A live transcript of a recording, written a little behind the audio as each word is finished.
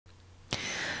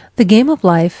The Game of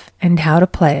Life and How to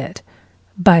Play It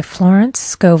by Florence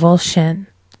Scovel Shinn.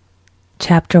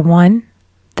 Chapter 1.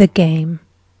 The Game.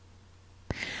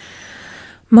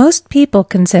 Most people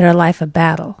consider life a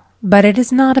battle, but it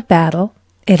is not a battle,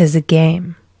 it is a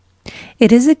game.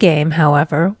 It is a game,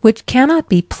 however, which cannot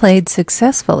be played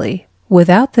successfully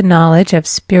without the knowledge of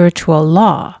spiritual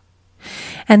law.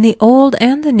 And the Old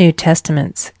and the New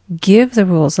Testaments give the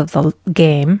rules of the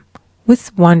game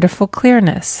with wonderful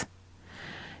clearness.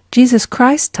 Jesus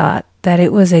Christ taught that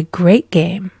it was a great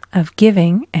game of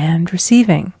giving and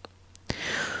receiving.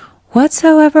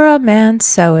 Whatsoever a man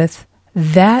soweth,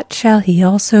 that shall he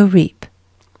also reap.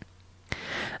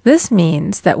 This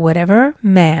means that whatever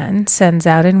man sends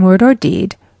out in word or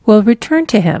deed will return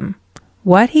to him.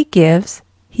 What he gives,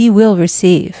 he will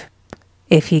receive.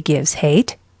 If he gives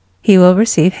hate, he will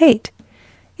receive hate.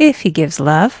 If he gives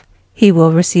love, he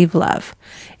will receive love.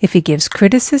 If he gives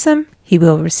criticism, he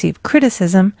will receive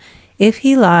criticism. If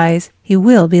he lies, he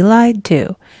will be lied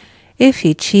to. If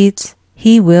he cheats,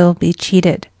 he will be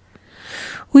cheated.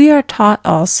 We are taught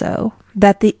also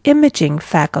that the imaging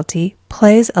faculty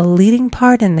plays a leading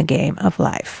part in the game of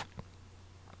life.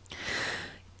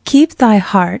 Keep thy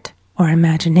heart, or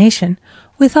imagination,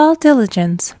 with all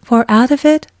diligence, for out of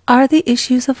it are the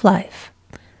issues of life.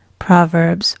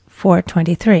 Proverbs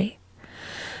 4:23.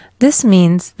 This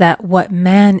means that what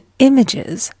man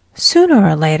images, sooner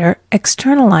or later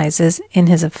externalizes in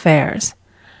his affairs.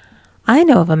 I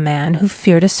know of a man who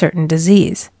feared a certain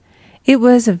disease. It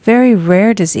was a very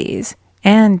rare disease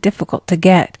and difficult to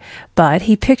get, but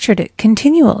he pictured it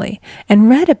continually and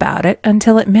read about it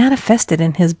until it manifested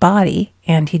in his body,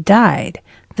 and he died,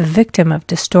 the victim of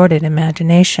distorted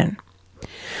imagination.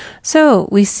 So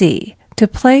we see, to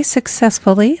play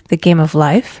successfully the game of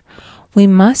life, we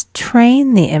must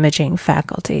train the imaging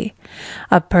faculty.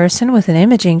 A person with an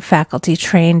imaging faculty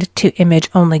trained to image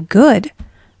only good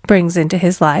brings into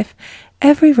his life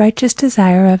every righteous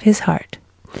desire of his heart.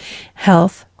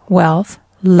 Health, wealth,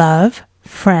 love,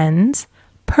 friends,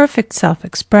 perfect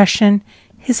self-expression,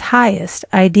 his highest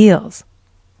ideals.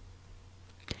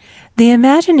 The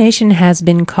imagination has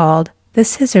been called the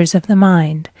scissors of the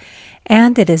mind,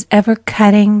 and it is ever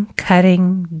cutting,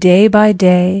 day by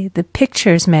day, the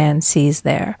pictures man sees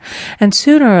there, and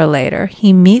sooner or later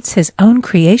he meets his own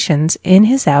creations in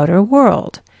his outer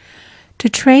world. To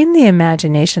train the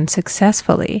imagination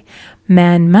successfully,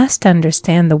 man must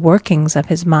understand the workings of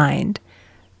his mind.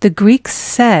 The Greeks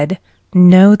said,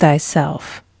 "Know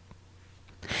thyself."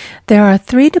 There are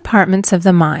three departments of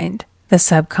the mind: the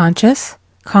subconscious,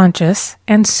 conscious,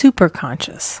 and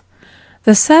superconscious.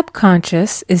 The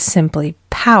subconscious is simply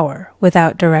power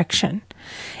without direction.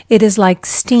 It is like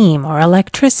steam or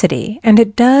electricity, and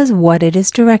it does what it is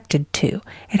directed to.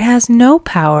 It has no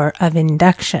power of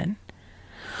induction.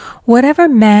 Whatever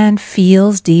man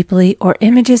feels deeply or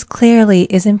images clearly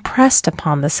is impressed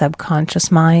upon the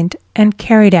subconscious mind and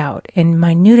carried out in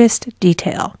minutest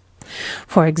detail.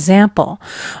 For example,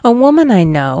 a woman I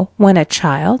know, when a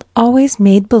child, always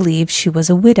made believe she was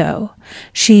a widow.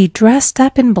 She dressed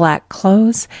up in black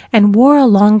clothes and wore a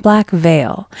long black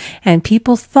veil, and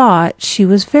people thought she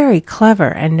was very clever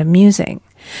and amusing.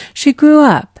 She grew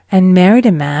up and married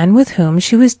a man with whom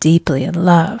she was deeply in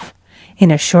love. In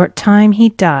a short time he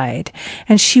died,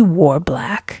 and she wore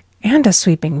black and a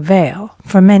sweeping veil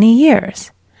for many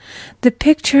years. The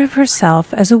picture of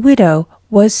herself as a widow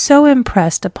was so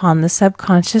impressed upon the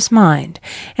subconscious mind,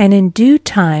 and in due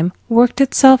time worked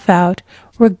itself out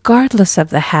regardless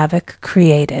of the havoc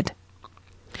created.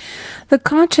 The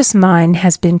conscious mind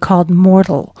has been called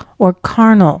mortal or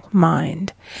carnal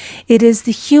mind. It is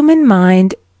the human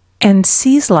mind and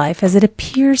sees life as it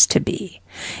appears to be.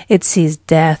 It sees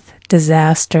death,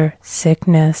 disaster,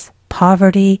 sickness,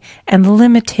 poverty, and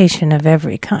limitation of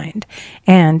every kind,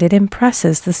 and it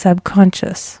impresses the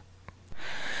subconscious.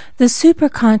 The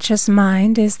superconscious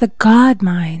mind is the God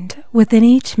mind within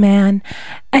each man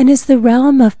and is the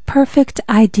realm of perfect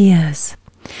ideas.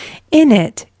 In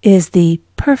it is the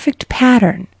perfect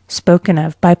pattern spoken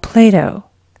of by Plato,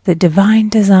 the divine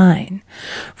design,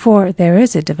 for there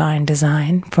is a divine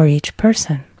design for each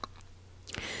person.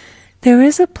 There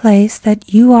is a place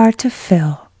that you are to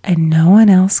fill and no one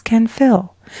else can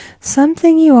fill,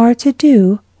 something you are to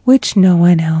do which no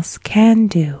one else can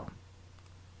do.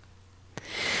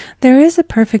 There is a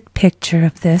perfect picture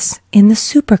of this in the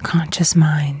superconscious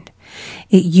mind.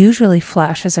 It usually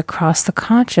flashes across the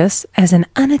conscious as an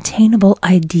unattainable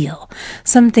ideal,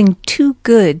 something too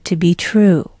good to be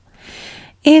true.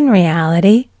 In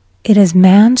reality, it is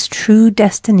man's true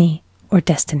destiny, or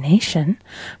destination,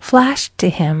 flashed to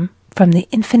him from the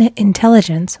infinite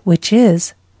intelligence which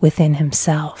is within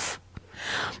himself.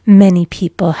 Many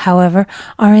people, however,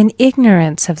 are in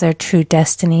ignorance of their true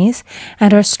destinies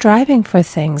and are striving for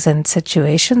things and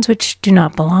situations which do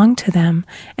not belong to them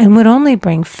and would only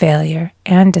bring failure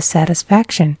and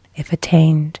dissatisfaction if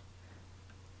attained.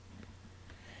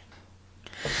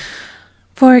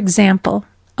 For example,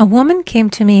 a woman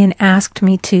came to me and asked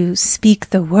me to speak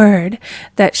the word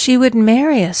that she would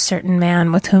marry a certain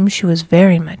man with whom she was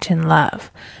very much in love.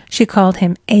 She called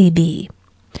him A.B.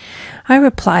 I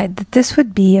replied that this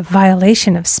would be a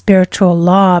violation of spiritual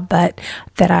law, but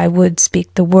that I would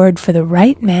speak the word for the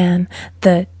right man,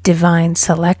 the divine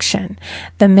selection,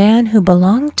 the man who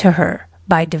belonged to her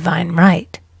by divine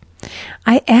right.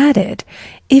 I added,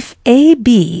 if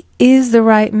A.B. is the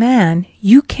right man,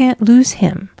 you can't lose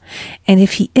him, and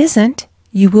if he isn't,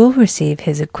 you will receive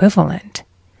his equivalent.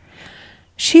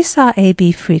 She saw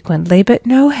A.B. frequently, but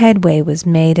no headway was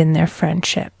made in their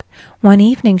friendship. One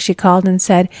evening she called and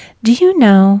said, "Do you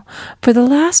know, for the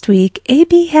last week,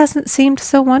 A.B. hasn't seemed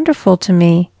so wonderful to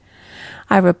me."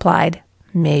 I replied,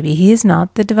 "Maybe he is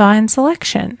not the divine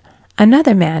selection.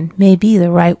 Another man may be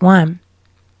the right one."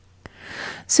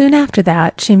 Soon after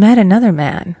that, she met another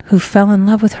man who fell in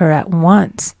love with her at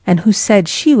once and who said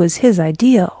she was his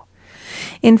ideal.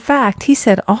 In fact, he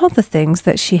said all the things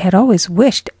that she had always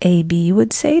wished A.B.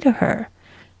 would say to her.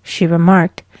 She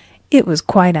remarked, it was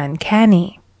quite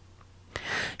uncanny.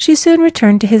 She soon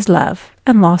returned to his love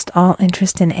and lost all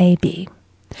interest in A.B.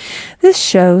 This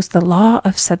shows the law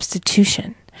of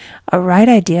substitution. A right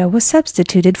idea was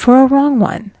substituted for a wrong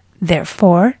one.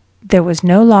 Therefore, there was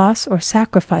no loss or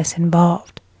sacrifice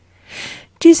involved.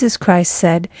 Jesus Christ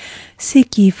said,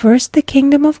 "Seek ye first the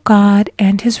kingdom of God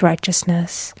and his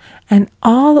righteousness, and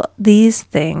all these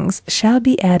things shall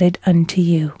be added unto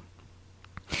you."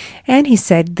 And he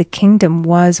said the kingdom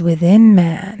was within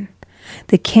man.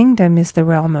 The kingdom is the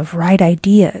realm of right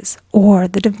ideas, or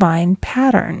the divine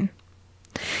pattern.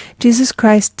 Jesus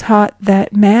Christ taught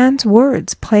that man's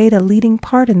words played a leading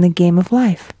part in the game of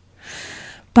life.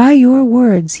 By your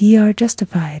words ye are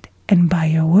justified, and by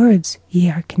your words ye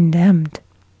are condemned.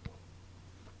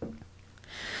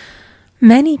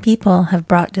 Many people have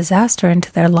brought disaster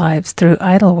into their lives through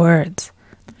idle words.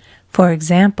 For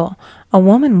example, a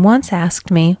woman once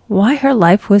asked me why her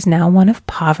life was now one of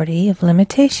poverty, of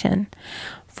limitation.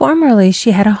 Formerly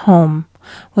she had a home,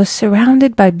 was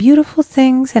surrounded by beautiful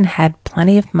things, and had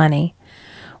plenty of money.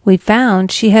 We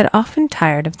found she had often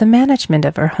tired of the management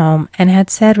of her home and had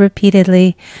said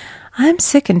repeatedly, "I'm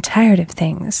sick and tired of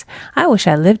things. I wish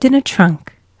I lived in a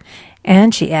trunk."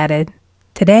 And she added,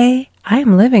 "Today I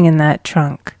am living in that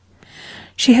trunk."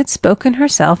 She had spoken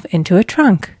herself into a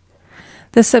trunk.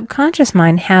 The subconscious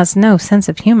mind has no sense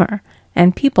of humor,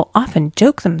 and people often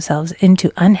joke themselves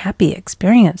into unhappy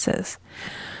experiences.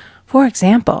 For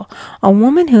example, a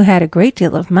woman who had a great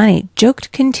deal of money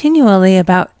joked continually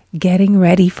about getting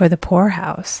ready for the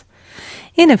poorhouse.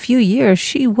 In a few years,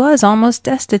 she was almost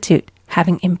destitute,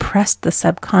 having impressed the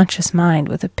subconscious mind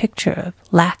with a picture of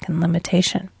lack and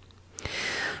limitation.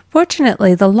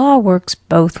 Fortunately, the law works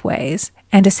both ways,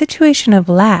 and a situation of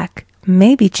lack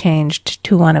may be changed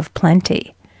to one of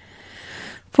plenty.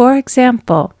 For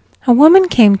example, a woman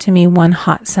came to me one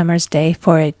hot summer's day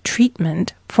for a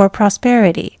treatment for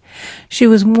prosperity. She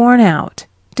was worn out,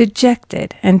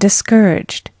 dejected, and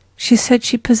discouraged. She said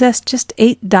she possessed just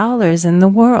 $8 in the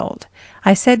world.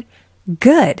 I said,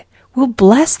 "Good, we'll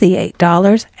bless the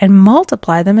 $8 and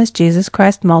multiply them as Jesus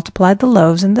Christ multiplied the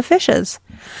loaves and the fishes."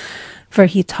 For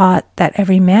he taught that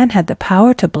every man had the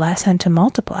power to bless and to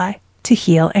multiply, to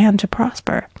heal and to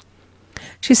prosper.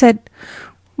 She said,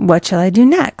 "What shall I do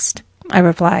next?" I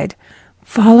replied,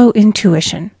 "Follow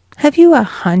intuition. Have you a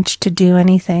hunch to do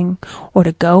anything or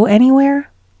to go anywhere?"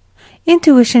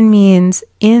 Intuition means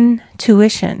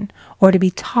intuition, or to be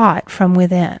taught from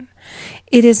within.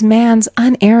 It is man's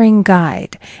unerring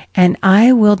guide, and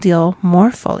I will deal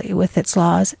more fully with its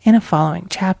laws in a following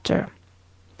chapter.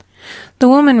 The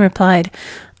woman replied,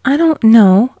 "I don't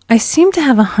know. I seem to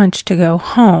have a hunch to go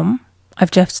home.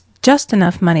 I've just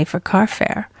enough money for car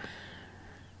fare."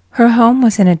 Her home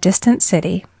was in a distant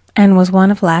city and was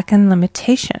one of lack and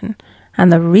limitation,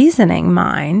 and the reasoning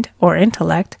mind, or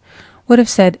intellect, would have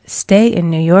said, "Stay in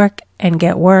New York and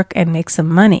get work and make some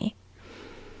money."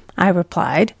 I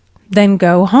replied, "Then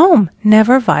go home.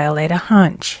 Never violate a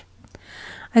hunch."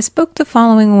 I spoke the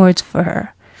following words for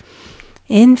her.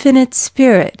 "Infinite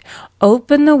Spirit,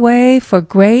 open the way for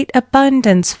great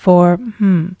abundance for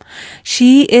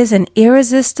She is an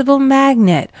irresistible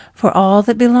magnet for all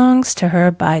that belongs to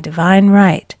her by divine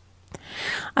right."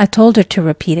 I told her to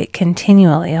repeat it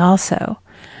continually also.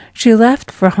 She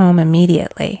left for home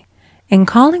immediately, and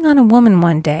calling on a woman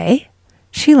one day,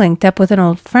 She linked up with an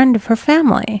old friend of her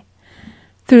family.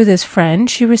 Through this friend,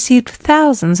 she received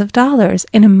thousands of dollars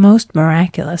in a most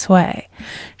miraculous way.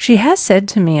 She has said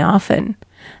to me often,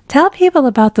 "Tell people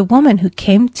about the woman who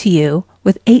came to you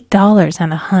with $8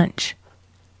 and a hunch."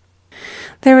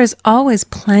 There is always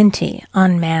plenty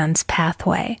on man's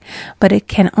pathway, but it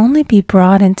can only be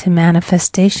brought into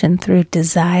manifestation through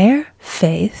desire,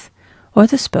 faith, or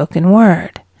the spoken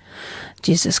word.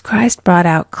 Jesus Christ brought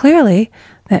out clearly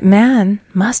that man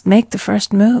must make the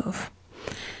first move.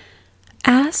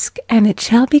 Ask, and it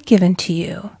shall be given to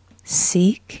you.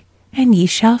 Seek, and ye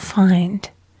shall find.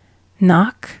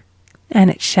 Knock,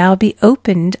 and it shall be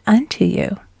opened unto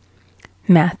you.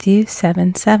 Matthew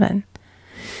 7:7.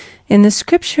 In the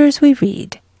Scriptures we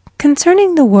read,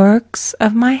 "Concerning the works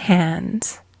of my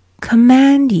hands,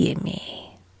 command ye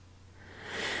me."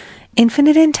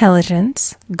 Infinite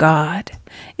intelligence, God,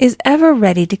 is ever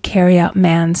ready to carry out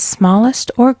man's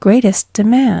smallest or greatest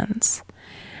demands.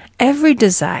 Every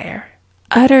desire,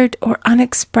 uttered or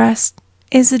unexpressed,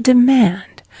 is a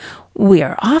demand. We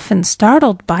are often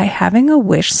startled by having a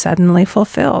wish suddenly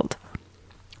fulfilled.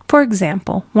 For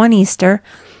example, one Easter,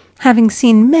 having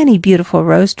seen many beautiful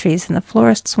rose trees in the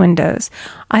florist's windows,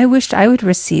 I wished I would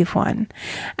receive one,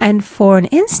 and for an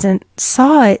instant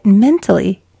saw it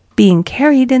mentally being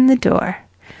carried in the door.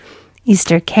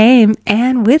 Easter came,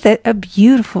 and with it a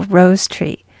beautiful rose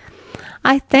tree.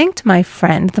 I thanked my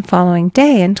friend the following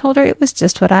day and told her it was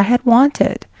just what I had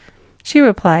wanted. She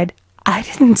replied, "I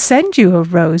didn't send you a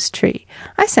rose tree.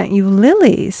 I sent you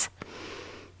lilies."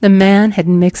 The man had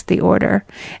mixed the order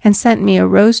and sent me a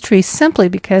rose tree simply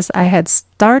because I had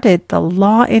started the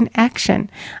law in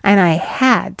action and I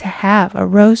had to have a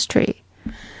rose tree.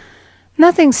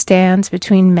 Nothing stands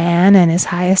between man and his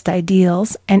highest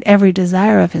ideals and every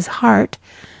desire of his heart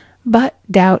but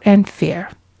doubt and fear.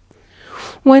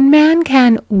 When man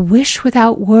can wish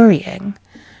without worrying,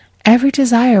 every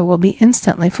desire will be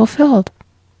instantly fulfilled.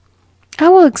 I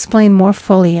will explain more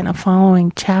fully in a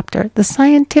following chapter the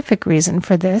scientific reason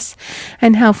for this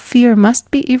and how fear must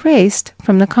be erased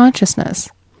from the consciousness.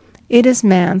 It is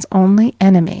man's only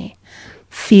enemy.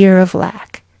 Fear of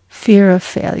lack, fear of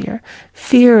failure,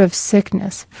 fear of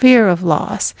sickness, fear of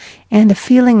loss, and a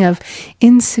feeling of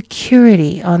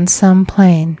insecurity on some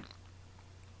plane.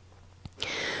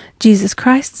 Jesus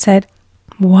Christ said,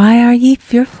 "Why are ye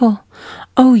fearful,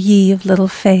 O ye of little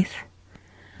faith?"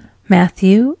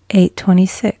 Matthew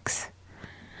 8:26.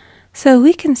 So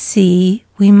we can see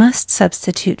we must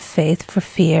substitute faith for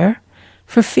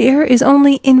fear is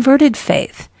only inverted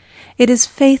faith. It is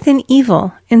faith in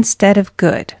evil instead of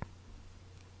good.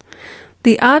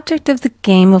 The object of the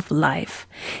game of life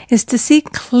is to see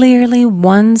clearly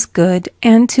one's good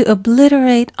and to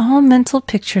obliterate all mental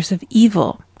pictures of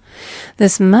evil.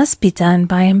 This must be done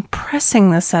by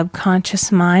impressing the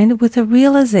subconscious mind with a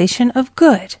realization of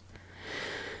good.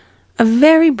 A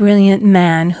very brilliant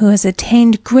man who has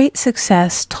attained great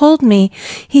success told me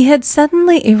he had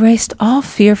suddenly erased all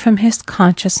fear from his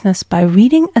consciousness by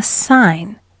reading a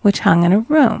sign which hung in a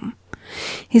room.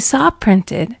 He saw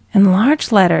printed in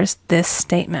large letters this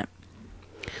statement: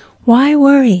 "Why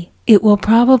worry? It will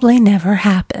probably never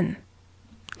happen."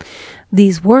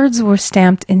 These words were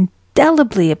stamped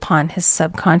indelibly upon his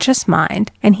subconscious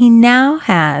mind, and he now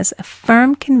has a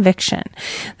firm conviction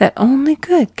that only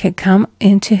good could come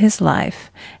into his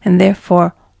life, and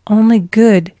therefore only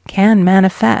good can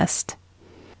manifest.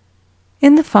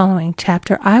 In the following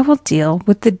chapter, I will deal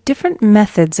with the different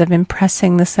methods of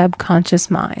impressing the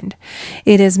subconscious mind.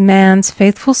 It is man's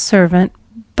faithful servant,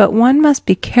 but one must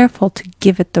be careful to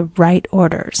give it the right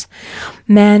orders.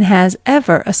 Man has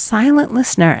ever a silent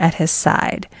listener at his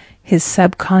side, his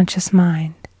subconscious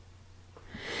mind.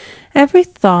 Every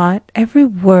thought, every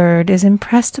word is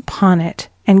impressed upon it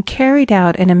and carried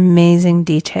out in amazing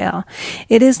detail.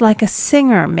 It is like a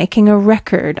singer making a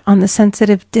record on the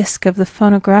sensitive disc of the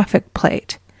phonographic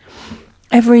plate.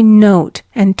 Every note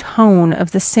and tone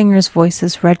of the singer's voice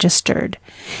is registered.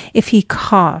 If he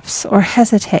coughs or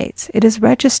hesitates, it is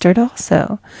registered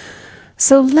also.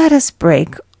 So let us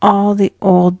break all the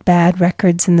old bad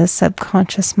records in the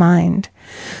subconscious mind,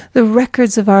 the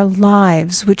records of our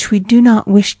lives which we do not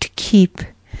wish to keep,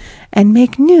 and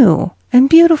make new and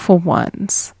beautiful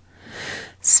ones.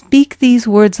 Speak these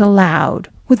words aloud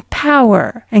with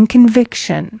power and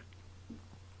conviction.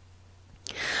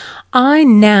 I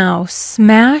now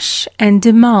smash and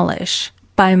demolish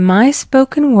by my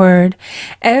spoken word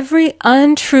every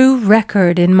untrue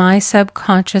record in my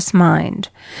subconscious mind.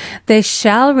 They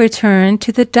shall return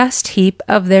to the dust heap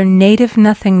of their native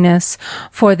nothingness,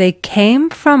 for they came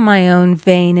from my own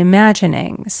vain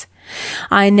imaginings.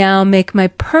 I now make my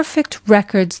perfect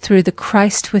records through the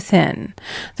Christ within,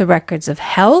 the records of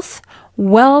health,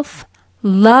 wealth,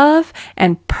 love,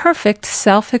 and perfect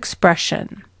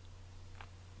self-expression.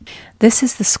 This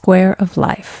is the square of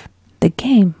life, the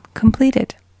game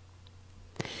completed.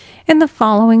 In the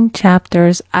following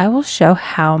chapters, I will show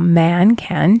how man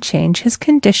can change his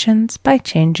conditions by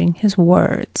changing his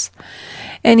words.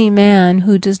 Any man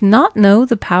who does not know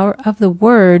the power of the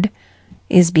word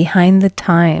is behind the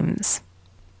times.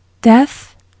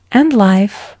 Death and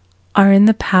life are in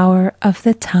the power of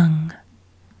the tongue.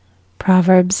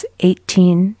 Proverbs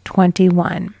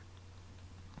 18:21.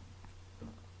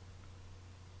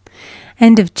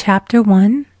 End of Chapter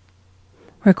 1.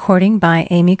 Recording by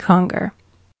Amy Conger.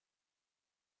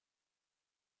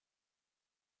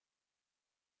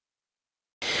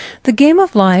 The Game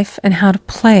of Life and How to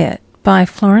Play It by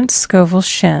Florence Scovel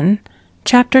Shinn.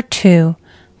 Chapter 2.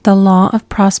 The Law of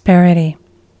Prosperity.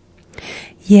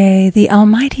 Yea, the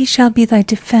Almighty shall be thy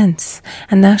defense,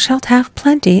 and thou shalt have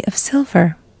plenty of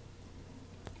silver.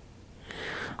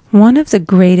 One of the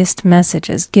greatest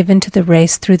messages given to the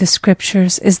race through the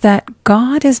scriptures is that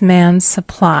God is man's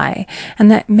supply, and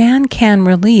that man can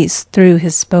release through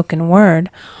his spoken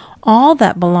word all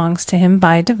that belongs to him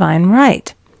by divine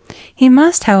right. He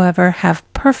must, however, have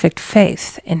perfect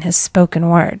faith in his spoken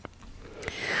word.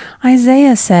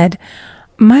 Isaiah said,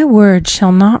 My word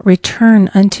shall not return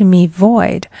unto me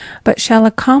void, but shall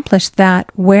accomplish that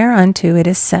whereunto it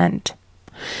is sent.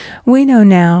 We know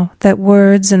now that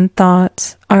words and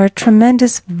thoughts are a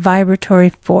tremendous vibratory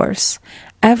force,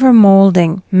 ever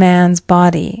molding man's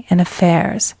body and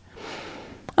affairs.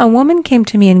 A woman came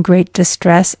to me in great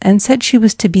distress and said she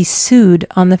was to be sued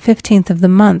on the 15th of the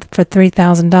month for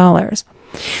 $3,000.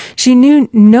 She knew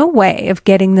no way of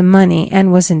getting the money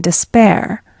and was in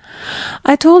despair.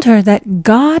 I told her that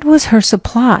God was her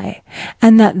supply,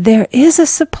 and that there is a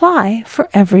supply for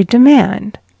every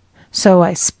demand. So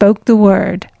I spoke the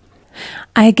word.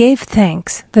 I gave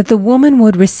thanks that the woman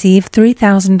would receive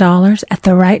 $3,000 at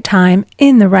the right time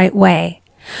in the right way.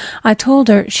 I told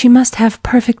her she must have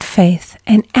perfect faith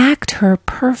and act her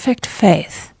perfect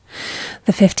faith.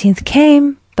 The 15th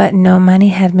came, but no money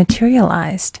had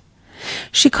materialized.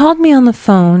 She called me on the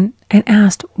phone and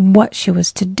asked what she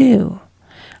was to do.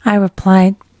 I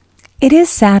replied, It is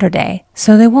Saturday,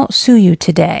 so they won't sue you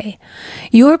today.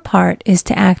 Your part is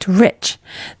to act rich,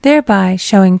 thereby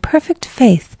showing perfect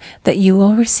faith that you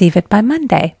will receive it by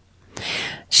Monday.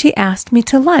 She asked me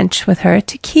to lunch with her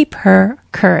to keep her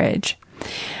courage.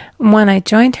 When I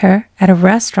joined her at a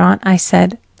restaurant, I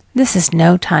said, This is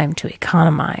no time to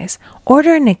economize.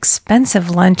 Order an expensive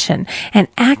luncheon and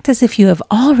act as if you have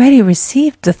already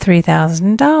received the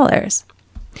 $3,000.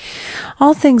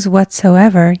 All things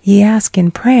whatsoever ye ask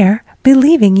in prayer,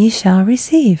 believing ye shall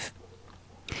receive.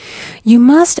 You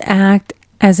must act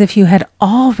as if you had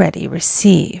already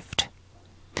received.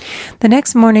 The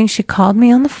next morning she called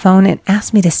me on the phone and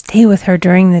asked me to stay with her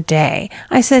during the day.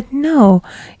 I said, No,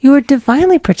 you are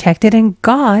divinely protected and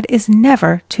God is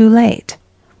never too late.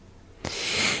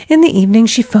 In the evening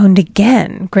she phoned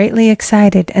again, greatly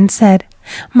excited, and said,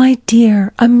 My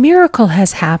dear, a miracle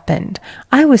has happened.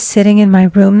 I was sitting in my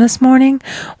room this morning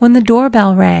when the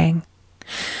doorbell rang.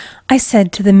 I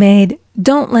said to the maid,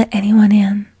 Don't let anyone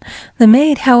in. The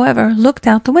maid, however, looked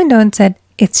out the window and said,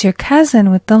 It's your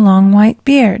cousin with the long white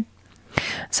beard.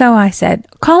 So I said,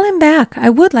 Call him back. I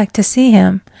would like to see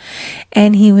him.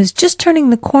 And he was just turning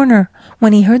the corner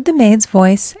when he heard the maid's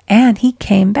voice, and he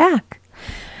came back.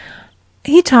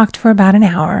 He talked for about an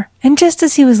hour, and just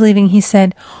as he was leaving, he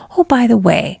said, Oh, by the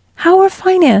way, how are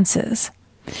finances?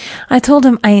 I told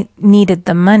him I needed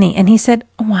the money, and he said,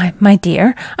 Why, my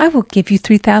dear, I will give you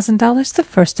 $3,000 the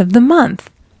first of the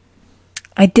month.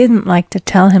 I didn't like to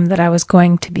tell him that I was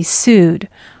going to be sued.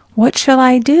 What shall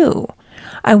I do?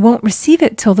 I won't receive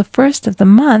it till the first of the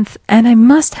month, and I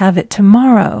must have it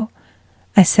tomorrow.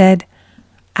 I said,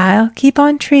 I'll keep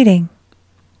on treating.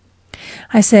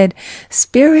 I said,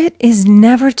 Spirit is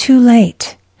never too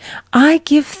late. I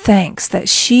give thanks that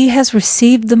she has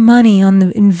received the money on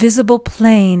the invisible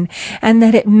plane and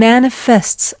that it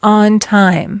manifests on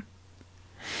time.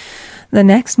 The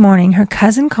next morning, her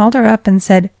cousin called her up and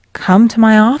said, Come to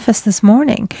my office this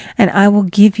morning, and I will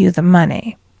give you the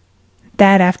money.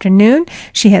 That afternoon,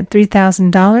 she had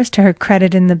 $3,000 to her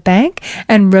credit in the bank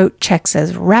and wrote checks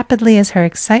as rapidly as her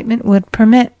excitement would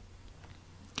permit.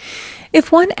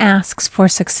 If one asks for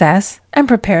success and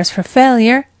prepares for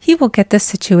failure, he will get the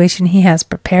situation he has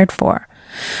prepared for.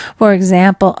 For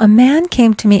example, a man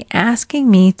came to me asking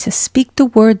me to speak the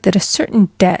word that a certain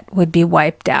debt would be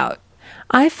wiped out.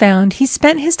 I found he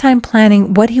spent his time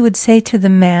planning what he would say to the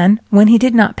man when he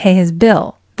did not pay his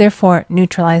bill, therefore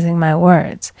neutralizing my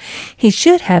words. He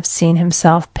should have seen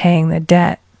himself paying the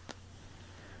debt.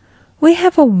 We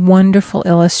have a wonderful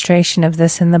illustration of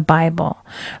this in the Bible,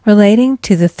 relating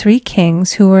to the 3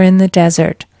 kings who were in the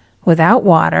desert, without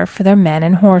water for their men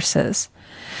and horses.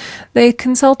 They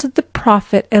consulted the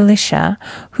prophet Elisha,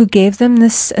 who gave them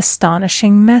this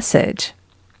astonishing message.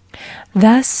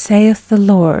 Thus saith the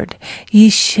Lord, Ye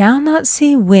shall not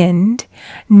see wind,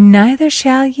 neither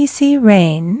shall ye see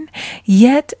rain,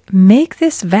 yet make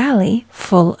this valley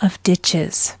full of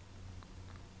ditches.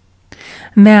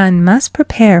 Man must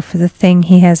prepare for the thing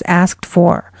he has asked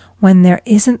for when there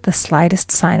isn't the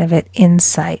slightest sign of it in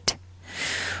sight.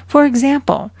 For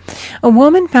example, a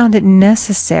woman found it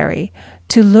necessary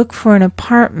to look for an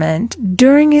apartment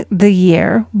during the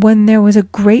year when there was a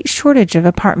great shortage of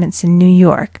apartments in New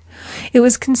York. It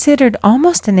was considered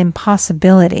almost an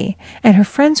impossibility, and her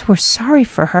friends were sorry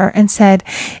for her and said,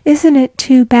 "Isn't it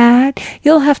too bad?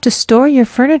 You'll have to store your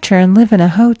furniture and live in a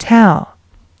hotel."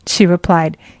 She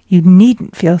replied, "You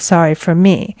needn't feel sorry for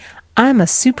me. I'm a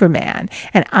Superman,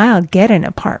 and I'll get an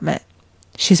apartment."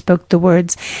 She spoke the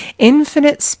words,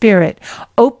 "Infinite Spirit,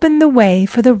 open the way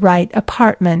for the right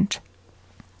apartment."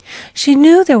 She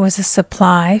knew there was a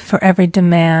supply for every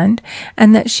demand,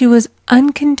 and that she was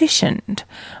unconditioned,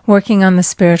 working on the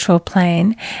spiritual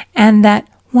plane, and that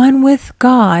one with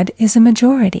God is a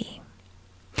majority.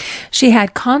 She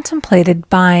had contemplated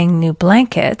buying new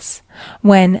blankets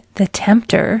when the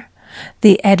tempter,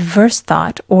 the adverse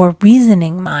thought or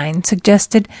reasoning mind,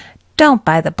 suggested, "Don't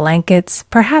buy the blankets.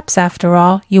 Perhaps, after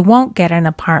all, you won't get an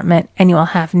apartment and you will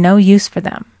have no use for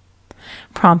them."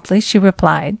 Promptly she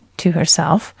replied to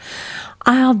herself,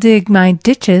 "I'll dig my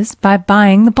ditches by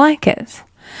buying the blankets."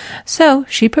 So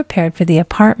she prepared for the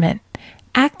apartment,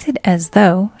 acted as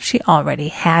though she already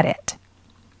had it.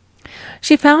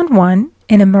 She found one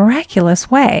in a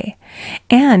miraculous way,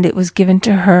 and it was given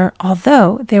to her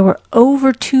although there were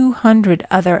over 200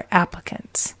 other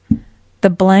applicants. The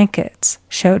blankets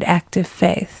showed active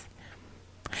faith.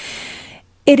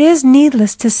 It is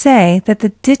needless to say that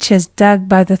the ditches dug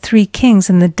by the 3 kings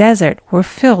in the desert were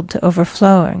filled to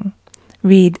overflowing.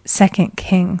 Read 2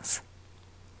 Kings.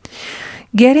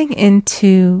 Getting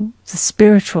into the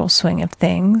spiritual swing of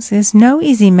things is no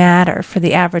easy matter for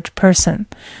the average person.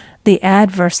 The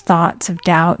adverse thoughts of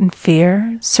doubt and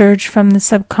fear surge from the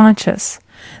subconscious.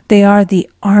 They are the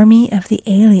army of the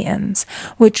aliens,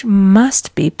 which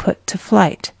must be put to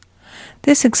flight.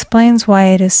 This explains why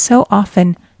it is so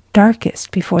often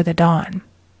darkest before the dawn.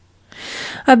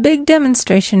 A big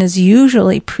demonstration is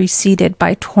usually preceded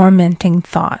by tormenting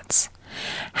thoughts.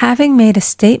 Having made a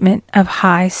statement of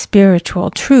high spiritual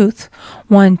truth,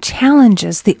 one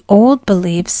challenges the old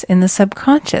beliefs in the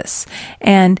subconscious,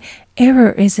 and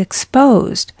error is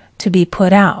exposed to be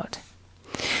put out.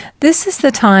 This is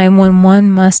the time when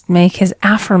one must make his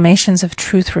affirmations of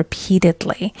truth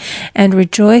repeatedly, and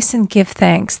rejoice and give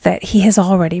thanks that he has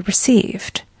already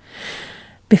received.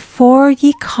 "Before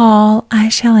ye call, I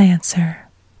shall answer."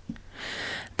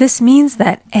 This means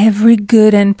that every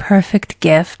good and perfect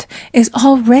gift is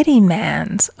already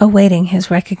man's, awaiting his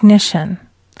recognition.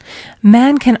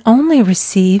 Man can only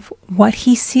receive what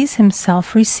he sees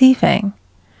himself receiving.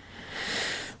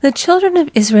 The children of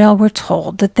Israel were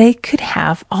told that they could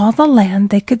have all the land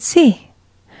they could see.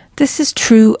 This is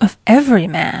true of every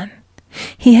man.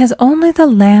 He has only the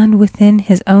land within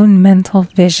his own mental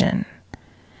vision.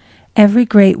 Every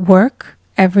great work,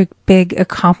 every big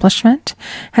accomplishment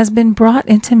has been brought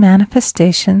into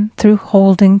manifestation through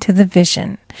holding to the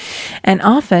vision, and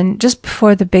often just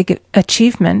before the big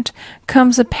achievement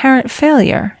comes apparent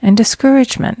failure and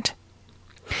discouragement.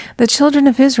 The children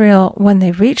of Israel, when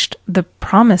they reached the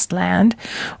promised land,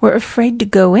 were afraid to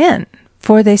go in,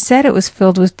 for they said it was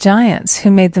filled with giants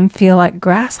who made them feel like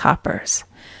grasshoppers.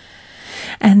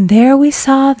 And there we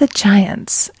saw the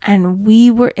giants, and we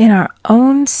were in our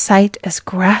own sight as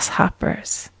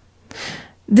grasshoppers.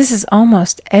 This is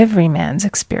almost every man's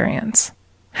experience.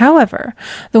 However,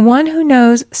 the one who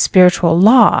knows spiritual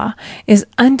law is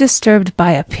undisturbed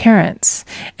by appearance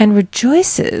and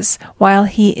rejoices while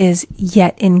he is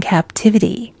yet in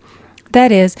captivity.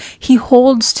 That is, he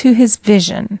holds to his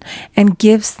vision and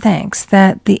gives thanks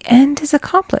that the end is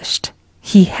accomplished.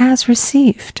 He has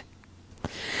received.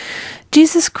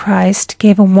 Jesus Christ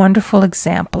gave a wonderful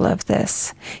example of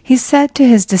this. He said to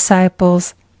his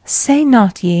disciples, "Say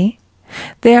not ye,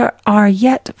 there are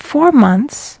yet 4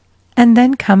 months, and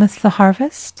then cometh the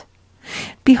harvest?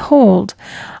 Behold,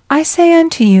 I say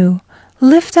unto you,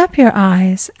 lift up your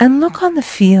eyes, and look on the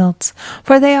fields,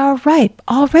 for they are ripe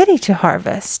already to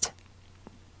harvest."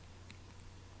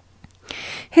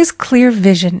 His clear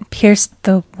vision pierced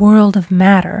the world of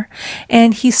matter,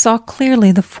 and he saw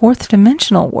clearly the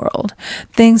fourth-dimensional world,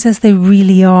 things as they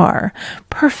really are,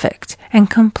 perfect and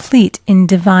complete in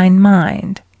divine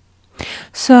mind.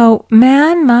 So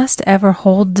man must ever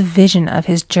hold the vision of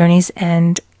his journey's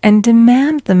end and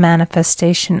demand the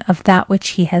manifestation of that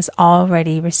which he has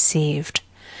already received.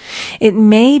 It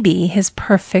may be his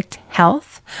perfect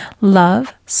health,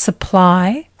 love,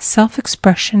 supply,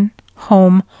 self-expression,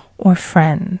 home, or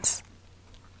friends.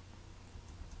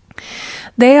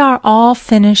 They are all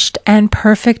finished and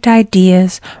perfect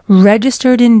ideas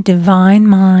registered in divine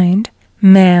mind,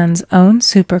 man's own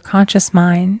superconscious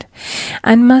mind,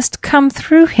 and must come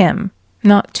through him,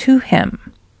 not to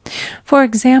him. For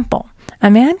example,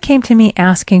 a man came to me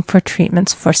asking for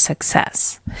treatments for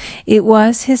success. It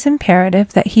was his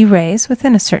imperative that he raise,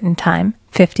 within a certain time,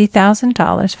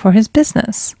 $50,000 for his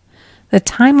business. The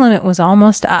time limit was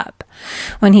almost up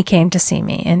when he came to see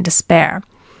me in despair.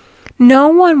 No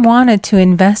one wanted to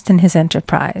invest in his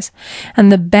enterprise,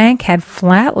 and the bank had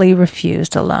flatly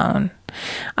refused a loan.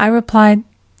 I replied,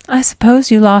 "I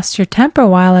suppose you lost your temper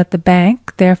while at the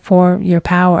bank, therefore your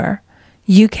power.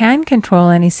 You can control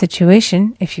any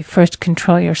situation if you first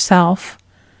control yourself."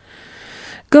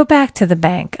 "Go back to the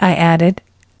bank," I added,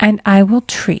 "and I will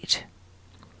treat."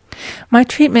 My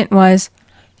treatment was,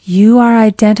 "You are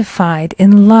identified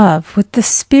in love with the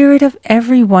spirit of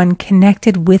everyone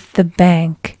connected with the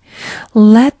bank.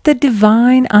 Let the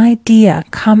divine idea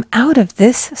come out of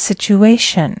this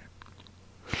situation."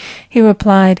 He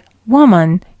replied,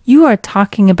 "Woman, you are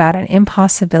talking about an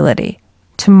impossibility.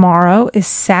 Tomorrow is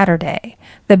Saturday.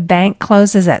 The bank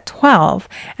closes at 12,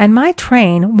 and my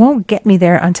train won't get me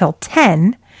there until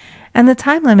 10, and the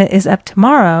time limit is up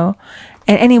tomorrow,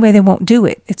 and anyway, they won't do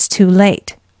it. It's too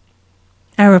late."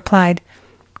 I replied,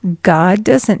 "God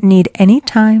doesn't need any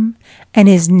time and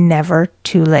is never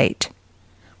too late.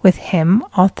 With him,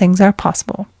 all things are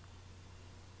possible."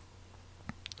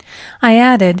 I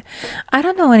added, "I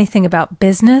don't know anything about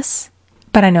business,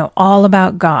 but I know all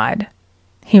about God."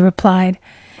 He replied,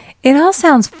 "It all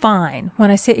sounds fine when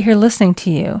I sit here listening to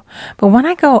you, but when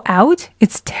I go out,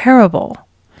 it's terrible."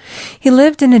 He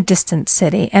lived in a distant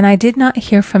city, and I did not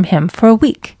hear from him for a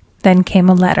week. Then came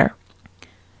a letter.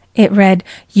 It read,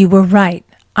 "You were right.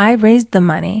 I raised the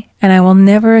money, and I will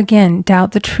never again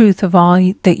doubt the truth of all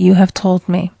that you have told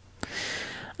me."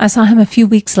 I saw him a few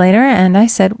weeks later, and I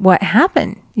said, "What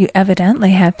happened? You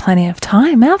evidently had plenty of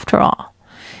time after all."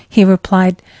 He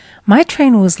replied, "My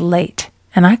train was late,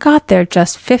 and I got there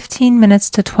just 15 minutes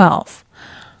to 12.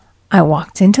 I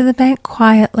walked into the bank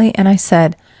quietly, and I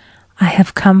said, 'I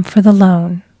have come for the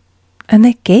loan.' And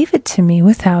they gave it to me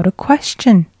without a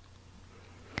question."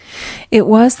 It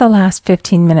was the last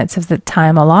 15 minutes of the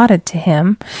time allotted to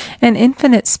him, and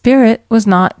Infinite Spirit was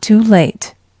not too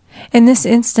late. In this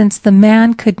instance, the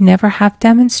man could never have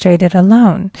demonstrated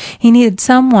alone. He needed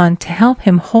someone to help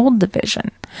him hold the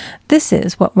vision. This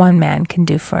is what one man can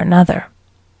do for another.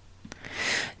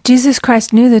 Jesus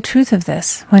Christ knew the truth of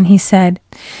this when he said,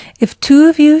 "If two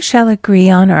of you shall agree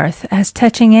on earth as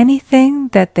touching anything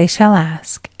that they shall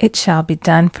ask, it shall be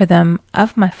done for them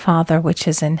of my Father which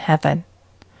is in heaven."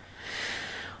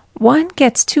 One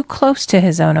gets too close to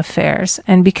his own affairs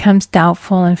and becomes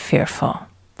doubtful and fearful.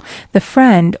 The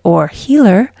friend or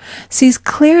healer sees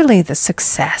clearly the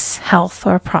success, health,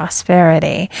 or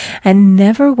prosperity and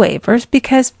never wavers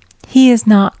because he is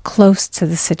not close to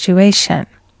the situation.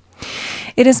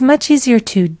 It is much easier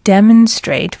to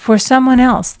demonstrate for someone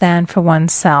else than for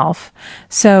oneself,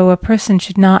 so a person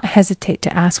should not hesitate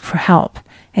to ask for help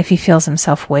if he feels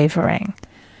himself wavering.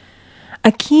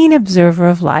 A keen observer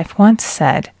of life once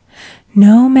said,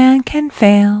 "No man can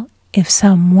fail if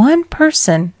some one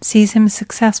person sees him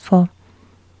successful."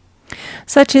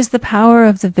 Such is the power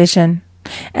of the vision,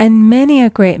 and many a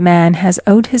great man has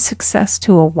owed his success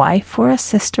to a wife or a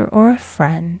sister or a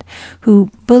friend who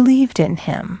believed in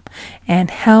him and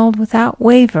held without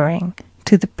wavering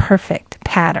to the perfect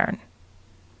pattern.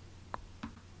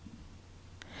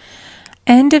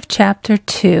 End of Chapter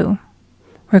 2.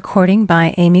 Recording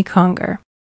by Amy Conger.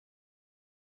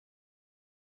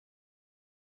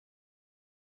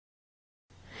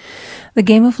 The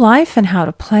Game of Life and How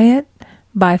to Play It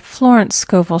by Florence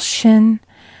Scovel Shinn.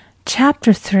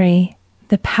 Chapter 3.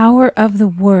 The Power of the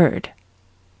Word.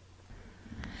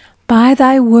 By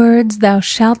thy words thou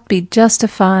shalt be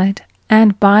justified,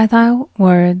 and by thy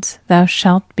words thou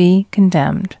shalt be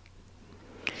condemned.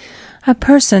 A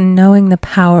person knowing the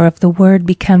power of the word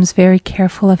becomes very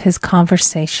careful of his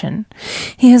conversation.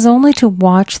 He has only to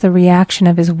watch the reaction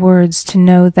of his words to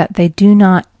know that they do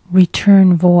not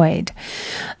return void.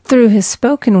 Through his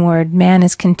spoken word, man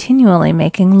is continually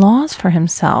making laws for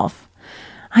himself.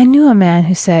 I knew a man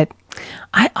who said,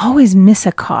 "I always miss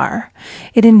a car.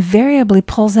 It invariably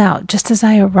pulls out just as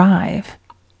I arrive."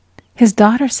 His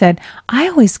daughter said, "I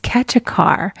always catch a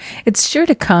car. It's sure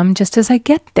to come just as I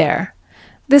get there."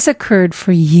 This occurred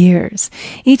for years.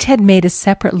 Each had made a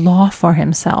separate law for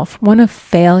himself, one of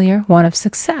failure, one of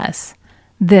success.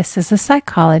 This is the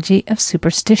psychology of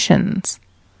superstitions.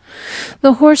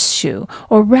 The horseshoe,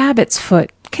 or rabbit's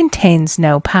foot, contains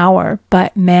no power,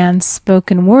 but man's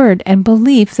spoken word and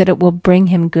belief that it will bring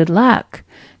him good luck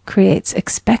creates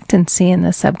expectancy in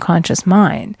the subconscious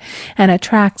mind and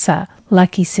attracts a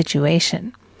lucky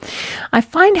situation. I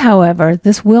find, however,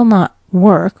 this will not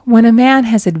work when a man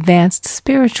has advanced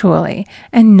spiritually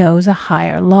and knows a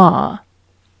higher law.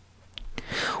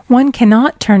 One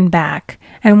cannot turn back,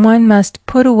 and one must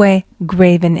put away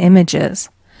graven images.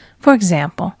 For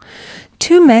example,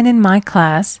 2 men in my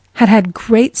class had had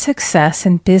great success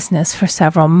in business for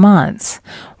several months,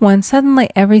 when suddenly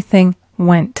everything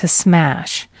went to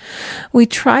smash. We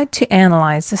tried to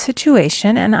analyze the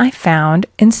situation, and I found,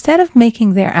 instead of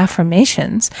making their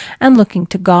affirmations and looking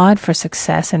to God for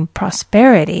success and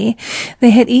prosperity,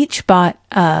 they had each bought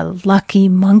a lucky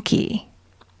monkey.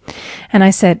 And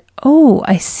I said, "Oh,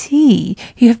 I see.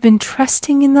 You have been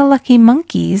trusting in the lucky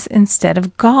monkeys instead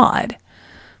of God.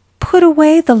 Put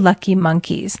away the lucky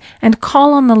monkeys and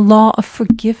call on the law of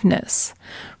forgiveness,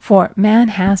 for man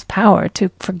has power to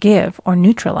forgive or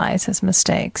neutralize his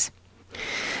mistakes."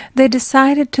 They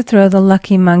decided to throw the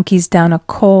lucky monkeys down a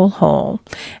coal hole,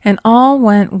 and all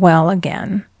went well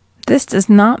again. This does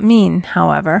not mean,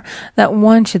 however, that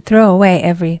one should throw away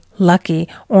every lucky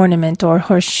ornament or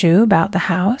horseshoe about the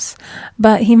house,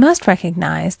 but he must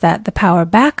recognize that the power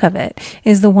back of it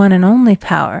is the one and only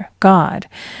power, God,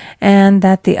 and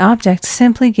that the object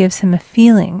simply gives him a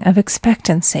feeling of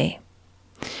expectancy.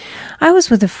 I was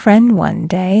with a friend one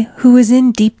day who was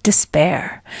in deep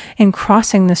despair. In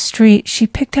crossing the street, she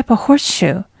picked up a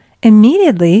horseshoe.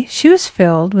 Immediately, she was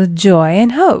filled with joy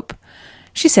and hope.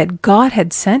 She said God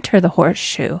had sent her the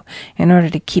horseshoe in order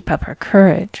to keep up her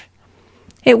courage.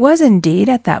 It was indeed,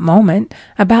 at that moment,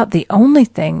 about the only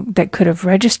thing that could have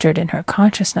registered in her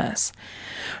consciousness.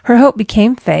 Her hope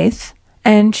became faith,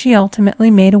 and she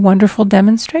ultimately made a wonderful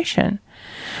demonstration.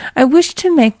 I wish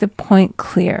to make the point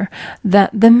clear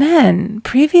that the men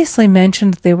previously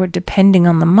mentioned they were depending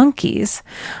on the monkeys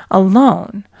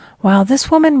alone, while this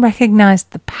woman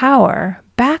recognized the power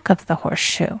back of the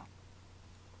horseshoe.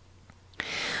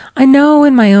 I know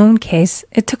in my own case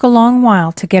it took a long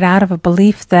while to get out of a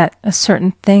belief that a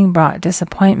certain thing brought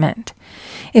disappointment.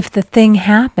 If the thing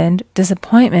happened,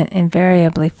 disappointment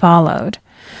invariably followed.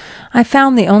 I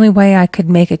found the only way I could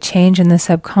make a change in the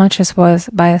subconscious was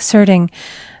by asserting,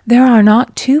 there are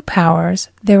not 2 powers,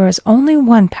 there is only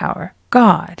one power,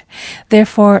 God.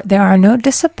 Therefore, there are no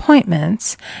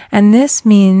disappointments, and this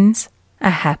means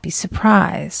a happy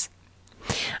surprise.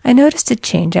 I noticed a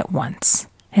change at once,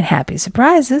 and happy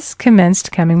surprises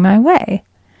commenced coming my way.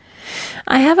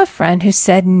 I have a friend who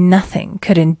said nothing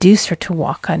could induce her to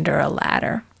walk under a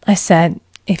ladder. I said,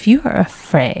 if you are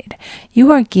afraid,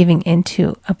 you are giving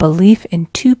into a belief in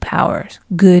 2 powers,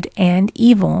 good and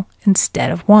evil,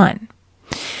 instead of one.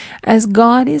 As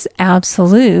God is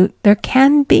absolute, there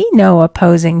can be no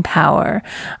opposing power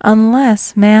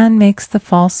unless man makes the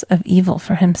false of evil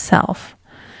for himself.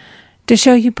 To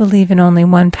show you believe in only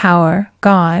one power,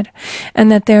 God,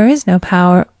 and that there is no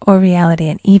power or reality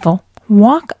in evil,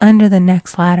 walk under the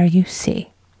next ladder you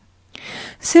see.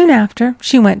 Soon after,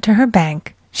 she went to her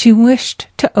bank. She wished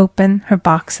to open her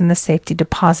box in the safety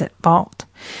deposit vault,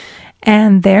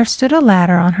 and there stood a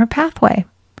ladder on her pathway.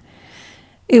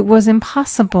 It was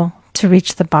impossible to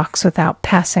reach the box without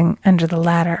passing under the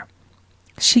ladder.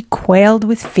 She quailed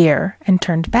with fear and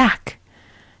turned back.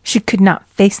 She could not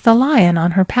face the lion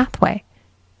on her pathway.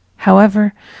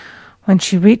 However, when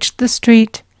she reached the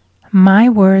street, my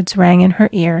words rang in her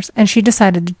ears, and she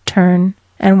decided to turn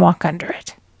and walk under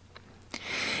it.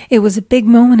 It was a big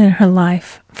moment in her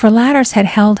life, for ladders had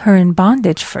held her in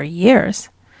bondage for years.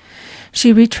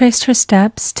 She retraced her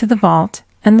steps to the vault,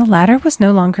 and the ladder was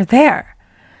no longer there.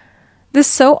 This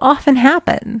so often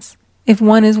happens. If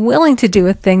one is willing to do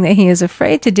a thing that he is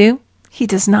afraid to do, he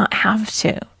does not have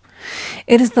to.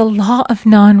 It is the law of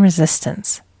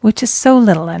non-resistance, which is so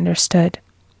little understood.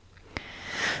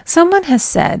 Someone has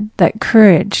said that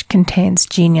courage contains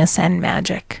genius and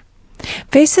magic.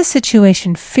 Face a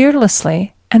situation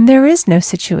fearlessly, and there is no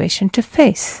situation to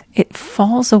face. It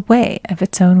falls away of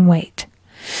its own weight.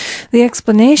 The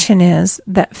explanation is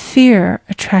that fear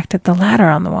attracted the ladder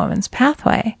on the woman's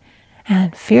pathway,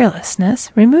 and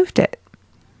fearlessness removed it.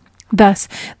 Thus,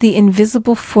 the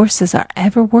invisible forces are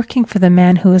ever working for the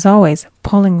man who is always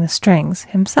pulling the strings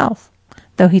himself,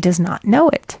 though he does not know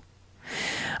it.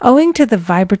 Owing to the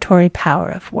vibratory power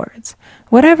of words,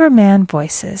 whatever man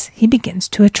voices, he begins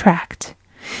to attract.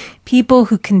 People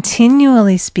who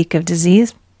continually speak of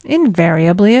disease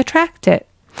invariably attract it.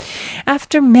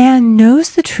 After man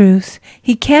knows the truth,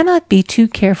 he cannot be too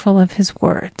careful of his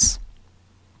words.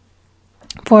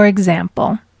 For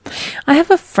example, I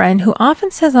have a friend who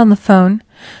often says on the phone,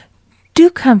 "Do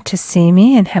come to see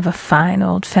me and have a fine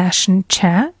old-fashioned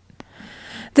chat."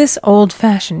 This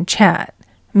old-fashioned chat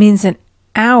means an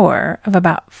hour of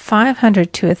about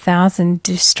 500 to 1,000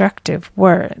 destructive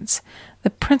words, the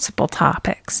principal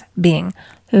topics being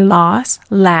loss,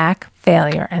 lack,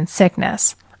 failure, and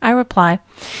sickness. I reply,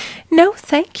 "No,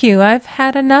 thank you. I've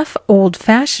had enough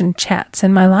old-fashioned chats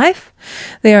in my life.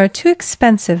 They are too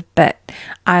expensive, but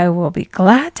I will be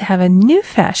glad to have a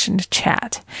new-fashioned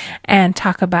chat and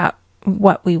talk about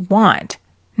what we want,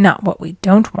 not what we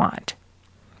don't want."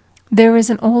 There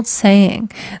is an old saying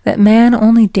that man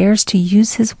only dares to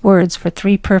use his words for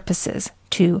three purposes: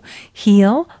 to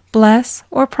heal, bless,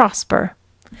 or prosper.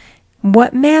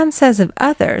 What man says of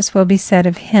others will be said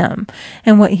of him,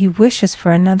 and what he wishes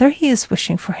for another he is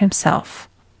wishing for himself.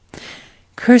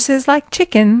 Curses like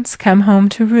chickens come home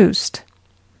to roost.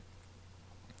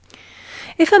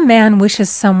 If a man wishes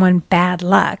someone bad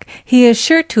luck, he is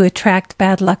sure to attract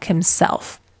bad luck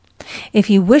himself. If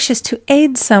he wishes to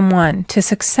aid someone to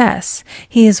success,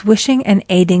 he is wishing and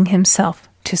aiding himself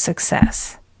to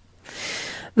success.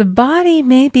 The body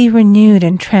may be renewed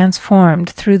and transformed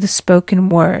through the spoken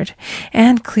word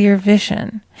and clear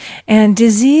vision, and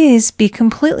disease be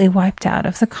completely wiped out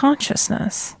of the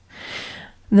consciousness.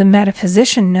 The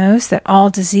metaphysician knows that all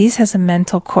disease has a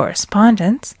mental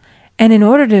correspondence, and in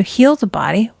order to heal the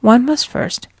body, one must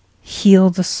first heal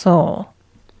the soul.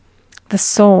 The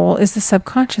soul is the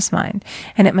subconscious mind,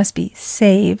 and it must be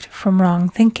saved from wrong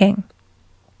thinking.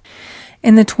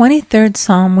 In the 23rd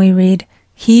Psalm we read,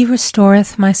 "He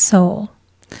restoreth my soul."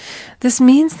 This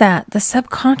means that the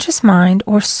subconscious mind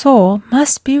or soul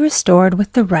must be restored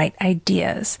with the right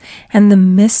ideas, and the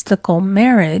mystical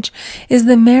marriage is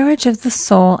the marriage of the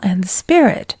soul and the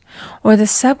spirit, or the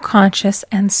subconscious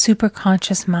and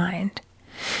superconscious mind.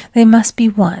 They must be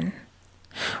one.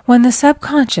 When the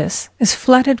subconscious is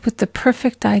flooded with the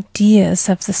perfect ideas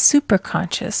of the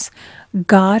superconscious,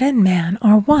 God and man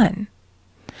are one.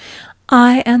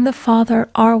 I and the Father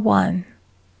are one.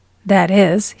 That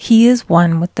is, he is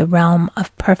one with the realm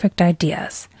of perfect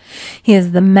ideas. He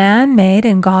is the man made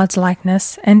in God's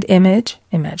likeness and image,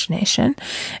 imagination,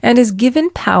 and is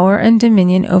given power and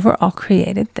dominion over all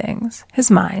created things, his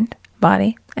mind,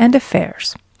 body, and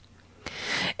affairs.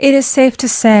 It is safe to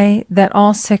say that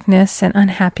all sickness and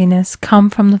unhappiness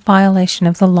come from the violation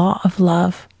of the law of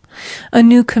love. A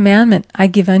new commandment I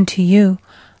give unto you,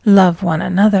 love one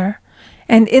another.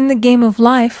 And in the game of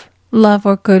life, love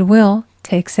or goodwill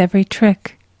takes every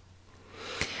trick.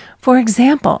 For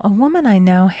example, a woman I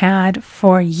know had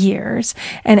for years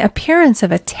an appearance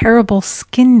of a terrible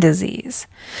skin disease.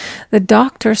 The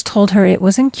doctors told her it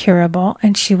was incurable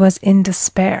and she was in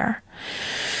despair.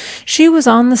 She was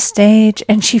on the stage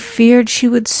and she feared she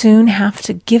would soon have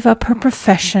to give up her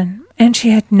profession, and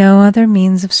she had no other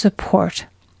means of support.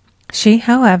 She,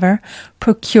 however,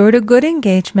 procured a good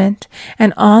engagement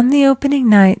and on the opening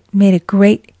night made a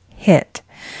great hit.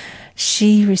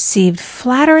 She received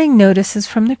flattering notices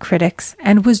from the critics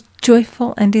and was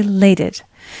joyful and elated.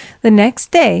 The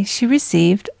next day she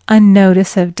received a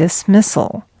notice of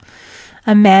dismissal.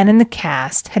 A man in the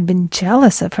cast had been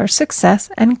jealous of her success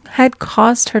and had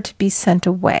caused her to be sent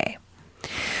away.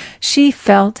 She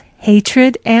felt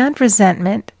hatred and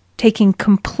resentment taking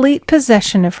complete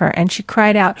possession of her, and she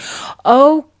cried out,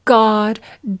 "Oh God,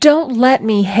 don't let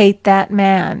me hate that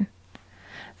man."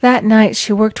 That night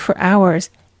she worked for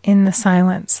hours in the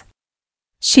silence.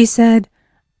 She said,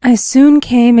 "I soon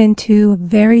came into a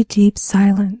very deep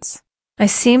silence. I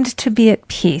seemed to be at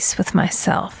peace with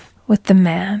myself, with the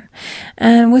man,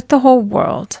 and with the whole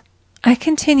world. I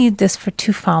continued this for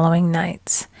 2 following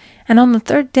nights, and on the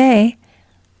 3rd day,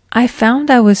 I found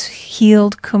I was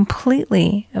healed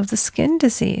completely of the skin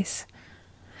disease."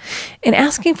 In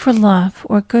asking for love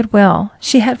or goodwill,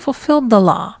 she had fulfilled the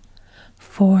law,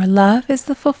 for love is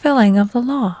the fulfilling of the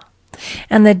law,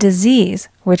 and the disease,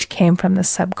 which came from the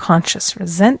subconscious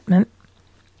resentment,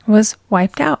 was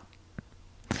wiped out.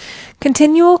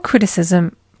 Continual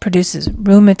criticism produces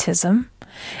rheumatism,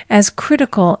 as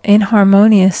critical,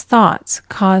 inharmonious thoughts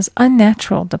cause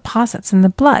unnatural deposits in the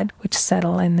blood which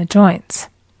settle in the joints.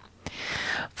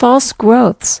 False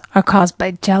growths are caused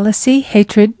by jealousy,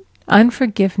 hatred,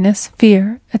 unforgiveness,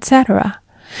 fear, etc.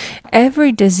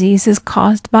 Every disease is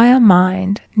caused by a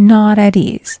mind not at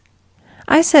ease.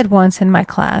 I said once in my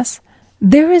class,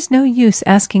 there is no use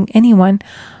asking anyone,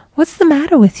 "What's the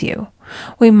matter with you?"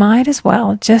 We might as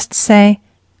well just say,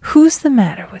 "Who's the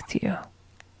matter with you?"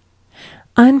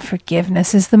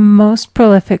 Unforgiveness is the most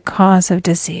prolific cause of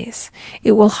disease.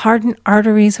 It will harden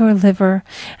arteries or liver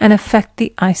and affect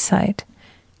the eyesight.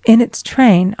 In its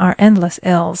train are endless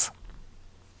ills.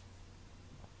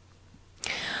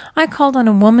 I called on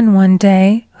a woman one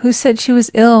day who said she was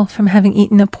ill from having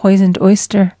eaten a poisoned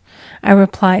oyster. I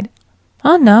replied,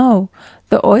 "Oh no,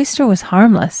 the oyster was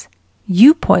harmless.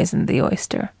 You poisoned the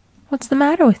oyster. What's the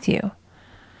matter with you?"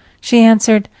 She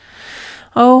answered,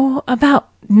 "Oh, about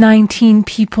 19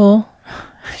 people."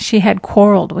 She had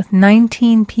quarreled with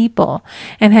 19 people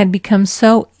and had become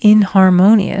so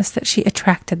inharmonious that she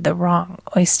attracted the wrong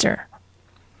oyster.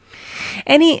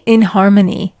 Any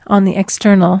inharmony on the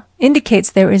external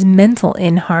indicates there is mental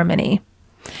inharmony.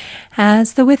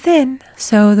 As the within,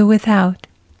 so the without.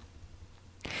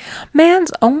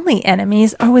 Man's only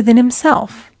enemies are within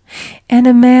himself, and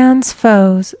a man's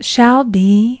foes shall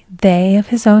be they of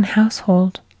his own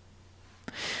household.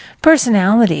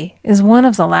 Personality is one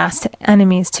of the last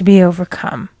enemies to be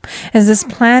overcome, as this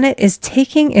planet is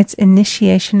taking its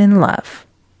initiation in love.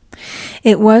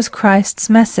 It was Christ's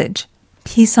message,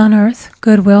 peace on earth,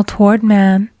 goodwill toward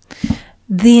man.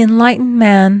 The enlightened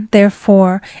man,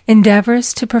 therefore,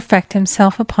 endeavors to perfect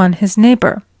himself upon his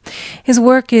neighbor. His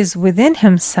work is within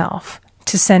himself,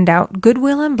 to send out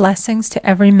goodwill and blessings to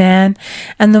every man,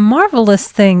 and the marvelous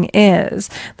thing is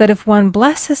that if one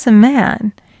blesses a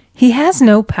man, he has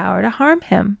no power to harm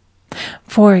him.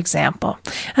 For example,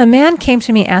 a man came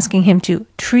to me asking him to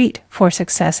treat for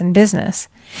success in business.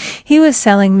 He was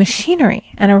selling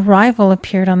machinery, and a rival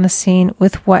appeared on the scene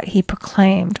with what he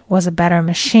proclaimed was a better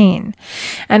machine,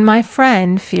 and my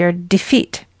friend feared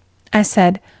defeat. I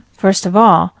said, "First of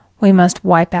all, we must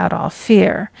wipe out all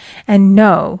fear, and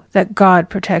know that God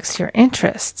protects your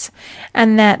interests,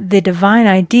 and that the divine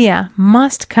idea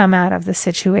must come out of the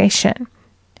situation.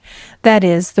 That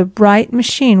is, the right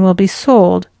machine will be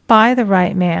sold by the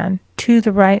right man to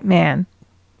the right man."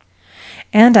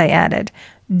 And I added,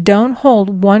 "Don't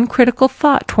hold one critical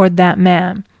thought toward that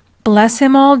man. Bless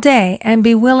him all day and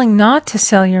be willing not to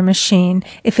sell your machine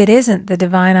if it isn't the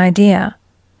divine idea."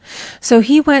 So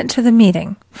he went to the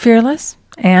meeting, fearless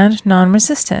and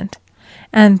non-resistant,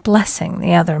 and blessing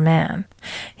the other man.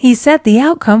 He said the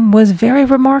outcome was very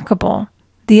remarkable.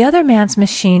 The other man's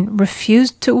machine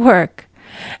refused to work,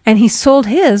 and he sold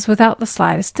his without the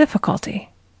slightest difficulty.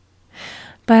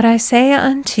 But I say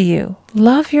unto you,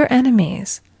 love your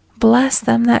enemies, bless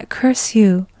them that curse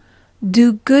you,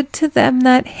 do good to them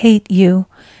that hate you,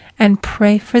 and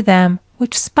pray for them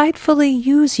which spitefully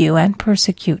use you and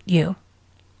persecute you.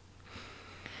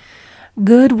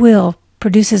 Goodwill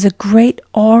produces a great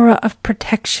aura of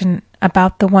protection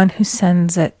about the one who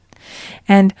sends it,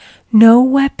 and no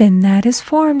weapon that is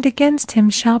formed against him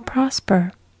shall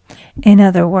prosper. In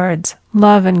other words,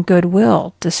 love and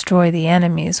goodwill destroy the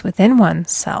enemies within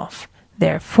oneself.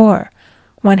 Therefore,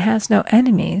 one has no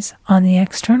enemies on the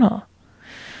external.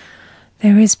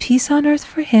 There is peace on earth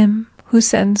for him who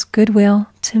sends goodwill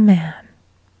to man.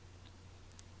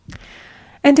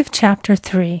 End of chapter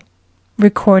 3.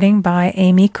 Recording by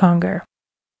Amy Conger.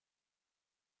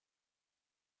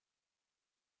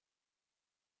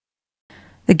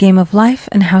 The Game of Life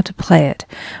and How to Play It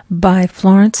by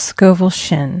Florence Scovel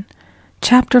Shinn.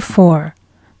 Chapter 4.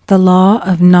 The Law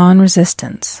of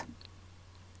Non-Resistance.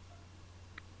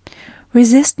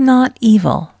 Resist not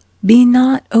evil. Be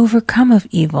not overcome of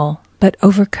evil, but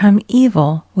overcome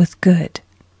evil with good.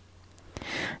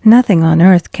 Nothing on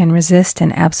earth can resist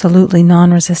an absolutely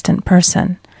non-resistant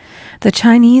person. The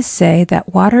Chinese say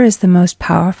that water is the most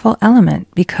powerful element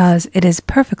because it is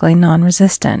perfectly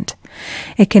non-resistant.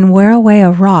 It can wear away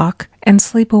a rock and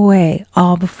sleep away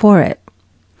all before it.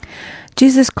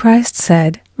 Jesus Christ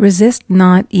said, "Resist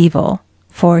not evil,"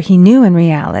 for he knew in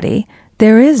reality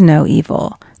there is no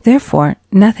evil, therefore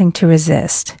nothing to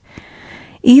resist.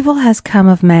 Evil has come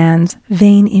of man's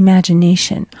vain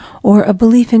imagination, or a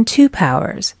belief in two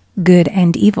powers, good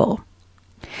and evil.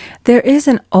 There is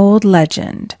an old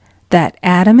legend that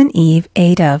Adam and Eve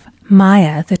ate of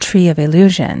Maya, the tree of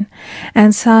illusion,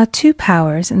 and saw two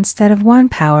powers instead of one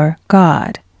power,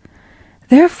 God.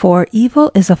 Therefore, evil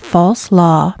is a false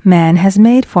law man has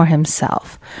made for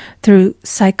himself through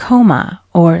psychoma,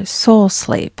 or soul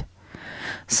sleep.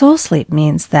 Soul sleep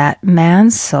means that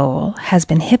man's soul has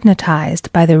been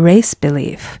hypnotized by the race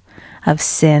belief. of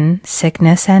sin,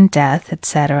 sickness, and death,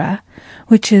 etc.,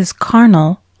 which is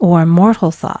carnal or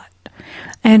mortal thought,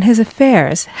 and his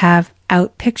affairs have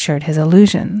outpictured his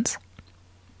illusions.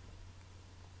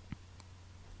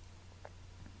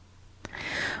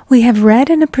 We have read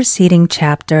in a preceding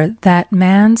chapter that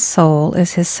man's soul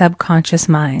is his subconscious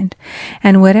mind,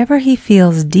 and whatever he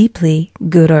feels deeply,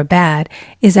 good or bad,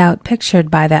 is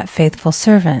outpictured by that faithful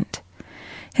servant.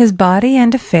 His body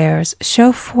and affairs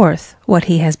show forth what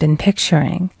he has been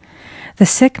picturing. The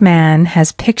sick man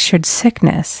has pictured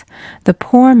sickness, the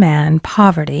poor man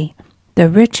poverty, the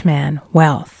rich man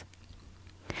wealth.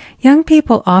 Young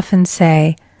people often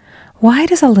say, "Why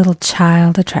does a little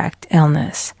child attract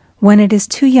illness?" when it is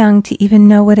too young to even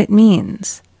know what it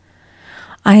means?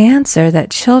 I answer that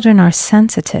children are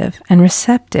sensitive and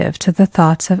receptive to the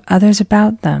thoughts of others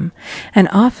about them, and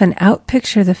often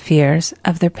outpicture the fears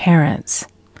of their parents.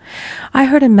 I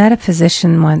heard a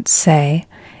metaphysician once say,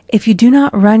 "If you do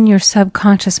not run your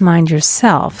subconscious mind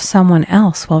yourself, someone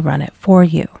else will run it for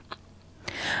you."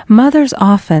 Mothers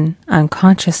often,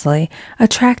 unconsciously,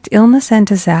 attract illness and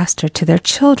disaster to their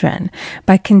children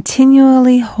by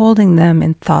continually holding them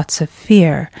in thoughts of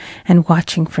fear and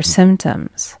watching for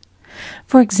symptoms.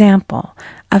 For example,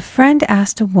 a friend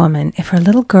asked a woman if her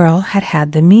little girl had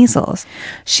had the measles.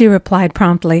 She replied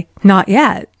promptly, "Not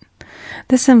yet."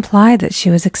 This implied that she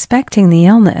was expecting the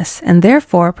illness and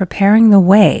therefore preparing the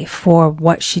way for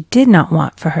what she did not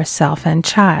want for herself and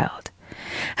child.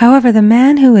 However, the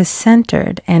man who is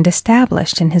centered and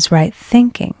established in his right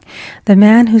thinking, the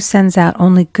man who sends out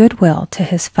only goodwill to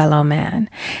his fellow man,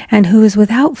 and who is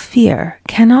without fear,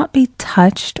 cannot be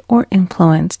touched or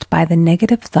influenced by the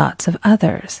negative thoughts of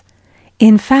others.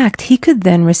 In fact, he could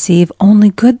then receive only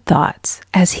good thoughts,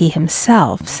 as he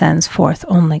himself sends forth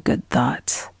only good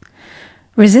thoughts.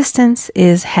 Resistance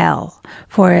is hell,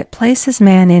 for it places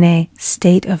man in a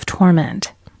state of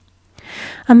torment.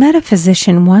 A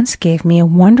metaphysician once gave me a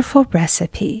wonderful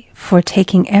recipe for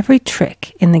taking every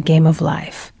trick in the game of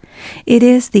life. It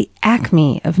is the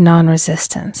acme of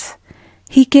non-resistance.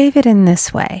 He gave it in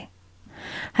this way.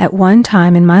 At one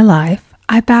time in my life,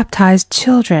 I baptized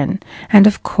children, and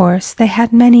of course they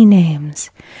had many names.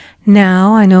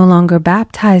 Now I no longer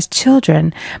baptize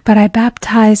children, but I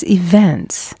baptize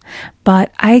events.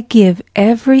 But I give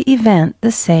every event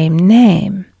the same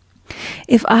name.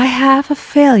 If I have a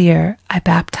failure, I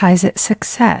baptize it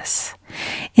success.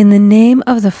 In the name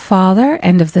of the Father,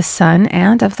 and of the Son,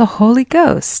 and of the Holy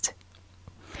Ghost.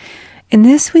 In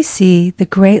this we see the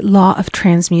great law of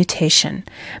transmutation,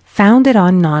 founded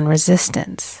on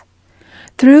non-resistance.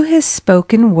 Through his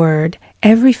spoken word,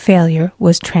 every failure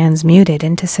was transmuted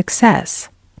into success.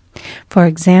 For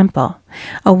example,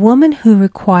 a woman who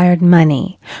required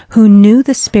money, who knew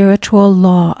the spiritual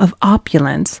law of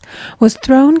opulence, was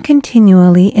thrown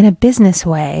continually in a business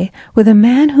way with a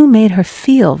man who made her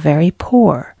feel very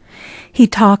poor. He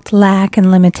talked lack and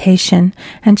limitation,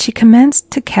 and she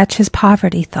commenced to catch his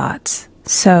poverty thoughts.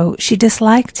 So she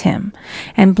disliked him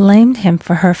and blamed him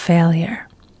for her failure.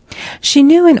 She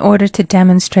knew in order to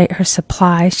demonstrate her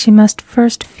supply, she must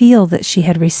first feel that she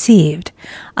had received.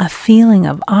 A feeling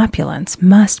of opulence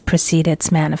must precede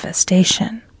its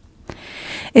manifestation.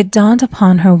 It dawned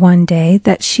upon her one day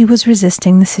that she was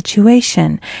resisting the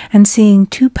situation and seeing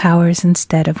two powers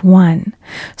instead of one.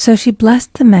 So she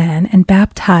blessed the man and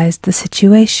baptized the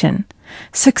situation.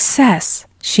 "Success,"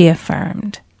 she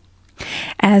affirmed.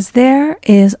 "As there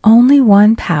is only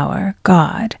one power,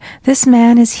 God, this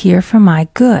man is here for my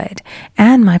good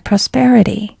and my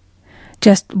prosperity,"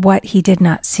 just what he did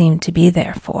not seem to be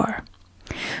there for.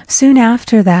 Soon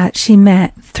after that, she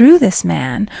met, through this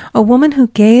man, a woman who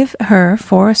gave her,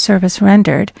 for a service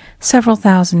rendered, several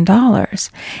 $1,000s,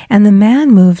 and the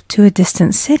man moved to a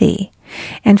distant city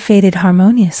and faded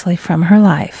harmoniously from her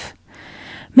life.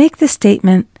 Make the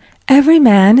statement, "Every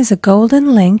man is a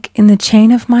golden link in the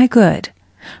chain of my good,"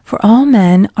 for all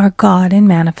men are God in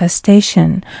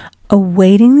manifestation,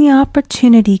 awaiting the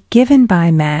opportunity given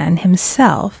by man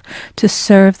himself to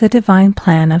serve the divine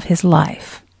plan of his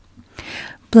life.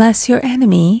 Bless your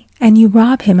enemy, and you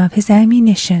rob him of his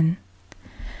ammunition.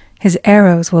 His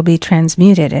arrows will be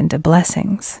transmuted into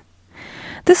blessings.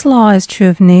 This law is true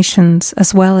of nations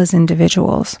as well as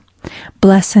individuals.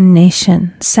 Bless a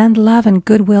nation, send love and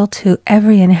goodwill to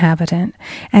every inhabitant,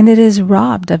 and it is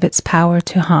robbed of its power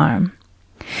to harm.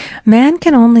 Man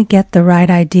can only get the right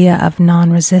idea of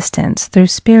non-resistance through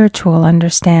spiritual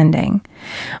understanding.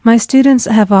 My students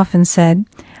have often said,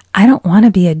 "I don't want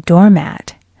to be a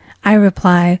doormat." I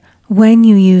reply, when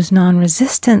you use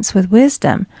non-resistance with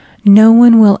wisdom, no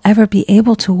one will ever be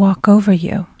able to walk over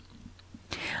you.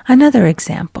 Another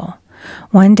example.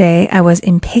 One day I was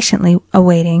impatiently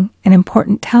awaiting an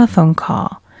important telephone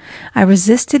call. I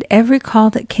resisted every call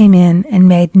that came in and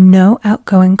made no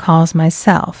outgoing calls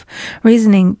myself,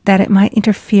 reasoning that it might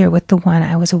interfere with the one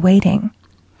I was awaiting.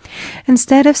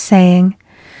 Instead of saying,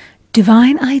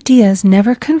 "Divine ideas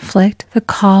never conflict, the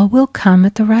call will come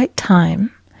at the right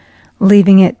time,"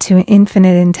 leaving it to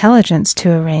infinite intelligence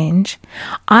to arrange,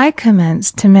 I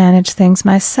commenced to manage things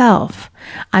myself.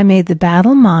 I made the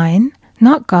battle mine,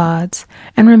 not God's,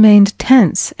 and remained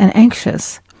tense and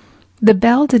anxious. The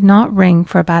bell did not ring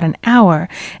for about an hour,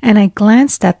 and I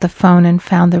glanced at the phone and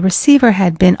found the receiver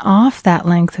had been off that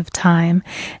length of time,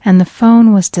 and the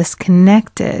phone was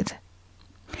disconnected.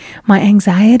 My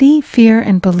anxiety, fear,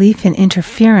 and belief in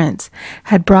interference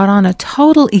had brought on a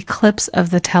total eclipse of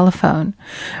the telephone.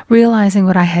 Realizing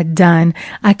what I had done,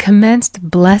 I commenced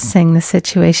blessing the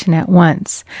situation at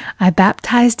once. I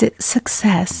baptized it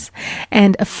success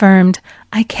and affirmed,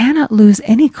 "I cannot lose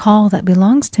any call that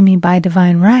belongs to me by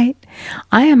divine right.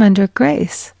 I am under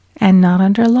grace and not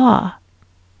under law."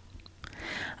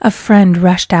 A friend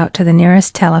rushed out to the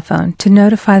nearest telephone to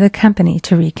notify the company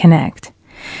to reconnect.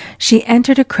 She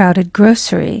entered a crowded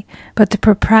grocery, but the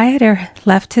proprietor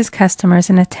left his customers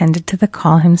and attended to the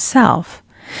call himself.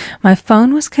 My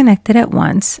phone was connected at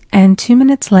once, and 2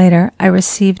 minutes later I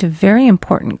received a very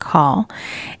important call,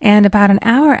 and about an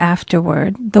hour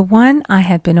afterward, the one I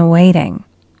had been awaiting.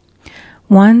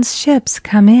 One's ships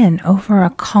come in over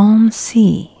a calm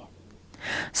sea.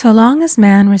 So long as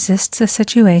man resists a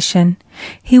situation,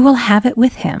 he will have it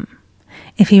with him.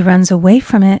 If he runs away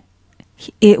from it,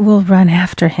 it will run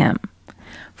after him.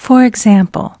 For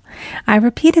example, I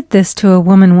repeated this to a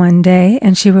woman one day,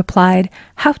 and she replied,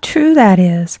 "How true that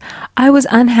is. I was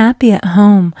unhappy at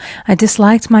home. I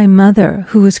disliked my mother,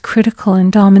 who was critical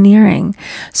and domineering.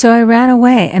 So I ran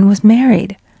away and was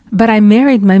married. But I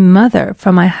married my mother,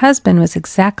 for my husband was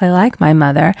exactly like my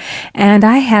mother, and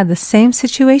I had the same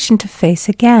situation to face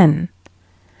again.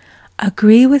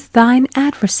 Agree with thine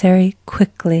adversary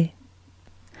quickly."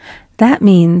 That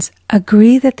means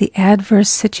agree that the adverse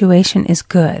situation is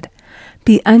good.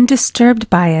 Be undisturbed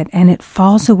by it, and it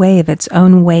falls away of its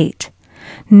own weight.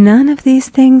 "None of these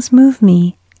things move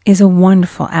me" is a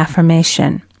wonderful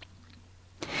affirmation.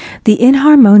 The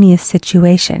inharmonious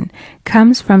situation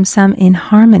comes from some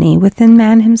inharmony within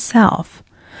man himself.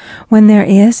 When there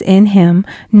is in him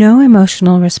no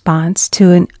emotional response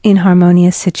to an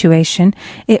inharmonious situation,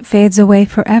 it fades away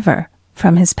forever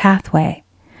from his pathway.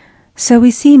 So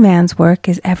we see man's work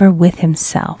is ever with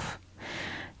himself.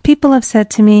 People have said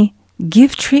to me,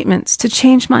 "Give treatments to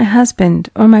change my husband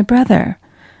or my brother."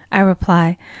 I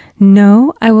reply,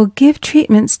 "No, I will give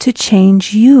treatments to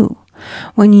change you.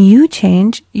 When you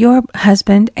change, your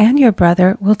husband and your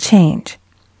brother will change."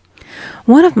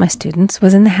 One of my students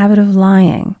was in the habit of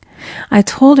lying. I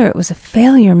told her it was a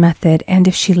failure method, and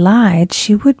if she lied,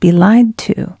 she would be lied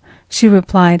to. She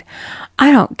replied,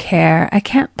 "I don't care. I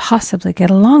can't possibly get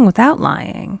along without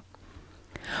lying."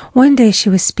 One day she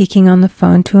was speaking on the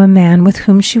phone to a man with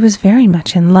whom she was very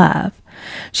much in love.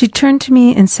 She turned to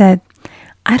me and said,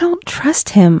 "I don't trust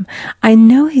him. I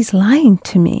know he's lying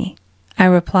to me." I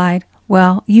replied,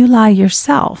 "Well, you lie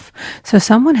yourself, so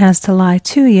someone has to lie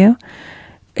to you,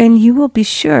 and you will be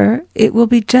sure it will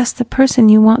be just the person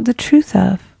you want the truth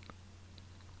of."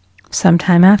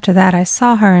 Sometime after that I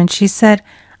saw her, and she said,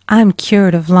 "I'm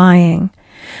cured of lying."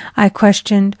 I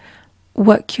questioned,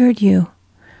 "What cured you?"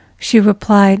 She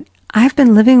replied, "I've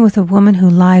been living with a woman who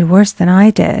lied worse than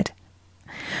I did."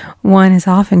 One is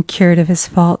often cured of his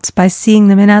faults by seeing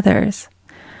them in others.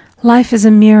 Life is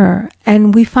a mirror,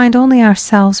 and we find only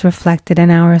ourselves reflected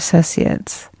in our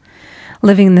associates.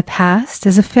 Living in the past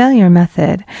is a failure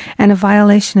method and a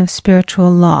violation of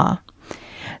spiritual law.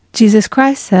 Jesus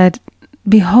Christ said,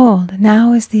 "Behold,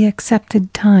 now is the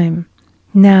accepted time.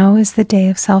 Now is the day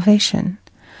of salvation."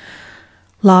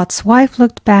 Lot's wife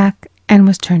looked back and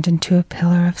was turned into a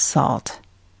pillar of salt.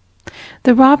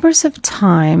 The robbers of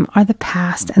time are the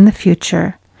past and the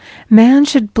future. Man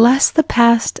should bless the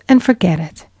past and forget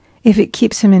it, if it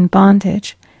keeps him in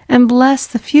bondage, and bless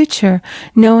the future,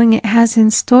 knowing it has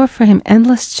in store for him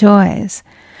endless joys.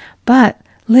 But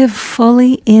live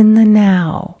fully in the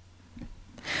now.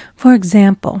 For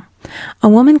example, a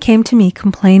woman came to me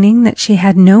complaining that she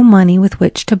had no money with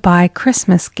which to buy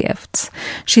Christmas gifts.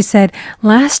 She said,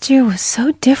 "Last year was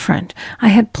so different. I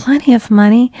had plenty of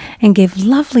money and gave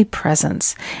lovely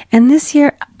presents, and this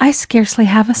year I scarcely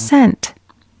have a cent."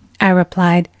 I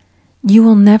replied, "You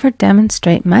will never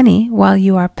demonstrate money while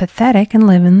you are pathetic and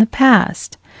live in the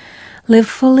past. Live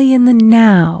fully in the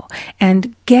now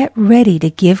and get ready to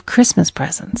give Christmas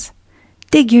presents.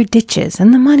 Dig your ditches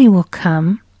and the money will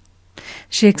come."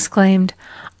 She exclaimed,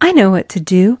 "I know what to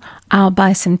do. I'll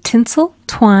buy some tinsel,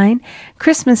 twine,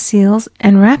 Christmas seals,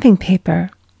 and wrapping paper."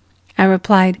 I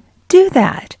replied, "Do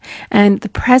that, and the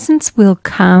presents will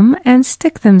come and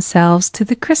stick themselves to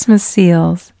the Christmas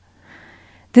seals."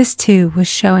 This, too, was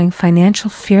showing financial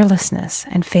fearlessness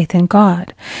and faith in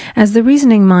God, as the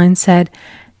reasoning mind said,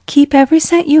 "Keep every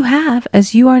cent you have,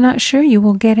 as you are not sure you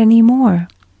will get any more."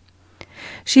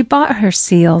 She bought her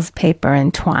seals, paper,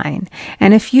 and twine,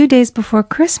 and a few days before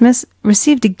Christmas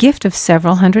received a gift of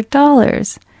several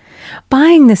 $100s.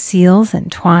 Buying the seals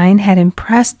and twine had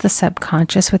impressed the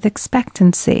subconscious with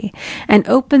expectancy and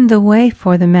opened the way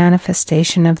for the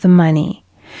manifestation of the money.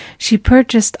 She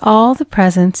purchased all the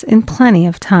presents in plenty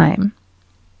of time.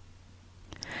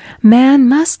 Man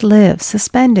must live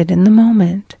suspended in the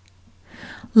moment.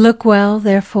 Look well,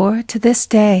 therefore, to this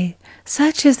day.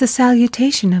 Such is the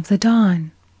salutation of the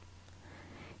dawn.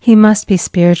 He must be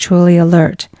spiritually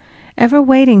alert, ever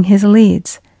waiting his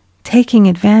leads, taking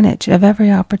advantage of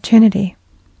every opportunity.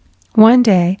 One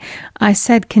day I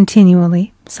said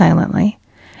continually, silently,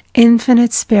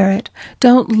 "Infinite Spirit,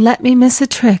 don't let me miss a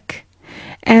trick."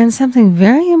 And something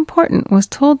very important was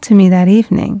told to me that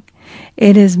evening.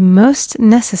 It is most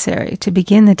necessary to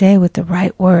begin the day with the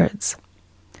right words.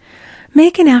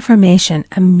 Make an affirmation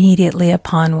immediately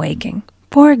upon waking.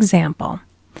 For example,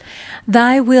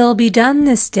 "Thy will be done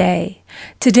this day.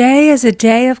 Today is a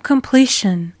day of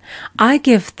completion. I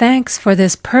give thanks for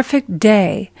this perfect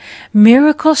day.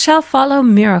 Miracle shall follow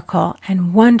miracle,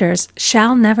 and wonders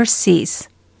shall never cease."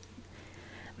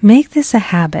 Make this a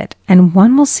habit, and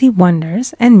one will see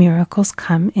wonders and miracles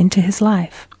come into his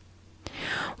life.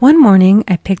 One morning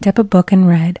I picked up a book and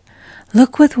read,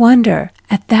 "Look with wonder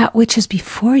at that which is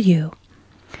before you."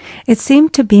 It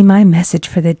seemed to be my message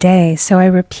for the day, so I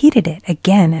repeated it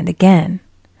again and again.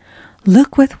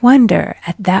 Look with wonder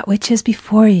at that which is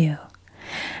before you.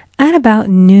 At about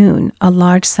noon, a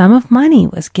large sum of money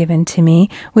was given to me,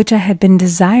 which I had been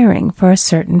desiring for a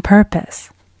certain purpose.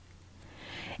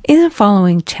 In the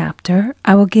following chapter,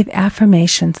 I will give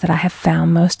affirmations that I have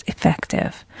found most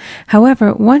effective.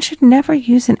 However, one should never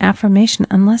use an affirmation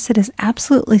unless it is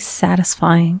absolutely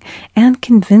satisfying and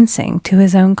convincing to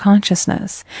his own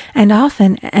consciousness. And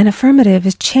often, an affirmative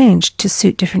is changed to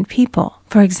suit different people.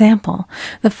 For example,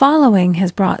 the following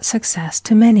has brought success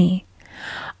to many.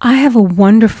 "I have a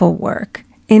wonderful work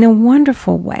in a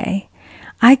wonderful way.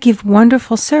 I give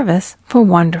wonderful service for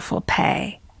wonderful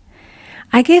pay."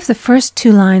 I gave the first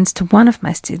 2 lines to one of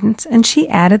my students, and she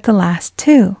added the last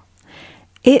 2.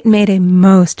 It made a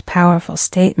most powerful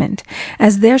statement,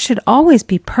 as there should always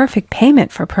be perfect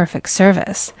payment for perfect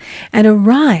service, and a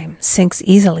rhyme sinks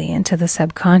easily into the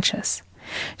subconscious.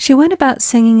 She went about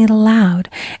singing it aloud,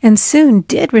 and soon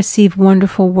did receive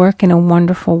wonderful work in a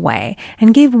wonderful way,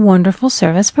 and gave wonderful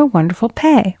service for wonderful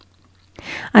pay.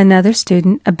 Another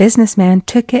student, a businessman,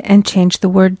 took it and changed the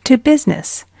word to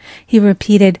business. He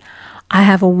repeated, "I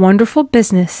have a wonderful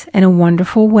business in a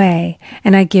wonderful way,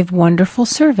 and I give wonderful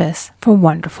service for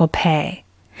wonderful pay."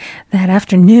 That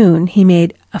afternoon, he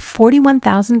made a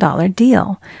 $41,000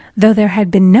 deal, though there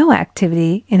had been no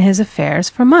activity in his affairs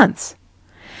for months.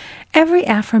 Every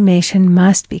affirmation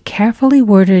must be carefully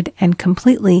worded and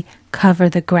completely cover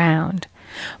the ground.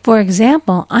 For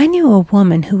example, I knew a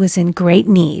woman who was in great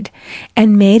need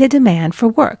and made a demand for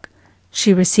work.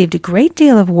 She received a great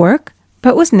deal of work,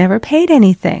 but was never paid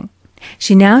anything.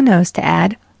 She now knows to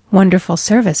add wonderful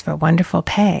service for wonderful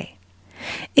pay.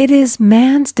 It is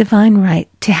man's divine right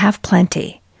to have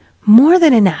plenty, more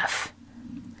than enough.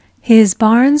 His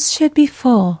barns should be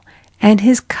full, and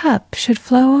his cup should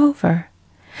flow over.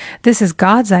 This is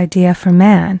God's idea for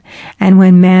man, and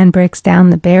when man breaks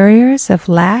down the barriers of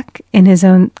lack in his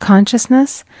own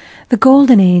consciousness, the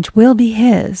golden age will be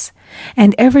his,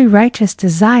 and every righteous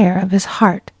desire of his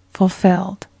heart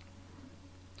fulfilled.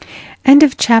 End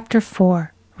of Chapter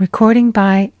 4. Recording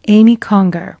by Amy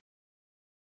Conger.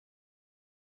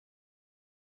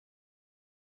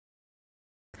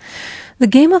 The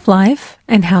Game of Life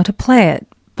and How to Play It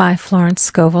by Florence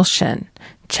Scovel Shinn.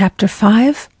 Chapter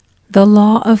 5. The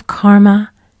Law of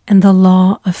Karma and the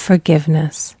Law of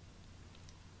Forgiveness.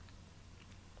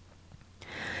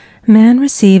 Man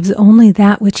receives only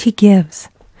that which he gives.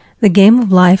 The game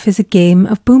of life is a game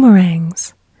of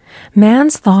boomerangs.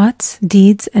 Man's thoughts,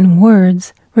 deeds, and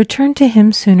words return to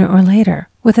him sooner or later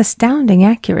with astounding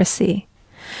accuracy.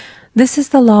 This is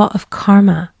the law of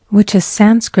karma, which is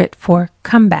Sanskrit for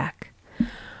comeback.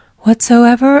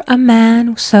 Whatsoever a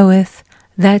man soweth,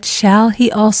 that shall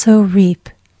he also reap.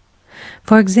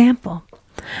 For example,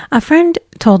 a friend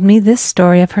told me this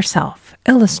story of herself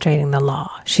illustrating the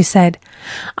law. She said,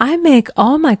 "I make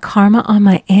all my karma on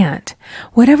my aunt.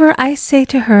 Whatever I say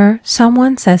to her,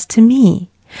 someone says to me.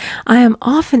 I am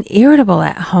often irritable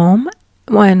at home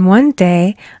when one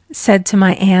day said to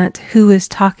my aunt who was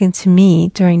talking to me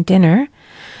during dinner,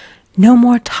 'No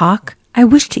more talk. I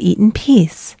wish to eat in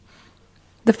peace.'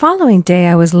 The following day,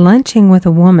 I was lunching with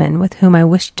a woman with whom I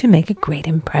wished to make a great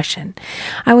impression.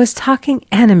 I was talking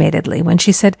animatedly when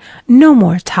she said, 'No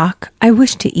more talk. I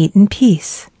wish to eat in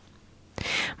peace.'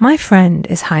 My friend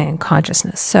is high in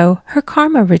consciousness, so her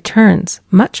karma returns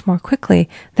much more quickly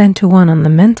than to one on the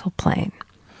mental plane.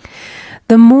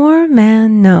 The more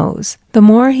man knows, the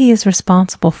more he is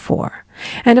responsible for,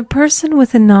 and a person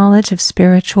with a knowledge of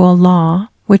spiritual law,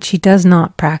 which he does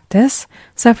not practice,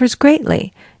 suffers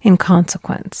greatly in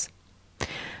consequence.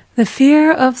 The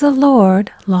fear of the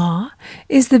Lord, law,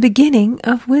 is the beginning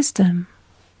of wisdom.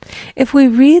 If we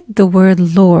read the word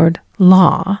Lord,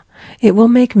 law, it will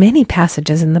make many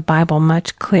passages in the Bible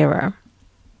much clearer.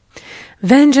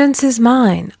 'Vengeance is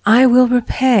mine, I will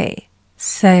repay,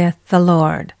 saith the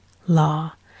Lord,'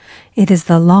 law. It is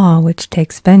the law which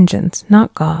takes vengeance,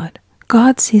 not God.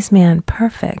 God sees man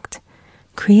perfect,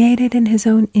 created in his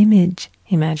own image,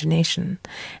 imagination,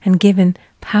 and given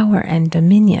power and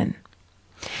dominion.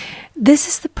 This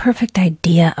is the perfect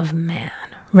idea of man,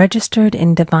 registered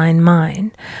in divine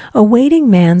mind, awaiting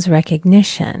man's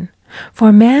recognition.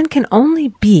 For man can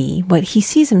only be what he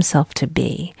sees himself to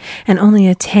be, and only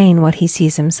attain what he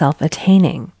sees himself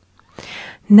attaining.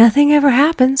 Nothing ever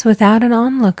happens without an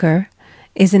onlooker,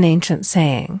 is an ancient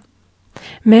saying.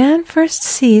 Man first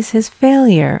sees his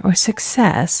failure or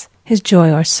success, his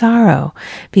joy or sorrow,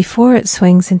 before it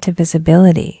swings into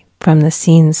visibility from the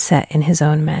scenes set in his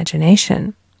own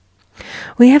imagination.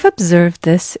 We have observed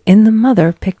this in the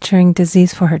mother picturing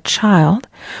disease for her child,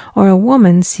 or a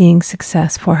woman seeing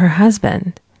success for her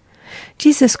husband.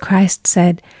 Jesus Christ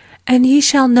said, "And ye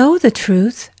shall know the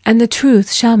truth, and the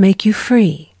truth shall make you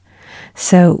free."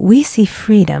 So we see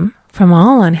freedom from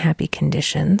all unhappy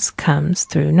conditions comes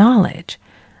through knowledge,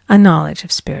 a knowledge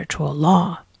of spiritual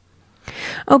law.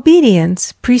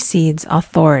 Obedience precedes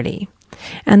authority,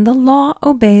 and the law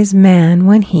obeys man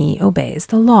when he obeys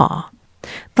the law.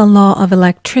 The law of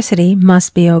electricity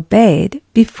must be obeyed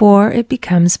before it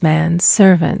becomes man's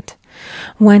servant.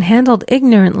 When handled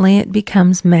ignorantly, it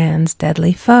becomes man's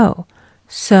deadly foe.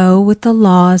 So with the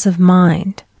laws of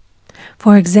mind.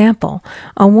 For example,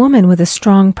 a woman with a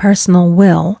strong personal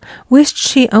will wished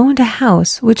she owned a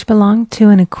house which belonged to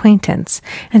an acquaintance,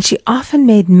 and she often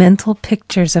made mental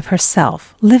pictures of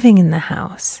herself living in the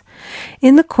house.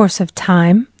 In the course of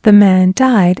time, the man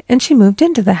died, and she moved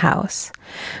into the house.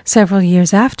 Several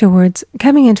years afterwards,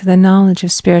 coming into the knowledge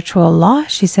of spiritual law,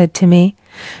 she said to me,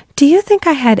 "Do you think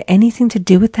I had anything to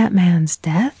do with that man's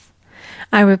death?"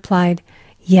 I replied,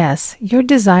 "Yes, your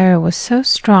desire was so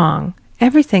strong,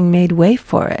 everything made way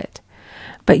for it.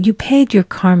 But you paid your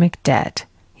karmic debt.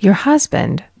 Your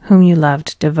husband, whom you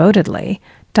loved devotedly,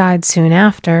 died soon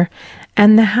after,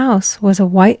 and the house was a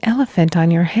white elephant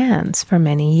on your hands for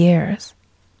many years."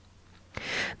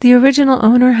 The original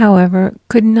owner, however,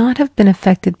 could not have been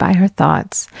affected by her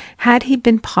thoughts had he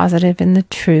been positive in the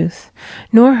truth,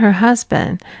 nor her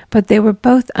husband, but they were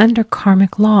both under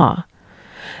karmic law.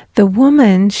 The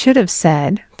woman should have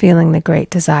said, feeling the great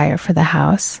desire for the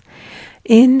house,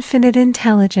 "Infinite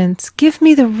intelligence, give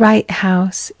me the right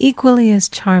house, equally as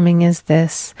charming as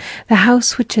this, the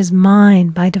house which is mine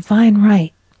by divine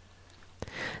right."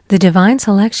 The divine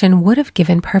selection would have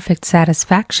given perfect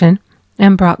satisfaction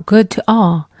and brought good to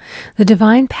all. The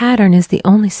divine pattern is the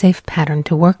only safe pattern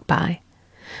to work by.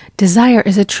 Desire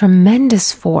is a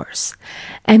tremendous force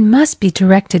and must be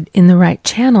directed in the right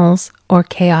channels, or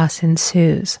chaos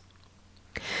ensues.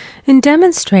 In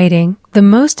demonstrating, the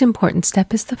most important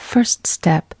step is the first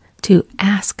step, to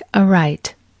ask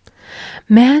aright.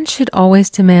 Man should always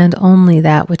demand only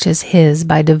that which is his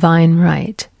by divine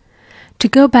right. To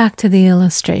go back to the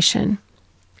illustration,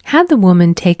 had the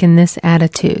woman taken this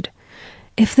attitude,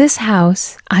 "If this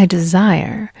house I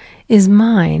desire is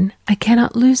mine, I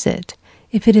cannot lose it.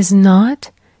 If it is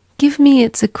not, give me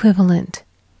its equivalent,"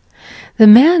 the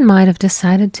man might have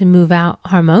decided to move out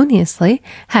harmoniously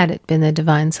had it been the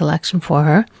divine selection for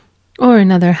her, or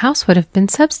another house would have been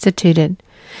substituted.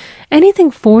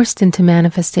 Anything forced into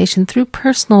manifestation through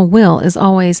personal will is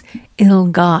always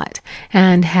ill-got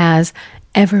and has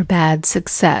ever bad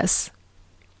success.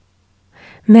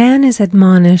 Man is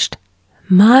admonished,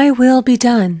 "My will be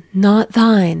done, not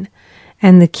thine."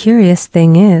 And the curious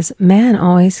thing is, man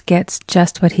always gets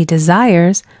just what he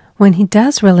desires when he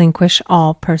does relinquish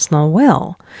all personal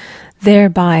will,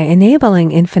 thereby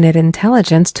enabling infinite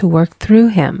intelligence to work through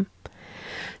him.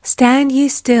 Stand ye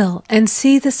still and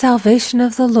see the salvation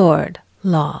of the Lord.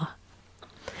 Law.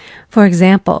 For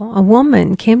example, a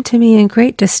woman came to me in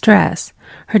great distress.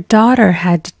 Her daughter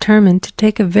had determined to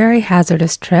take a very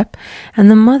hazardous trip, and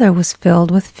the mother was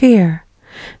filled with fear.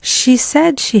 She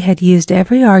said she had used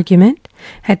every argument,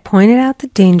 had pointed out the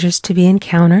dangers to be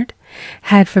encountered,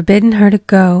 had forbidden her to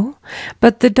go,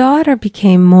 but the daughter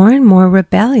became more and more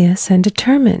rebellious and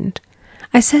determined.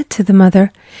 I said to the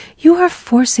mother, "You are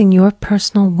forcing your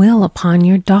personal will upon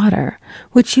your daughter,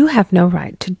 which you have no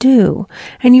right to do,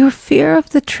 and your fear of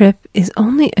the trip is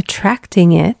only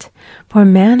attracting it, for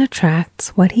man attracts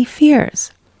what he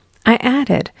fears." I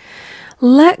added,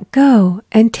 "Let go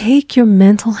and take your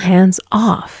mental hands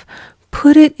off.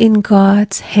 Put it in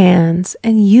God's hands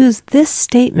and use this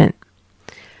statement.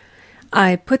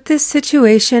 I put this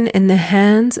situation in the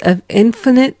hands of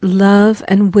infinite love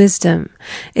and wisdom.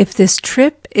 If this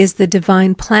trip is the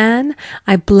divine plan,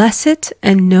 I bless it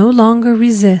and no longer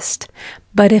resist.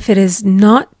 But if it is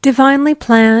not divinely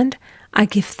planned, I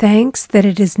give thanks that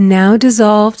it is now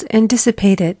dissolved and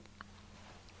dissipated."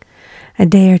 A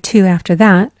day or two after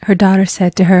that, her daughter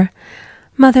said to her,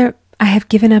 "Mother, I have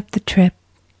given up the trip,"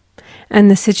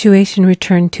 and the situation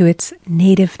returned to its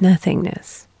native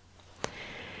nothingness.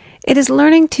 It is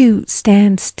learning to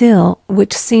stand still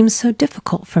which seems so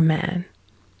difficult for man.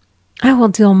 I will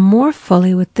deal more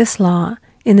fully with this law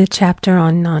in the chapter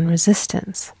on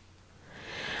non-resistance.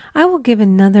 I will give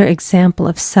another example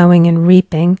of sowing and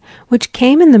reaping, which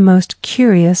came in the most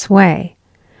curious way.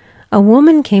 A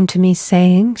woman came to me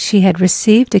saying she had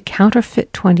received a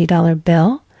counterfeit $20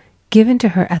 bill given to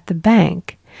her at the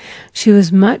bank. She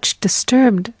was much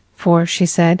disturbed, for, she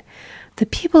said, "The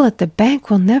people at the bank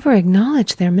will never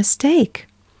acknowledge their mistake."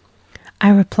 I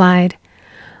replied,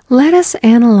 "Let us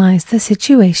analyze the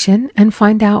situation and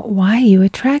find out why you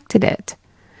attracted it."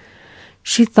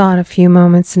 She thought a few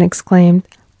moments and exclaimed,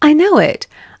 "I know it.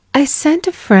 I sent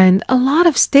a friend a lot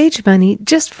of stage money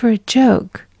just for a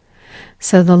joke."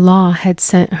 So the law had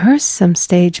sent her some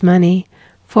stage money,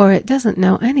 for it doesn't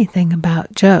know anything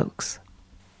about jokes.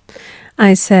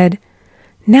 I said,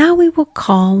 "Now we will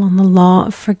call on the law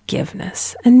of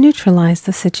forgiveness and neutralize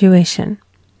the situation."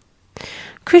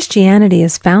 Christianity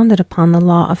is founded upon the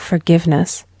law of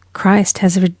forgiveness. Christ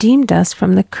has redeemed us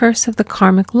from the curse of the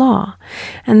karmic law,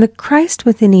 and the Christ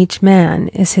within each man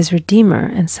is his redeemer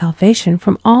and salvation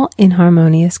from all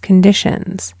inharmonious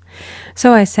conditions.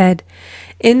 So I said,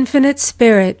 "Infinite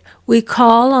Spirit, we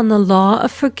call on the law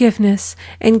of forgiveness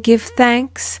and give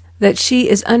thanks that she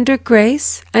is under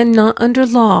grace and not under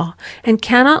law, and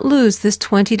cannot lose this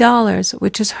 $20,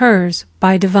 which is hers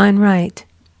by divine right."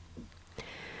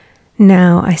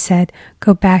 Now, I said,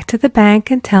 go back to the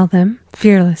bank and tell them,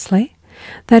 fearlessly,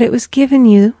 that it was given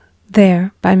you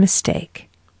there by mistake.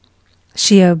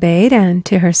 She obeyed, and,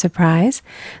 to her surprise,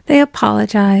 they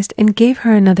apologized and gave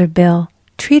her another bill,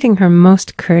 treating her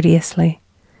most courteously.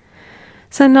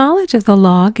 So knowledge of the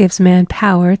law gives man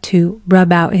power to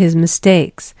rub out his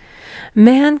mistakes.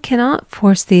 Man cannot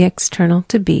force the external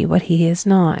to be what he is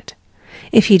not.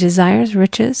 If he desires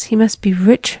riches, he must be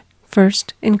rich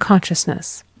first in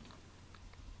consciousness.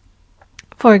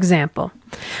 For example,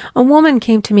 a woman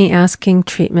came to me asking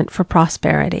treatment for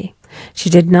prosperity. She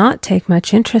did not take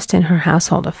much interest in her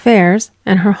household affairs,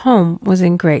 and her home was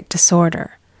in great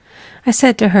disorder. I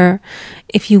said to her,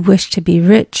 "If you wish to be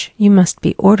rich, you must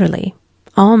be orderly.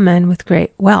 All men with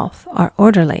great wealth are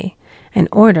orderly, and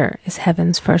order is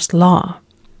heaven's first law."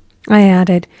 I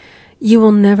added, "You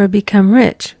will never become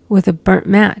rich with a burnt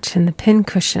match in the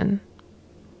pincushion."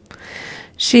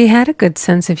 She had a good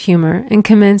sense of humor and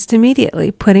commenced immediately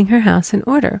putting her house in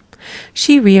order.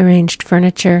 She rearranged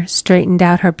furniture, straightened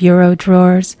out her bureau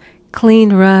drawers,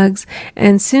 cleaned rugs,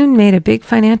 and soon made a big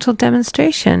financial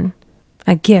demonstration,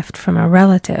 a gift from a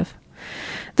relative.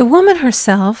 The woman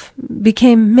herself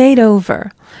became made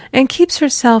over and keeps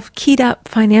herself keyed up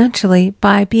financially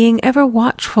by being ever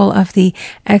watchful of the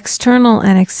external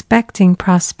and expecting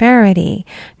prosperity,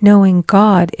 knowing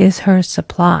God is her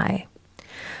supply.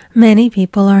 Many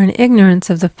people are in ignorance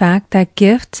of the fact that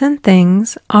gifts and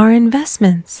things are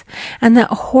investments, and that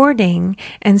hoarding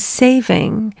and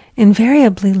saving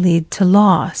invariably lead to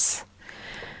loss.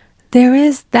 There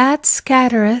is that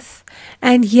scattereth,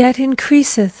 and yet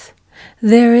increaseth.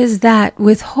 There is that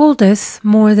withholdeth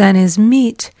more than is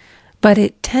meet, but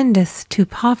it tendeth to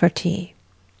poverty.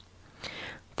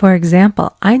 For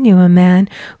example, I knew a man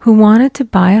who wanted to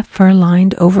buy a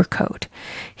fur-lined overcoat.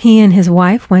 He and his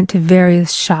wife went to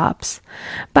various shops,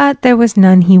 but there was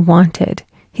none he wanted.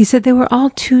 He said they were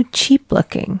all too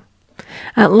cheap-looking.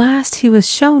 At last he was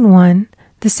shown one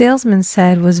the salesman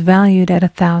said was valued at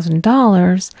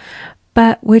 $1,000,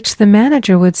 but which the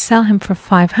manager would sell him for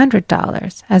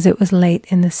 $500 as it was late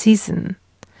in the season.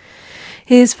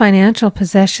 His financial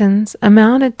possessions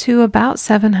amounted to about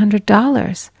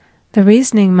 $700. The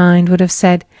reasoning mind would have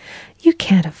said, "You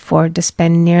can't afford to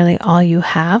spend nearly all you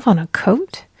have on a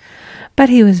coat." But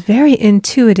he was very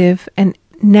intuitive and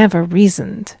never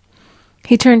reasoned.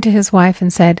 He turned to his wife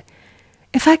and said,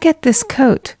 "If I get this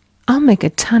coat, I'll make a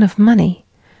ton of money."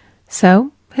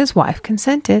 So his wife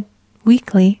consented,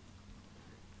 weakly.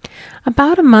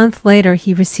 About a month later,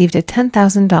 he received a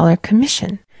 $10,000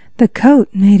 commission. The coat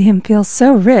made him feel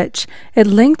so rich, it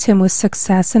linked him with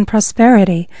success and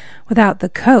prosperity. Without the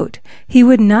coat, he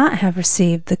would not have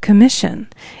received the commission.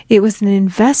 It was an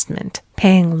investment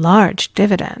paying large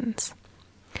dividends.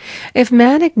 If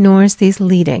man ignores these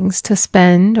leadings to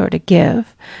spend or to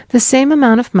give, the same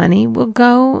amount of money will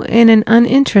go in an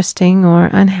uninteresting or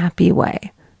unhappy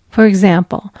way. For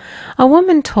example, a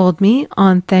woman told me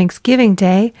on Thanksgiving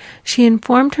Day she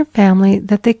informed her family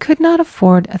that they could not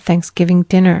afford a Thanksgiving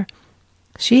dinner.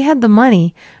 She had the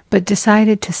money, but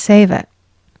decided to save it.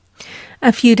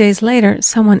 A few days later,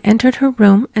 someone entered her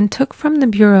room and took from the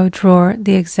bureau drawer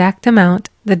the exact amount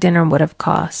the dinner would have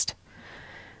cost.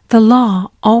 The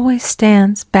law always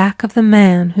stands back of the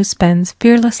man who spends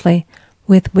fearlessly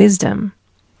with wisdom.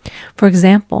 For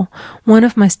example, one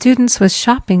of my students was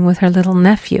shopping with her little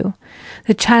nephew.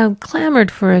 The child clamored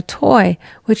for a toy,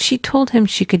 which she told him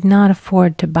she could not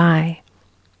afford to buy.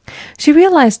 She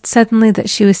realized suddenly that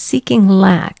she was seeking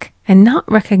lack and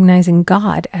not recognizing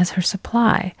God as her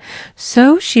supply.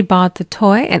 So she bought the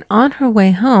toy and on her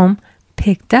way home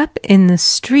picked up in the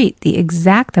street the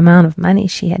exact amount of money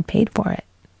she had paid for it.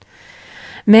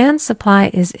 Man's supply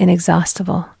is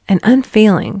inexhaustible and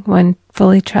unfailing when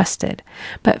fully trusted,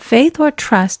 but faith or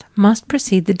trust must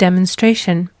precede the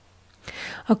demonstration.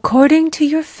 According to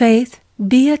your faith,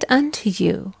 be it unto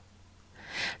you.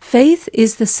 Faith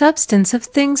is the substance of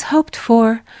things hoped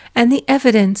for and the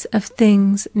evidence of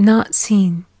things not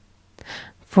seen.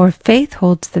 For faith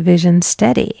holds the vision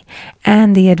steady,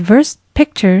 and the adverse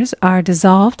pictures are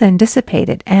dissolved and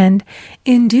dissipated, and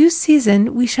in due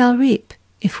season we shall reap,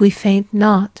 if we faint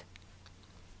not.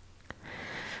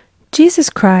 Jesus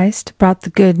Christ brought the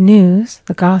good news,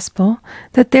 the gospel,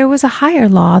 that there was a higher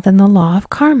law than the law of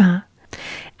karma,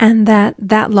 and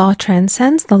that law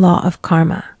transcends the law of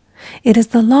karma. It is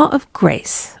the law of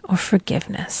grace or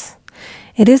forgiveness.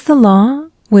 It is the law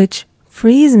which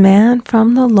frees man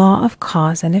from the law of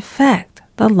cause and effect,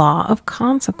 the law of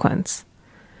consequence.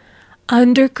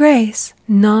 Under grace,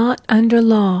 not under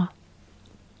law.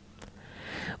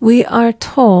 We are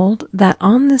told that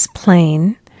on this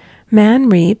plane, man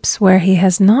reaps where he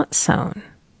has not sown.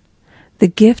 The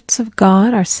gifts of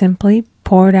God are simply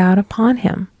poured out upon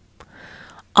him.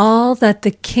 All that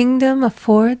the kingdom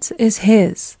affords is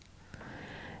his.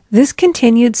 This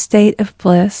continued state of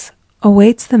bliss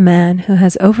awaits the man who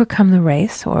has overcome the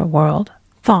race or world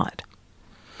thought.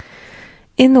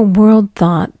 In the world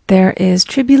thought there is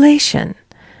tribulation,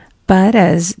 but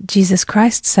as Jesus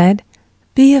Christ said,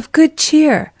 "Be of good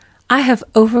cheer, I have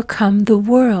overcome the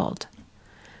world."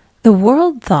 The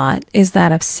world thought is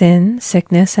that of sin,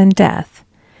 sickness, and death.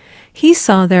 He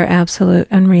saw their absolute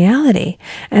unreality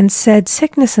and said,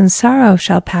 "Sickness and sorrow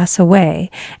shall pass away,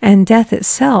 and death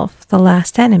itself, the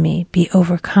last enemy, be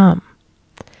overcome."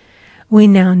 We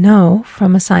now know,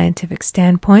 from a scientific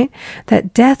standpoint,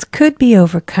 that death could be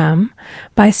overcome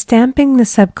by stamping the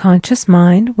subconscious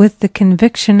mind with the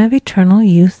conviction of eternal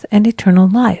youth and eternal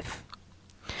life.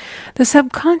 The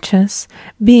subconscious,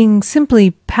 being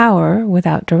simply power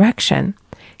without direction,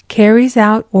 carries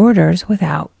out orders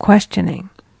without questioning.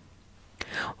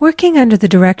 Working under the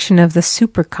direction of the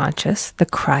superconscious, the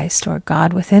Christ or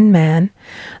God within man,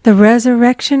 the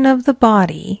resurrection of the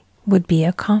body would be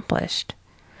accomplished.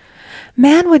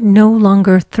 Man would no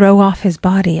longer throw off his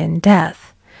body in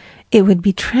death. It would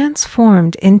be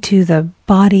transformed into the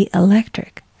body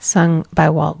electric, sung by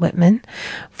Walt Whitman,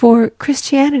 for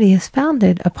Christianity is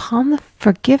founded upon the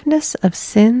forgiveness of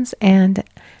sins and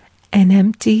an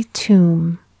empty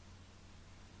tomb.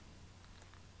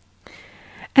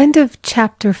 End of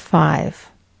Chapter 5.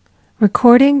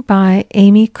 Recording by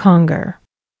Amy Conger.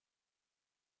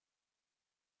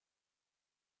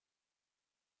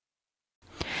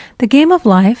 The Game of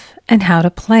Life and How to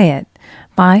Play It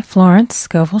by Florence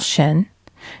Scovel Shinn.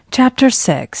 Chapter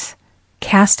 6.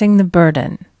 Casting the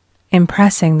Burden.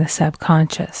 Impressing the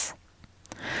Subconscious.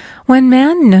 When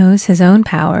man knows his own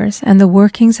powers and the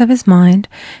workings of his mind,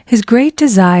 his great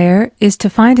desire is to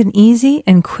find an easy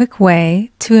and quick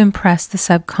way to impress the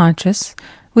subconscious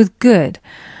with good,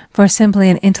 for simply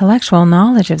an intellectual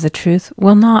knowledge of the truth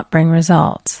will not bring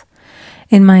results.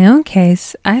 In my own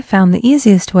case, I found the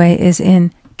easiest way is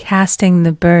in casting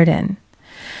the burden.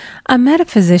 A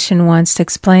metaphysician once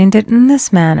explained it in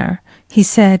this manner. He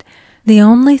said, "The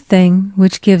only thing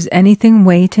which gives anything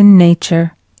weight in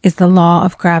nature is the law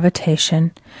of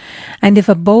gravitation, and if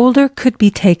a boulder could be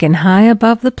taken high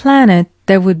above the planet,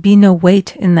 there would be no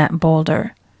weight in that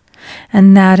boulder."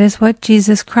 And that is what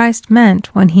Jesus Christ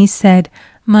meant when he said,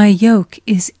 "My yoke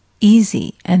is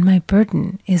easy and my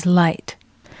burden is light."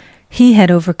 He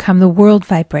had overcome the world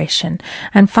vibration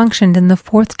and functioned in the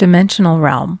fourth dimensional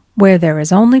realm, where there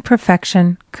is only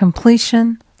perfection,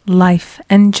 completion, life,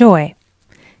 and joy.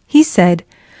 He said,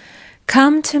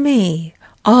 "Come to me,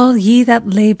 all ye that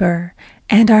labor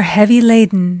and are heavy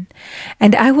laden,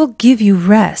 and I will give you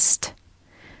rest.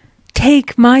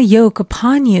 Take my yoke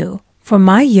upon you, for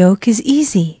my yoke is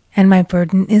easy and my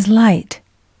burden is light."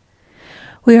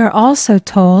 We are also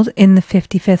told in the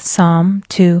 55th Psalm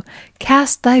to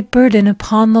cast thy burden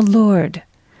upon the Lord.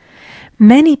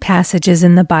 Many passages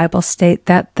in the Bible state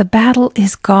that the battle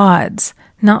is God's,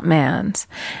 not man's,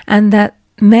 and that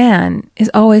man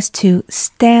is always to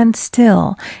stand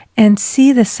still and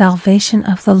see the salvation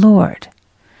of the Lord.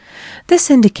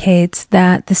 This indicates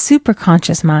that the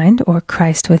superconscious mind, or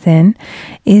Christ within,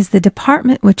 is the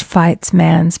department which fights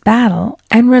man's battle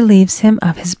and relieves him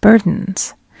of his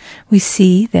burdens. We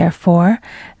see, therefore,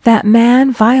 that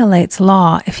man violates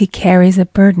law if he carries a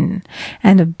burden,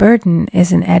 and a burden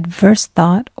is an adverse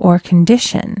thought or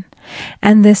condition,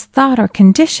 and this thought or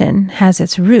condition has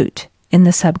its root in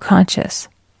the subconscious.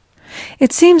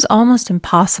 It seems almost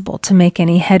impossible to make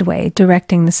any headway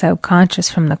directing the subconscious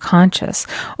from the conscious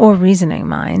or reasoning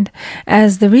mind,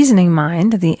 as the reasoning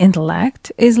mind, the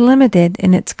intellect, is limited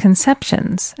in its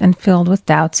conceptions and filled with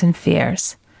doubts and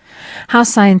fears. How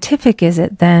scientific is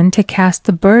it, then, to cast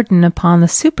the burden upon the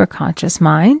superconscious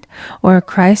mind, or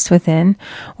Christ within,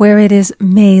 where it is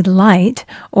made light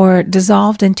or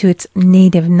dissolved into its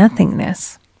native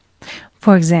nothingness?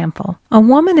 For example, a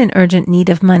woman in urgent need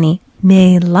of money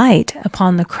may light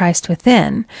upon the Christ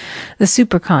within, the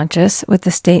superconscious, with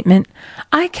the statement,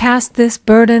 "I cast this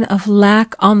burden of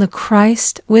lack on the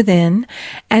Christ within,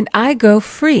 and I go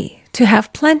free to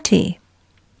have plenty."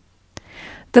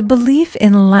 The belief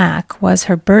in lack was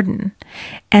her burden,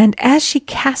 and as she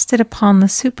cast it upon the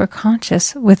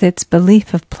superconscious with its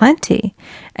belief of plenty,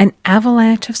 an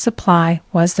avalanche of supply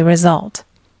was the result.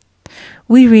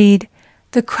 We read,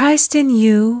 "The Christ in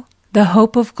you, the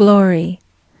hope of glory."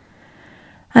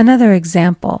 Another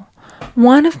example.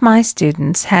 One of my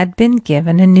students had been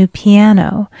given a new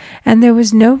piano, and there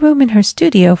was no room in her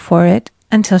studio for it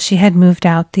until she had moved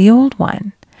out the old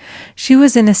one. She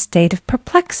was in a state of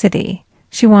perplexity.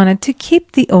 She wanted to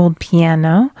keep the old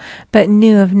piano, but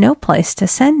knew of no place to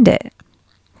send it.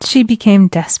 She became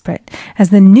desperate,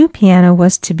 as the new piano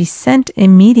was to be sent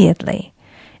immediately.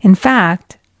 In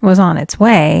fact, was on its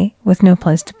way, with no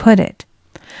place to put it.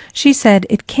 She said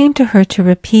it came to her to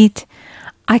repeat,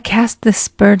 "I cast this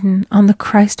burden on the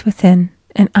Christ within,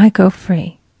 and I go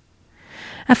free."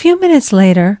 A few minutes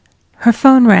later, her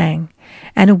phone rang,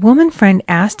 and a woman friend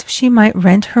asked if she might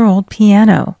rent her old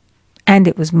piano, and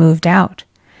it was moved out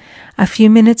a few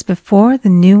minutes before the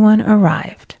new one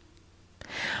arrived.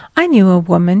 I knew a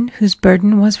woman whose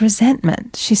burden was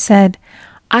resentment. She said,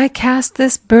 "I cast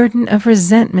this burden of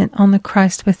resentment on the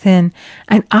Christ within,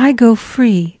 and I go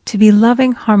free to be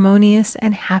loving, harmonious,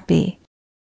 and happy."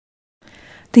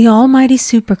 The almighty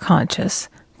superconscious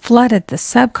flooded the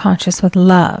subconscious with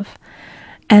love,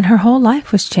 and her whole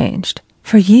life was changed.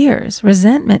 For years,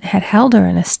 resentment had held her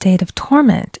in a state of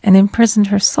torment and imprisoned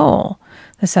her soul,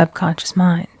 the subconscious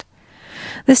mind.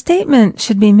 The statement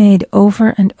should be made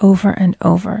over and over and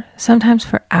over, sometimes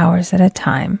for hours at a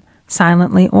time,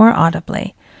 silently or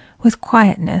audibly, with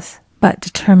quietness but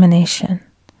determination.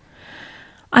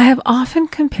 I have often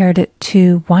compared it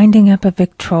to winding up a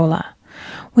Victrola.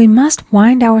 We must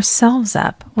wind ourselves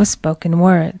up with spoken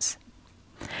words.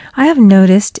 I have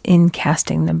noticed in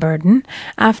casting the burden,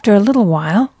 after a little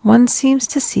while, one seems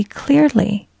to see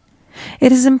clearly.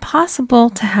 It is impossible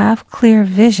to have clear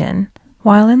vision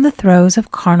while in the throes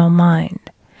of carnal mind.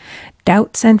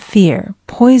 Doubts and fear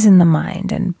poison the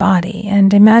mind and body,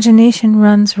 and imagination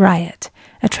runs riot,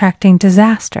 attracting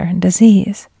disaster and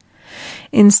disease.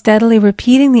 In steadily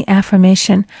repeating the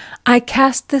affirmation, "I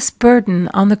cast this burden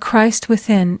on the Christ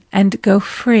within and go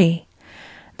free,"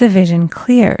 the vision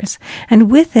clears, and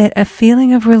with it a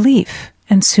feeling of relief,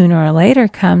 and sooner or later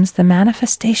comes the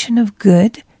manifestation of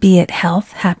good, be it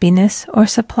health, happiness, or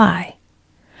supply.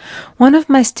 One of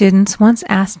my students once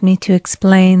asked me to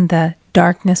explain the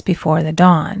darkness before the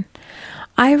dawn.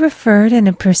 I referred in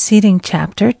a preceding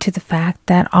chapter to the fact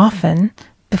that often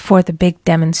before the big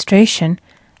demonstration,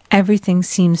 everything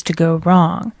seems to go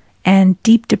wrong, and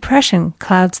deep depression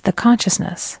clouds the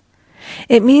consciousness.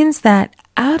 It means that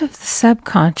out of the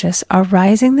subconscious are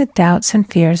rising the doubts and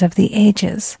fears of the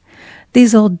ages.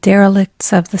 These old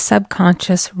derelicts of the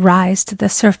subconscious rise to the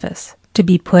surface to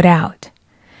be put out.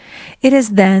 It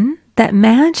is then that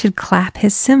man should clap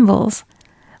his cymbals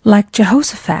like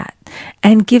Jehoshaphat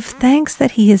and give thanks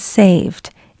that he is saved,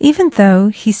 even though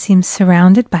he seems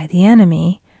surrounded by the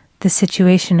enemy, the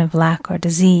situation of lack or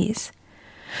disease.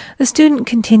 The student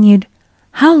continued,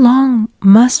 "How long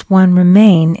must one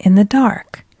remain in the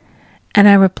dark?" And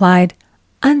I replied,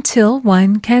 "Until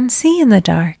one can see in the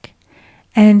dark.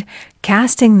 And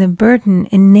casting the burden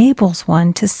enables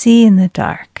one to see in the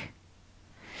dark."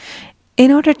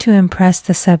 In order to impress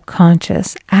the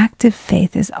subconscious, active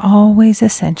faith is always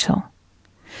essential.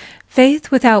 Faith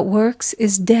without works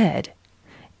is dead.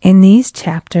 In these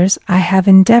chapters, I have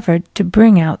endeavored to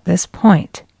bring out this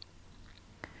point.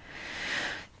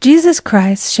 Jesus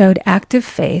Christ showed active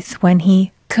faith when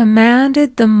he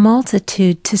commanded the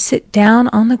multitude to sit down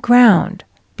on the ground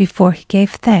before he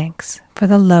gave thanks for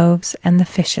the loaves and the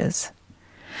fishes.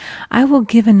 I will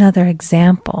give another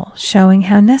example showing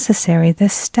how necessary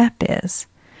this step is.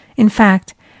 In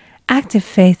fact, active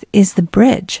faith is the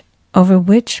bridge over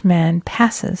which man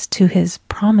passes to his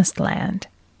promised land.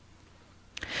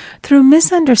 Through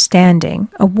misunderstanding,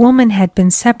 a woman had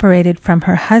been separated from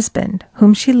her husband,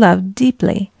 whom she loved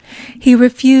deeply. He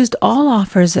refused all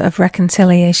offers of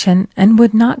reconciliation and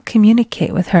would not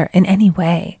communicate with her in any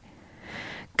way.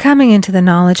 Coming into the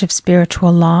knowledge of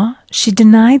spiritual law, she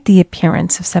denied the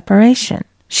appearance of separation.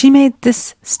 She made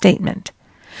this statement: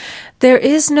 "There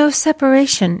is no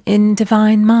separation in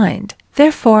divine mind.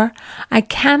 Therefore, I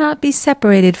cannot be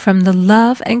separated from the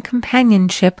love and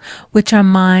companionship which are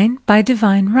mine by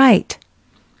divine right."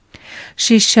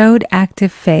 She showed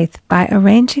active faith by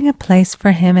arranging a place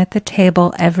for him at the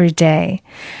table every day,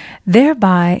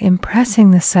 thereby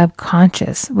impressing the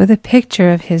subconscious with a picture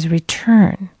of his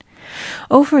return.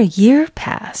 Over a year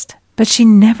passed, but she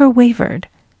never wavered,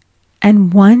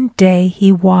 and one day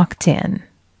he walked in.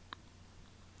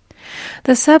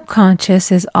 The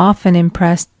subconscious is often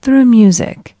impressed through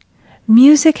music.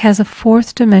 Music has a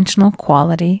fourth-dimensional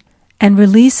quality and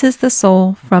releases the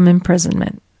soul from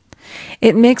imprisonment.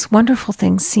 It makes wonderful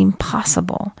things seem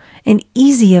possible and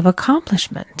easy of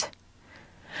accomplishment.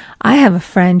 I have a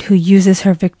friend who uses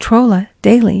her Victrola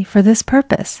daily for this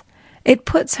purpose. It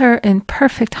puts her in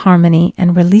perfect harmony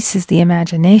and releases the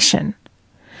imagination.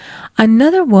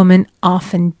 Another woman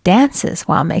often dances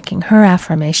while making her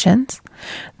affirmations.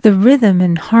 The rhythm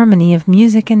and harmony of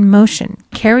music and motion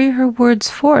carry her words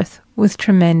forth with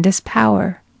tremendous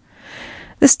power.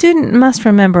 The student must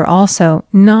remember also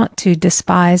not to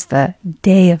despise the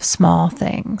day of small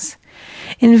things.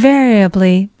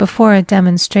 Invariably, before a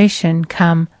demonstration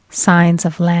come signs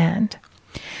of land.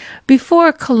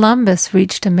 Before Columbus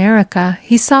reached America,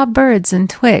 he saw birds and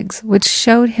twigs, which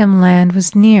showed him land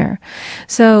was near.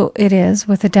 So it is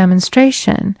with a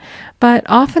demonstration, but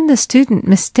often the student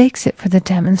mistakes it for the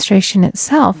demonstration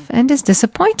itself and is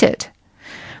disappointed.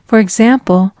 For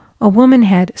example, a woman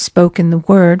had spoken the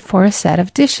word for a set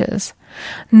of dishes.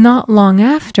 Not long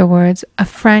afterwards, a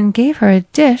friend gave her a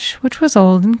dish which was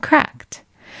old and cracked.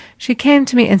 She came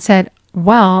to me and said,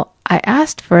 "Well, I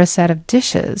asked for a set of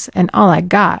dishes, and all I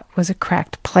got was a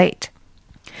cracked plate."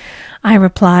 I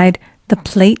replied, "The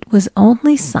plate was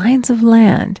only signs of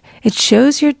land. It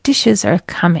shows your dishes are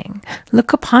coming.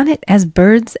 Look upon it as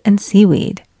birds and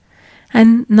seaweed."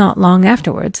 And not long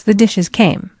afterwards, the dishes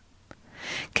came.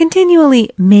 Continually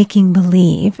making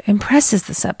believe impresses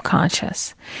the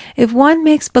subconscious. If one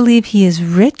makes believe he is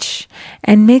rich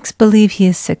and makes believe he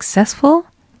is successful,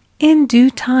 in due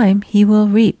time he will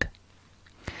reap.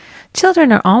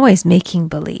 Children are always making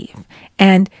believe,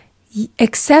 and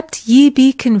 "Except ye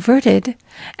be converted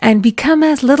and become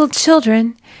as little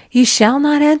children, ye shall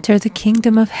not enter the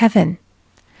kingdom of heaven."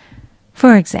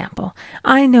 For example,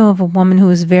 I know of a woman who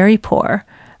was very poor,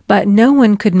 but no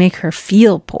one could make her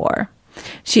feel poor.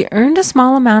 She earned a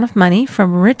small amount of money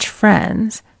from rich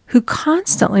friends who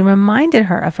constantly reminded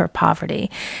her of her poverty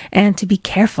and to be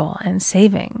careful and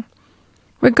saving.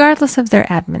 Regardless of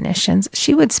their admonitions,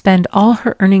 she would spend all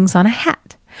her earnings on a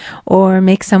hat or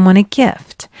make someone a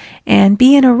gift and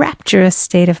be in a rapturous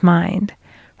state of mind.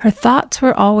 Her thoughts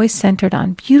were always centered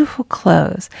on beautiful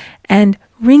clothes and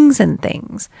rings and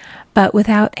things, but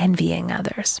without envying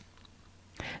others.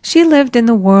 She lived in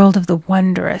the world of the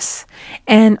wondrous,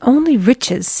 and only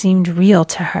riches seemed real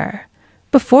to her.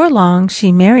 Before long,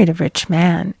 she married a rich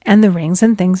man, and the rings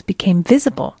and things became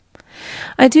visible.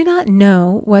 I do not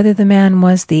know whether the man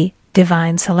was the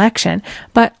divine selection,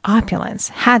 but opulence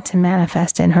had to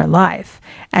manifest in her life,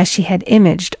 as she had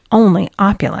imaged only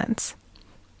opulence.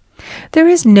 There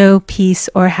is no peace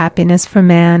or happiness for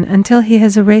man until he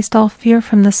has erased all fear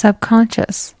from the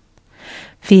subconscious.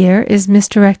 Fear is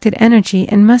misdirected energy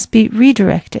and must be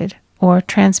redirected or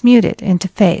transmuted into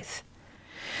faith.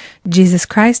 Jesus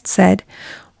Christ said,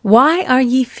 "Why are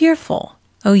ye fearful,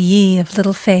 O ye of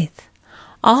little faith?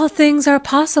 All things are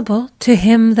possible to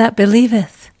him that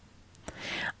believeth."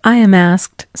 I am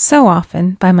asked so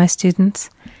often by my students,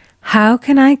 "How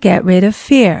can I get rid of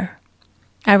fear?"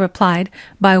 I replied,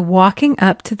 "By walking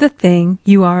up to the thing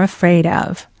you are afraid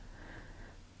of."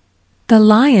 The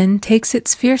lion takes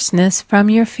its fierceness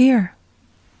from your fear.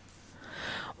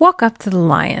 Walk up to the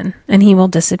lion, and he will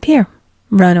disappear.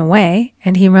 Run away,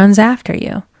 and he runs after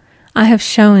you. I have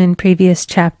shown in previous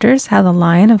chapters how the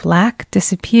lion of lack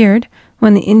disappeared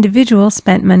when the individual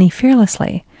spent money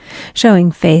fearlessly,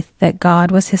 showing faith that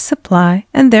God was his supply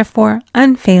and therefore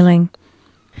unfailing.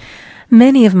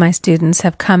 Many of my students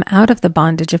have come out of the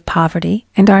bondage of poverty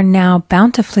and are now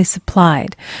bountifully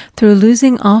supplied through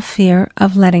losing all fear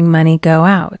of letting money go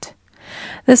out.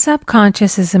 The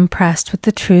subconscious is impressed with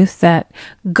the truth that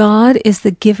God is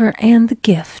the giver and the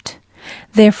gift.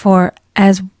 Therefore,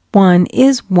 as one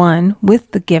is one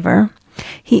with the giver,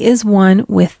 he is one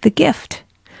with the gift.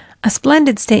 A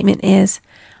splendid statement is,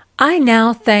 "I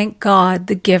now thank God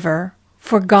the giver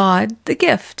for God the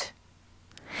gift."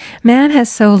 Man has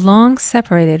so long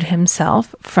separated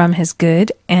himself from his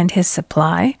good and his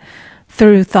supply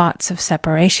through thoughts of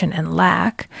separation and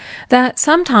lack that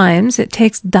sometimes it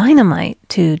takes dynamite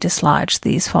to dislodge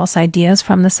these false ideas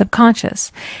from the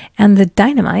subconscious, and the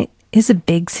dynamite is a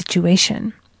big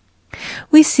situation.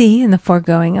 We see in the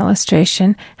foregoing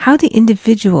illustration how the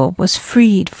individual was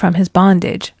freed from his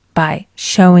bondage by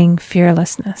showing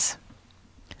fearlessness.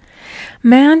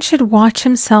 Man should watch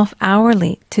himself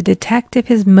hourly to detect if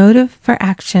his motive for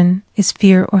action is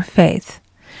fear or faith.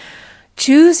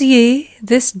 "Choose ye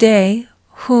this day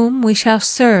whom we shall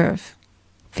serve,"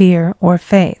 fear or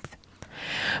faith.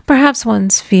 Perhaps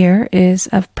one's fear is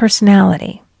of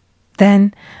personality.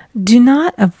 Then do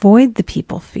not avoid the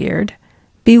people feared.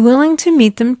 Be willing to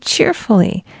meet them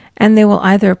cheerfully, and they will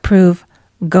either prove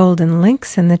golden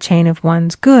links in the chain of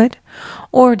one's good,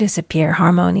 or disappear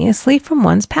harmoniously from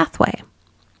one's pathway.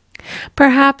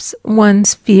 Perhaps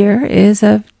one's fear is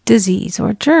of disease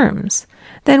or germs.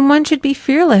 Then one should be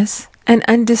fearless and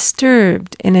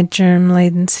undisturbed in a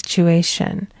germ-laden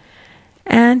situation,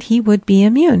 and he would be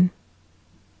immune.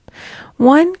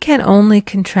 One can only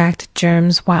contract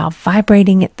germs while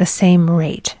vibrating at the same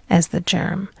rate as the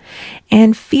germ,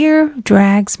 and fear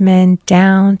drags men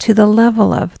down to the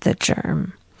level of the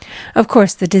germ. Of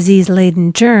course, the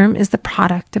disease-laden germ is the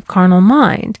product of carnal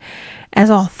mind,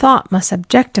 as all thought must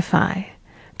objectify.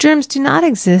 Germs do not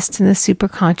exist in the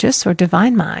superconscious or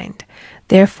divine mind,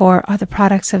 therefore are the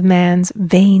products of man's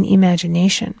vain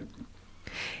imagination.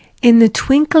 In the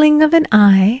twinkling of an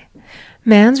eye,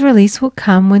 man's release will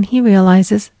come when he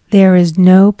realizes there is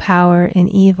no power in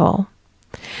evil.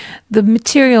 The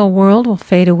material world will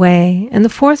fade away, and the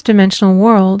fourth dimensional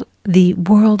world, the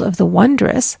world of the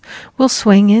wondrous, will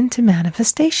swing into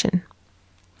manifestation.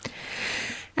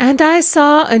 "And I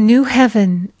saw a new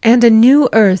heaven and a new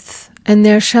earth, and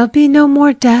there shall be no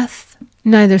more death,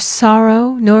 neither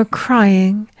sorrow nor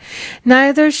crying,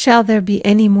 neither shall there be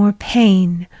any more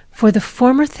pain, for the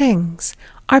former things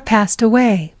are passed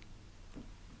away."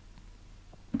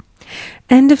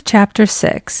 End of chapter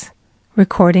 6.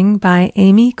 Recording by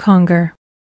Amy Conger.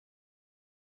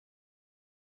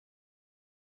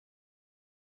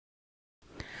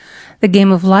 The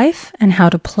Game of Life and How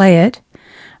to Play It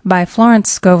by Florence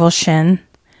Scovel Shinn.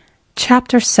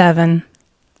 Chapter 7.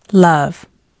 Love.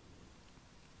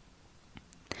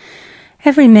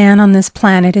 Every man on this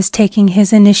planet is taking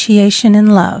his initiation in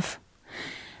love.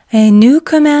 "A new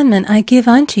commandment I give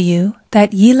unto you,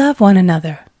 that ye love one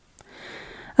another."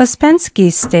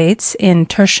 Ouspensky states in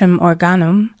Tertium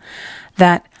Organum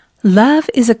that love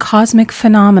is a cosmic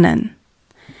phenomenon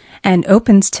and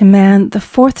opens to man the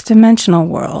fourth dimensional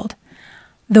world,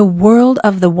 the world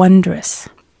of the wondrous.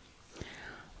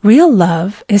 Real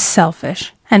love is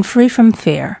selfish and free from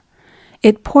fear.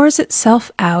 It pours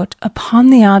itself out upon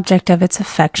the object of its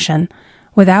affection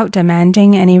without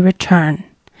demanding any return.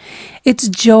 Its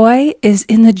joy is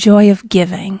in the joy of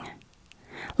giving.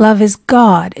 Love is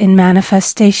God in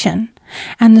manifestation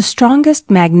and the strongest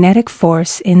magnetic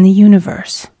force in the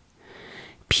universe.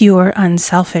 Pure,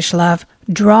 unselfish love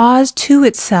draws to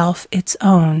itself its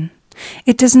own.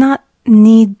 It does not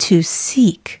need to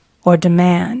seek or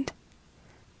demand.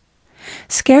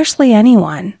 Scarcely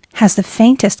anyone has the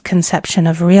faintest conception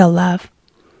of real love.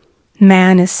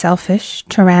 Man is selfish,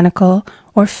 tyrannical,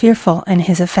 or fearful in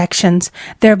his affections,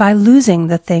 thereby losing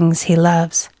the things he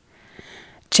loves.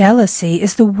 Jealousy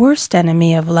is the worst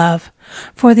enemy of love,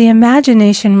 for the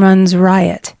imagination runs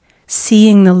riot,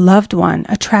 seeing the loved one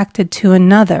attracted to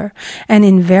another, and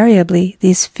invariably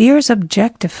these fears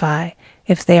objectify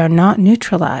if they are not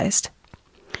neutralized.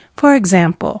 For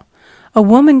example, a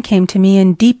woman came to me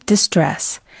in deep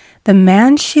distress. The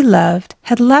man she loved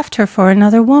had left her for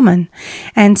another woman,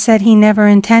 and said he never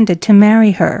intended to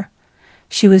marry her.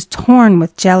 She was torn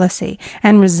with jealousy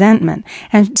and resentment,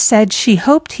 and said she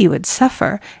hoped he would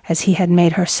suffer as he had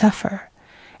made her suffer,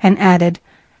 and added,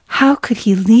 "How could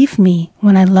he leave me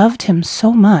when I loved him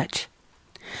so much?"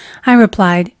 I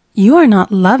replied, "You are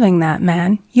not loving that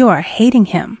man, you are hating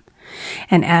him,"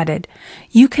 and added,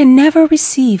 "You can never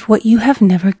receive what you have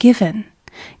never given.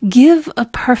 Give a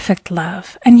perfect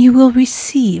love, and you will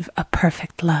receive a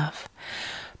perfect love.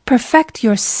 Perfect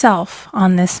yourself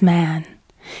on this man.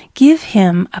 Give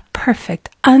him a perfect,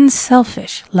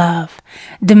 unselfish love,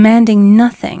 demanding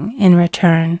nothing in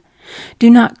return. Do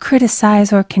not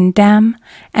criticize or condemn,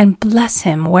 and bless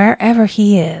him wherever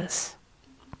he is."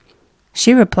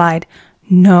 She replied,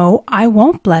 "No, I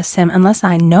won't bless him unless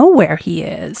I know where he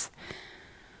is."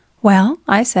 "Well,"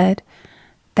 I said,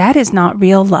 "that is not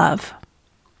real love.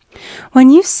 When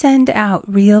you send out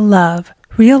real love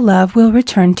will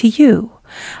return to you,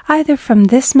 either from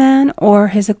this man or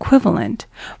his equivalent,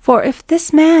 for if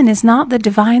this man is not the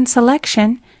divine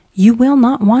selection, you will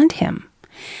not want him.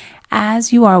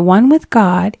 As you are one with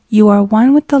God, you are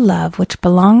one with the love which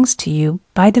belongs to you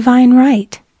by divine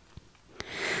right."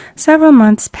 Several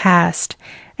months passed,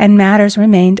 and matters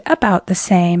remained about the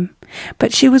same,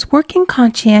 but she was working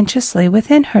conscientiously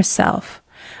within herself.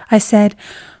 I said,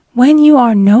 "When you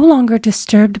are no longer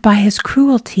disturbed by his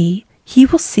cruelty, he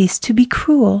will cease to be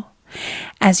cruel,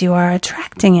 as you are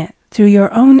attracting it through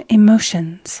your own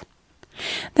emotions."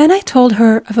 Then I told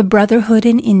her of a brotherhood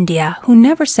in India who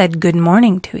never said good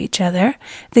morning to each other.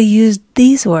 They used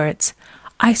these words,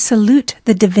 "I salute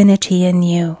the divinity in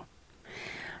you."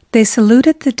 They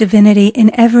saluted the divinity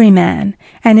in every man,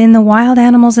 and in the wild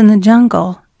animals in the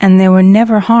jungle, and they were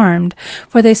never harmed,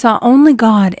 for they saw only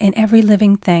God in every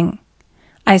living thing.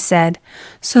 I said,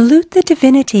 "Salute the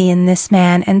divinity in this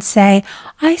man and say,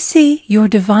 'I see your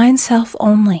divine self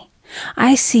only.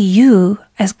 I see you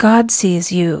as God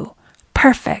sees you,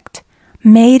 perfect,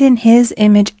 made in his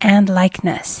image and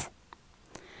likeness.'"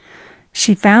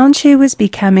 She found she was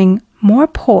becoming more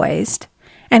poised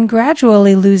and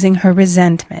gradually losing her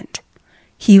resentment.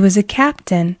 He was a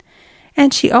captain,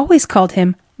 and she always called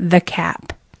him the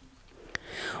Cap.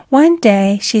 One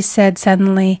day she said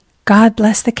suddenly, "God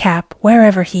bless the Cap,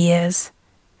 wherever he is."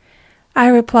 I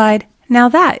replied, "Now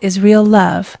that is real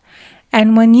love,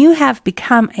 and when you have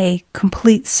become a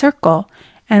complete circle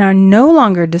and are no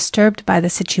longer disturbed by the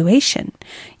situation,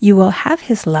 you will have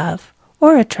his love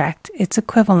or attract its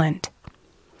equivalent."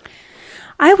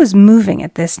 I was moving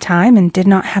at this time and did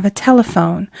not have a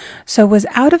telephone, so was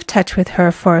out of touch with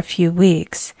her for a few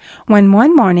weeks, when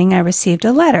one morning I received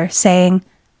a letter saying,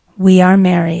 "We are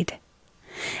married."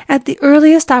 At the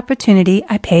earliest opportunity,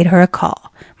 I paid her a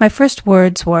call. My first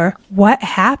words were, "What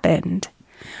happened?"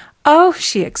 "Oh,"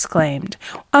 she exclaimed,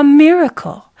 "a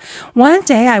miracle! One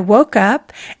day I woke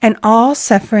up and all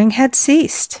suffering had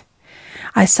ceased.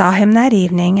 I saw him that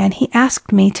evening and he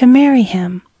asked me to marry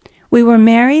him. We were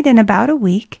married in about a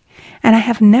week, and I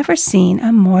have never seen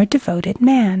a more devoted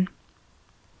man."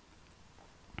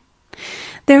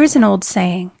 There is an old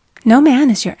saying, "No man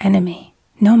is your enemy,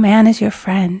 no man is your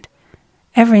friend.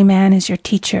 Every man is your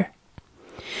teacher."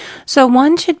 So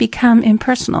one should become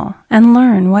impersonal and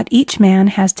learn what each man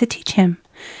has to teach him,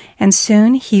 and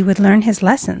soon he would learn his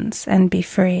lessons and be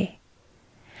free.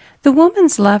 The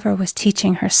woman's lover was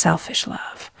teaching her selfish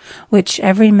love, which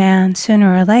every man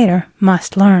sooner or later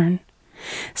must learn.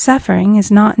 Suffering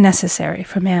is not necessary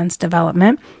for man's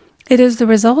development. It is the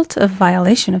result of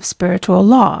violation of spiritual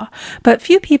law, but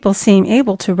few people seem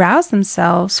able to rouse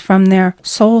themselves from their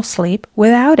soul sleep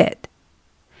without it.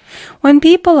 When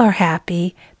people are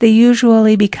happy, they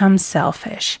usually become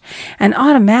selfish, and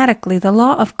automatically the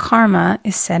law of karma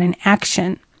is set in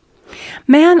action.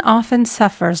 Man often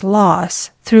suffers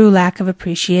loss through lack of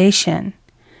appreciation.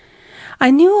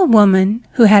 I knew a woman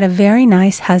who had a very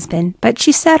nice husband, but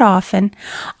she said often,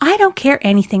 "I don't care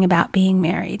anything about being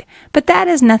married, but that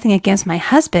is nothing against my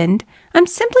husband. I'm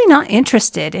simply not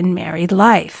interested in married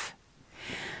life."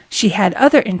 She had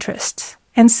other interests,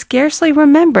 and scarcely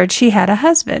remembered she had a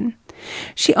husband.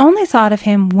 She only thought of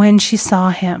him when she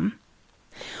saw him.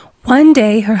 One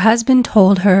day her husband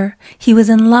told her he was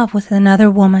in love with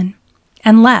another woman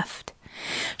and left.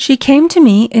 She came to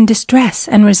me in distress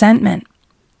and resentment.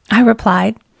 I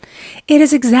replied, "It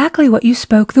is exactly what you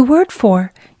spoke the word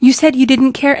for. You said you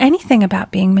didn't care anything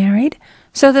about being married,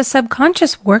 so the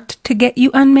subconscious worked to get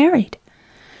you unmarried."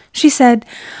 She said,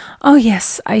 "Oh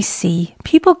yes, I see.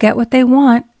 People get what they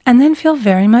want and then feel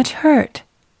very much hurt."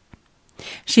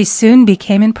 She soon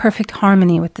became in perfect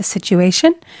harmony with the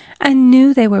situation and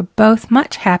knew they were both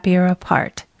much happier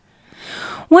apart.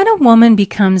 When a woman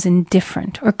becomes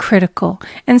indifferent or critical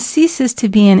and ceases to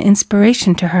be an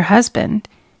inspiration to her husband,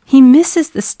 he misses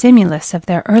the stimulus of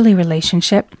their early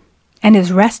relationship and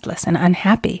is restless and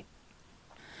unhappy.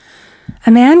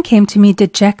 A man came to me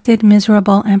dejected,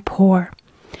 miserable, and poor.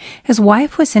 His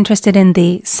wife was interested in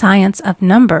the science of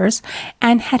numbers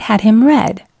and had had him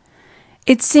read.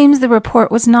 It seems the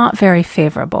report was not very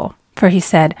favorable, for he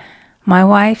said, "My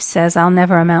wife says I'll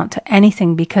never amount to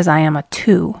anything because I am a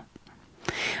 2.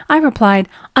 I replied,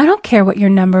 "I don't care what your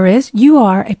number is. You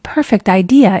are a perfect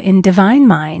idea in divine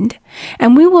mind,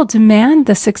 and we will demand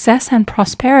the success and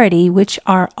prosperity which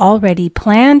are already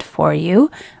planned for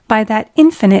you by that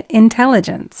infinite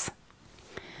intelligence."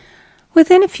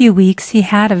 Within a few weeks, he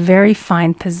had a very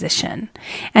fine position,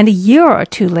 and a year or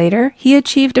two later, he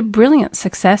achieved a brilliant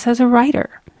success as a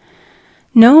writer.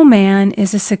 No man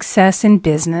is a success in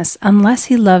business unless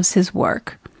he loves his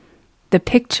work. The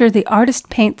picture the artist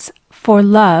paints for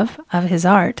love of his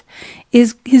art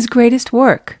is his greatest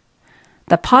work.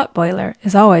 The potboiler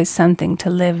is always something to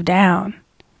live down.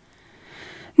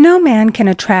 No man can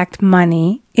attract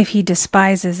money if he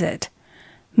despises it.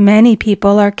 Many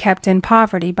people are kept in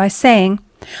poverty by saying,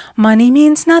 "Money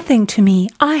means nothing to me.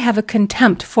 I have a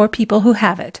contempt for people who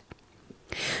have it."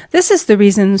 This is the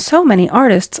reason so many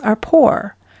artists are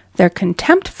poor. Their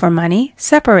contempt for money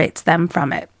separates them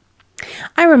from it.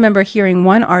 I remember hearing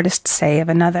one artist say of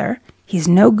another, "He's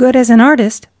no good as an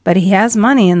artist, but he has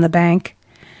money in the bank."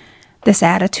 This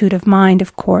attitude of mind,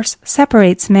 of course,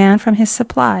 separates man from his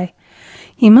supply.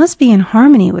 He must be in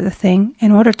harmony with a thing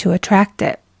in order to attract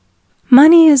it.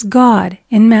 Money is God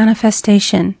in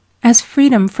manifestation, as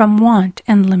freedom from want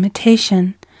and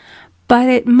limitation, but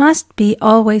it must be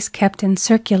always kept in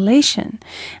circulation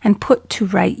and put to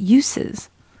right uses.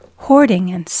 Hoarding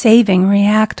and saving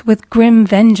react with grim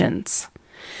vengeance.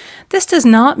 This does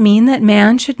not mean that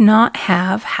man should not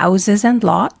have houses and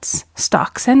lots,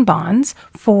 stocks and bonds,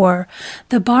 for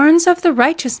 "the barns of the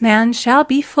righteous man shall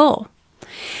be full."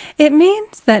 It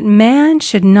means that man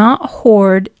should not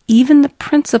hoard even the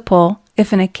principal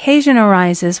if an occasion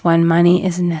arises when money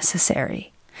is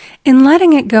necessary. In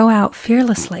letting it go out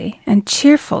fearlessly and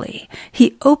cheerfully,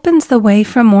 he opens the way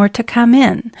for more to come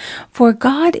in, for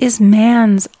God is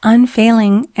man's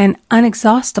unfailing and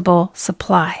unexhaustible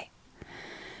supply.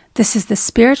 This is the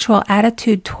spiritual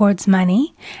attitude towards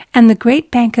money, and the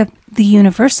great bank of the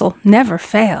universal never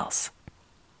fails.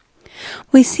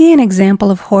 We see an example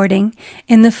of hoarding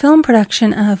in the film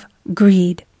production of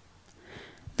Greed.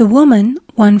 The woman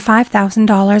won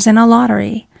 $5,000 in a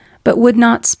lottery, but would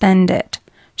not spend it.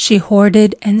 She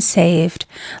hoarded and saved,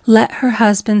 let her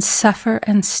husband suffer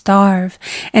and starve,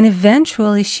 and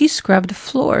eventually she scrubbed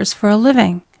floors for a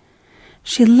living.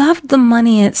 She loved the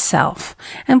money itself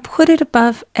and put it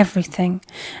above everything,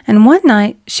 and one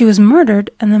night she was murdered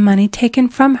and the money taken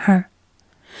from her.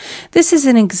 This is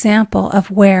an example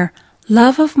of where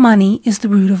love of money is the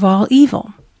root of all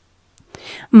evil.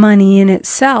 Money in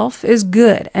itself is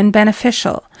good and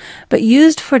beneficial, but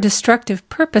used for destructive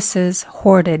purposes,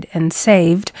 hoarded and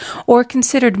saved, or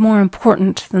considered more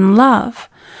important than love,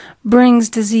 brings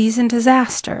disease and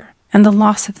disaster, and the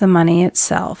loss of the money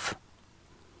itself.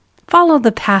 Follow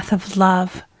the path of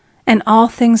love, and all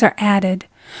things are added,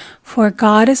 for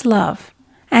God is love,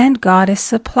 and God is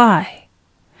supply.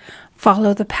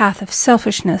 Follow the path of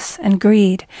selfishness and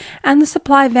greed, and the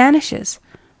supply vanishes,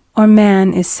 or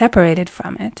man is separated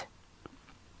from it.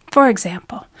 For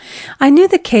example, I knew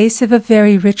the case of a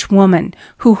very rich woman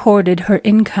who hoarded her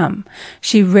income.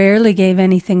 She rarely gave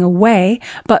anything away,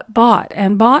 but bought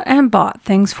and bought and bought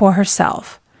things for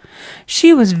herself.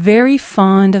 She was very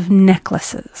fond of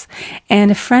necklaces,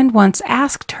 and a friend once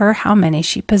asked her how many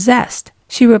she possessed.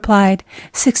 She replied,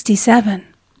 67.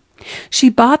 She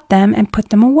bought them and put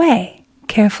them away,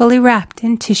 carefully wrapped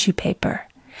in tissue paper.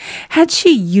 Had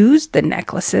she used the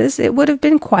necklaces, it would have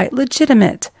been quite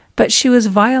legitimate, but she was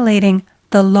violating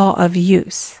the law of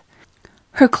use.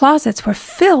 Her closets were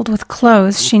filled with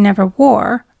clothes she never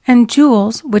wore and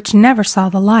jewels which never saw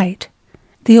the light.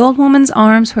 The old woman's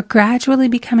arms were gradually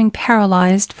becoming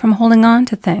paralyzed from holding on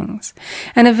to things,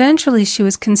 and eventually she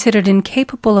was considered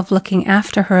incapable of looking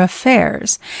after her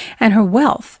affairs, and her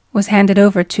wealth was handed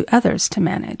over to others to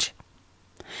manage.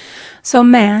 So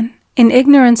man, in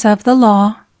ignorance of the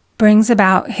law, brings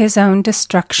about his own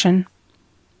destruction.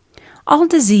 All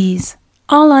disease,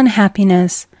 all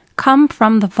unhappiness come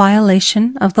from the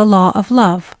violation of the law of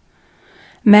love.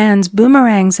 Man's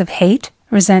boomerangs of hate,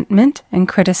 resentment, and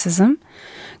criticism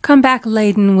come back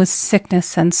laden with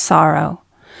sickness and sorrow.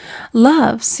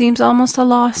 Love seems almost a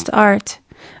lost art,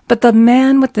 but the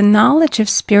man with the knowledge of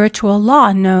spiritual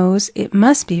law knows it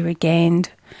must be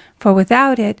regained, for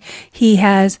without it he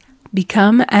has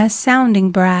become as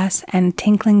sounding brass and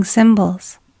tinkling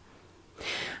cymbals.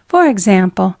 For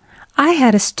example, I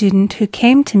had a student who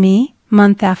came to me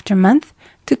month after month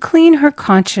to clean her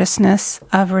consciousness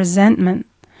of resentment.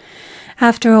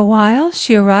 After a while,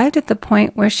 she arrived at the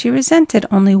point where she resented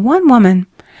only one woman,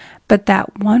 but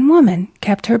that one woman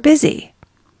kept her busy.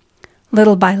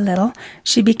 Little by little,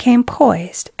 she became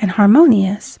poised and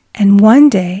harmonious, and one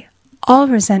day, all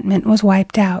resentment was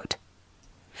wiped out.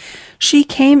 She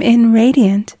came in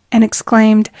radiant and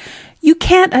exclaimed, "You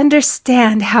can't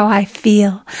understand how I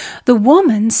feel. The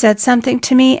woman said something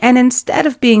to me, and instead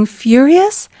of being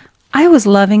furious, I was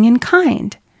loving and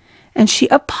kind. And she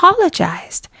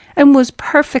apologized and was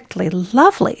perfectly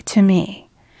lovely to me.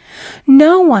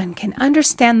 No one can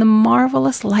understand the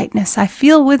marvelous lightness I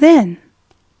feel within."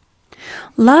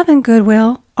 Love and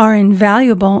goodwill are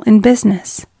invaluable in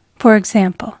business. For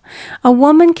example, a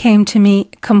woman came to me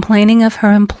complaining of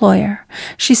her employer.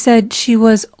 She said she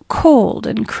was cold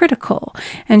and critical,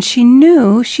 and she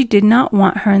knew she did not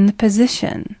want her in the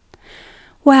position.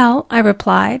 "Well," I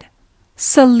replied,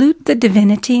 "salute the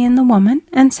divinity in the woman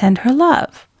and send her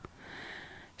love."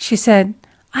 She said,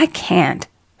 "I can't.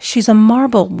 She's a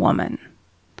marble woman."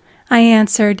 I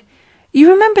answered,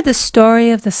 "You remember the story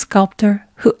of the sculptor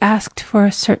who asked for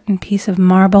a certain piece of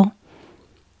marble?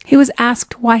 He was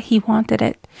asked why he wanted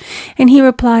it, and he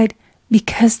replied,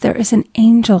 'Because there is an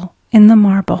angel in the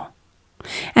marble.'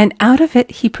 And out of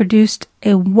it he produced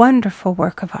a wonderful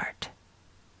work of art."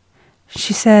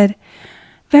 She said,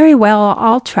 "Very well,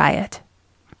 I'll try it."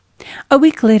 A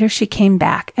week later she came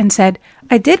back and said,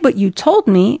 "I did what you told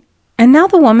me, and now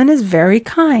the woman is very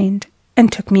kind,"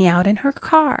 and took me out in her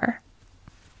car.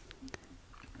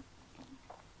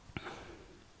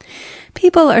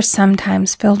 People are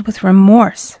sometimes filled with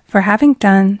remorse for having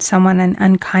done someone an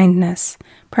unkindness,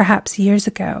 perhaps years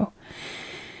ago.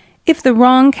 If the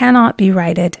wrong cannot be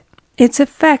righted, its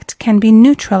effect can be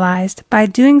neutralized by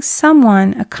doing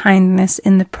someone a kindness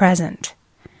in the present.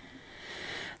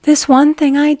 "This one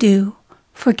thing I do,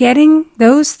 forgetting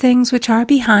those things which are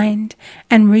behind,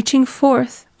 and reaching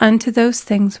forth unto those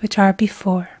things which are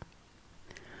before."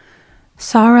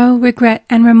 Sorrow, regret,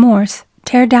 and remorse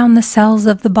tear down the cells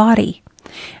of the body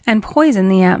and poison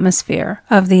the atmosphere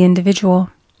of the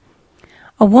individual.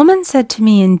 A woman said to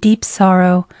me in deep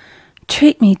sorrow,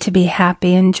 "Treat me to be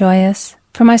happy and joyous,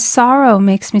 for my sorrow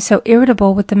makes me so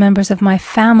irritable with the members of my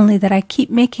family that I keep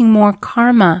making more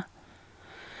karma."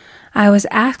 I was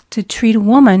asked to treat a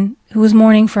woman who was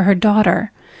mourning for her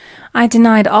daughter. I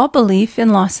denied all belief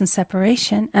in loss and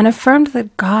separation and affirmed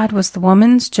that God was the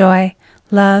woman's joy,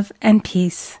 love, and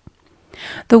peace.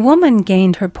 The woman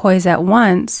gained her poise at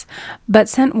once, but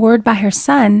sent word by her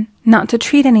son not to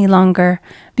treat any longer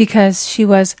because she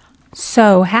was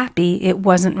so happy it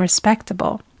wasn't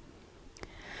respectable.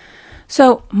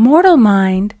 So mortal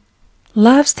mind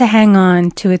loves to hang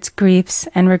on to its griefs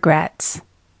and regrets.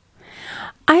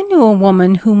 I knew a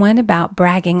woman who went about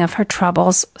bragging of her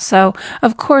troubles, so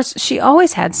of course she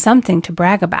always had something to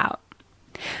brag about.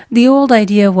 The old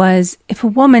idea was, if a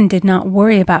woman did not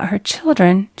worry about her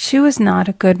children, she was not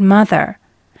a good mother.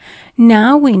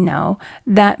 Now we know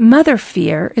that mother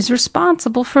fear is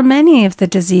responsible for many of the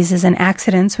diseases and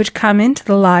accidents which come into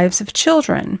the lives of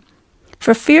children.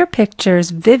 For fear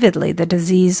pictures vividly the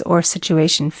disease or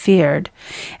situation feared,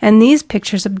 and these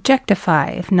pictures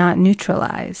objectify if not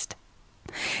neutralized.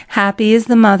 Happy is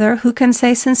the mother who can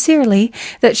say sincerely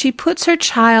that she puts her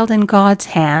child in God's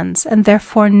hands and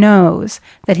therefore knows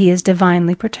that he is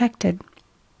divinely protected.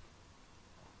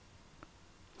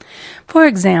 For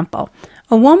example,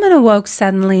 a woman awoke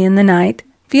suddenly in the night,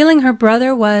 feeling her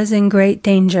brother was in great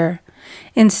danger.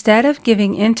 Instead of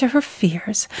giving in to her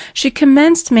fears, she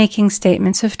commenced making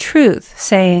statements of truth,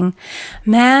 saying,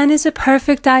 "Man is a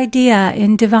perfect idea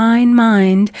in divine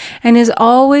mind and is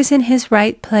always in his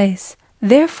right place.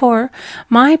 Therefore,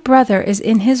 my brother is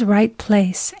in his right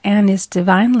place and is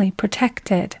divinely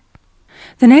protected."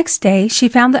 The next day, she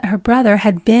found that her brother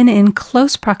had been in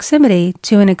close proximity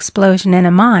to an explosion in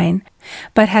a mine,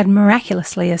 but had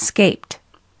miraculously escaped.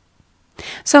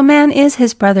 So man is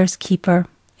his brother's keeper,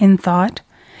 in thought,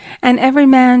 and every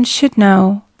man should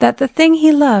know that the thing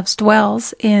he loves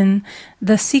dwells in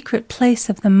the secret place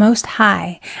of the Most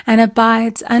High and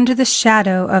abides under the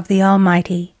shadow of the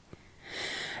Almighty.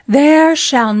 There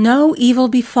shall no evil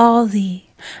befall thee,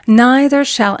 neither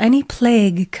shall any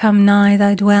plague come nigh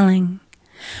thy dwelling.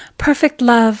 Perfect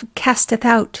love casteth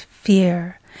out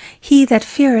fear. He that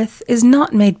feareth is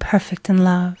not made perfect in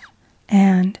love,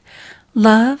 and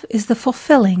love is the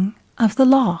fulfilling of the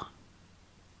law.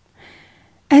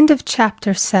 End of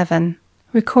chapter 7.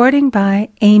 Recording by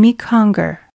Amy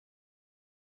Conger.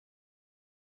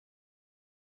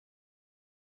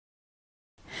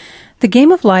 The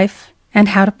Game of Life and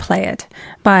How to Play It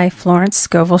by Florence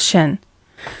Scovel Shinn.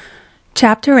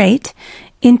 Chapter 8.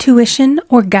 Intuition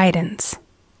or Guidance.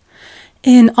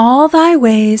 In all thy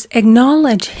ways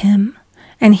acknowledge him,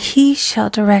 and he shall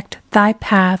direct thy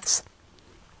paths.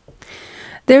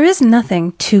 There is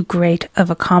nothing too great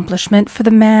of accomplishment for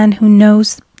the man who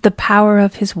knows the power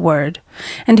of his word,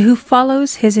 and who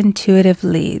follows his intuitive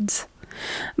leads.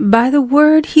 By the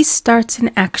word he starts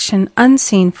in action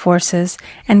unseen forces,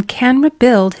 and can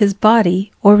rebuild his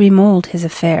body or remold his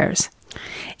affairs.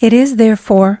 It is,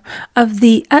 therefore, of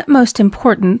the utmost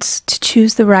importance to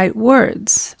choose the right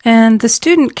words, and the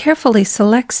student carefully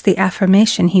selects the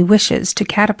affirmation he wishes to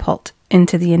catapult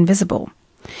into the invisible.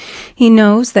 He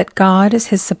knows that God is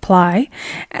his supply,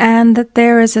 and that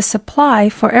there is a supply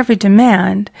for every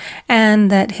demand, and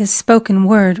that his spoken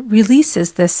word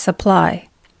releases this supply.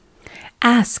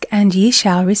 Ask, and ye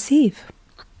shall receive.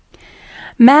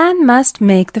 Man must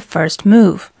make the first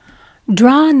move.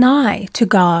 Draw nigh to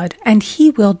God, and he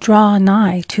will draw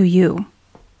nigh to you.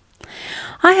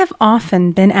 I have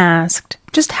often been asked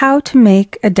just how to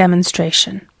make a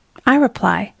demonstration. I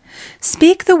reply,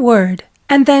 speak the word,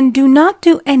 and then do not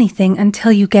do anything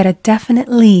until you get a definite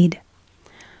lead.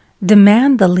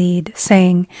 Demand the lead,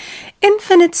 saying,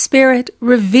 Infinite Spirit,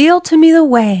 reveal to me the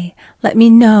way. Let me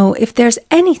know if there's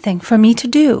anything for me to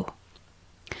do.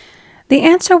 The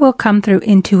answer will come through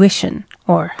intuition,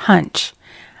 or hunch,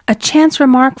 a chance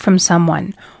remark from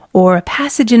someone, or a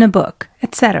passage in a book,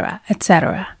 etc.,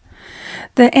 etc.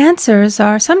 The answers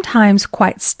are sometimes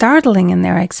quite startling in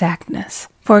their exactness.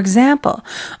 For example,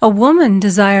 a woman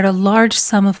desired a large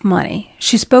sum of money.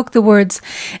 She spoke the words,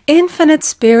 Infinite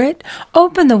Spirit,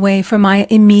 open the way for my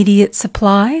immediate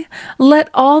supply. Let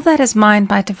all that is mine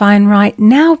by divine right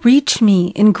now reach me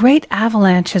in great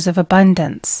avalanches of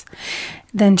abundance.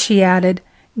 Then she added,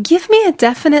 give me a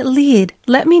definite lead.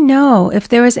 Let me know if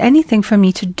there is anything for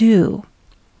me to do.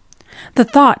 The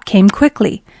thought came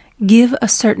quickly. Give a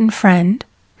certain friend,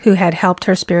 who had helped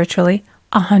her spiritually,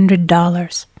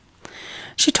 $100.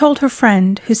 She told her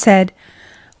friend, who said,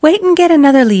 wait and get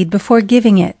another lead before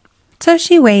giving it. So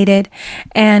she waited,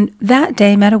 and that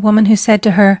day met a woman who said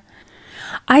to her,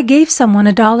 I gave someone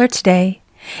 $1 today.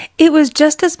 It was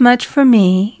just as much for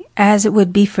me as it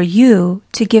would be for you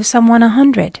to give someone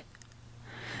 100.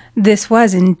 This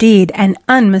was indeed an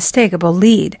unmistakable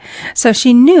lead, so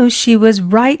she knew she was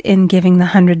right in giving the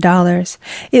 $100.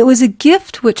 It was a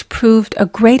gift which proved a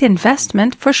great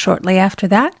investment, for shortly after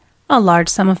that, a large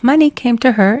sum of money came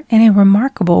to her in a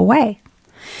remarkable way.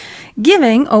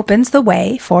 Giving opens the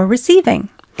way for receiving.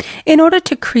 In order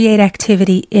to create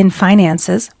activity in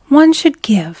finances, one should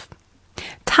give.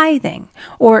 Tithing,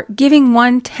 or giving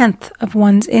 1/10 of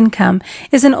one's income,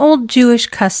 is an old Jewish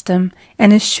custom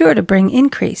and is sure to bring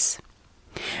increase.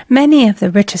 Many of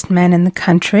the richest men in the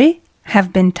country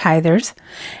have been tithers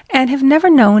and have never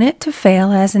known it to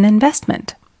fail as an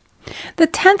investment. The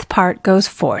 10th part goes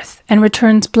forth and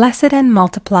returns blessed and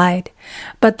multiplied,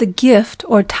 but the gift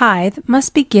or tithe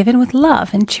must be given with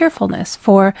love and cheerfulness,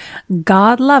 for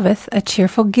God loveth a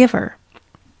cheerful giver.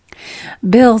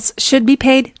 Bills should be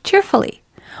paid cheerfully.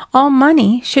 All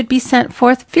money should be sent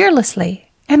forth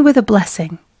fearlessly and with a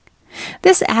blessing.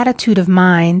 This attitude of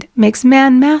mind makes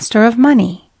man master of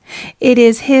money. It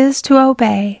is his to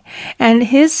obey, and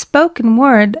his spoken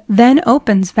word then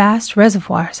opens vast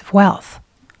reservoirs of wealth.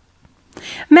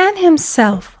 Man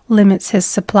himself limits his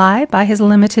supply by his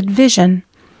limited vision.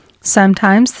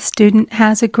 Sometimes the student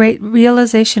has a great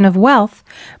realization of wealth,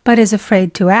 but is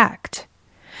afraid to act.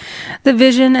 The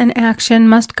vision and action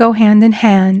must go hand in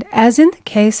hand, as in the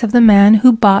case of the man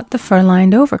who bought the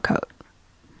fur-lined overcoat.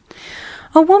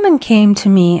 A woman came to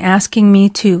me asking me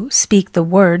to speak the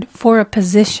word for a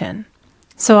position.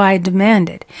 So I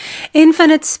demanded,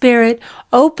 Infinite Spirit,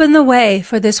 open the way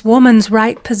for this woman's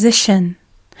right position.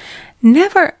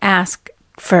 Never ask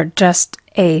for just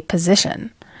a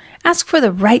position. Ask for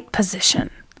the right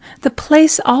position, the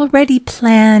place already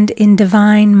planned in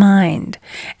divine mind,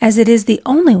 as it is the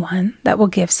only one that will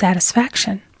give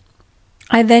satisfaction.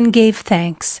 I then gave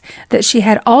thanks that she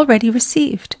had already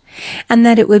received, and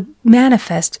that it would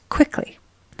manifest quickly.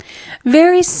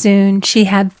 Very soon she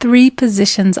had 3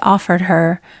 positions offered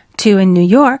her, 2 in New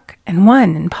York and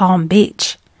 1 in Palm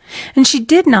Beach, and she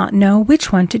did not know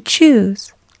which one to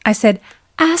choose. I said,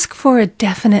 ask for a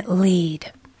definite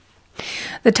lead.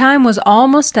 The time was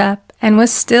almost up and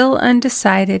was still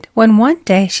undecided when one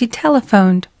day she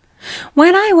telephoned.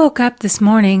 When I woke up this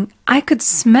morning, I could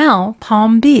smell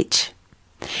Palm Beach.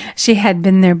 She had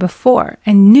been there before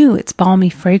and knew its balmy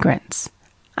fragrance.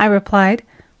 I replied,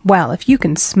 well, if you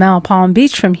can smell Palm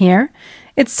Beach from here,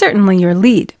 it's certainly your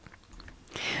lead.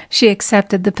 She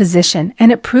accepted the position,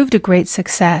 and it proved a great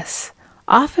success.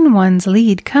 Often one's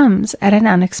lead comes at an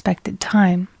unexpected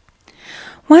time.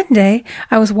 One day,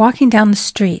 I was walking down the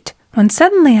street when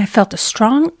suddenly I felt a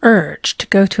strong urge to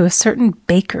go to a certain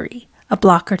bakery a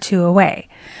block or 2 away.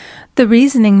 The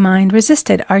reasoning mind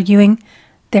resisted, arguing,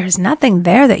 there's nothing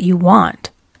there that you want.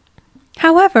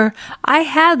 However, I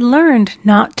had learned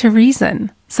not to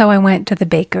reason, so I went to the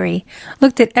bakery,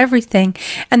 looked at everything,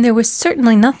 and there was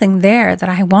certainly nothing there that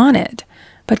I wanted.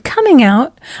 But coming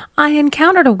out, I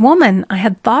encountered a woman I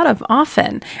had thought of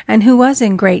often, and who was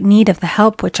in great need of the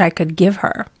help which I could give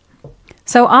her.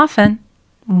 So often,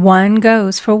 one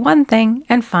goes for one thing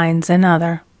and finds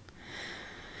another.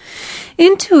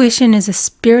 Intuition is a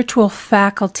spiritual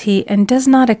faculty and does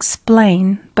not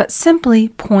explain, but simply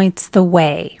points the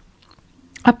way.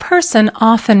 A person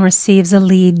often receives a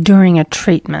lead during a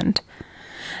treatment.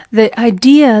 The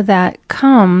idea that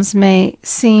comes may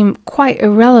seem quite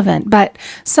irrelevant, but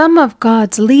some of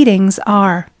God's leadings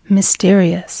are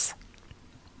mysterious.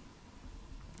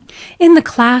 In the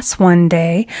class one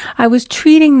day, I was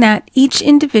treating that each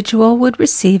individual would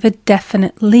receive a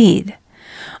definite lead.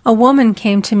 A woman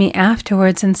came to me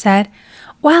afterwards and said,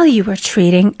 while you were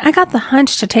treating, I got the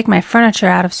hunch to take my furniture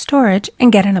out of storage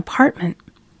and get an apartment.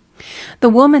 The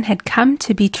woman had come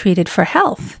to be treated for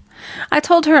health. I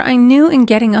told her I knew in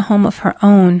getting a home of her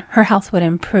own, her health would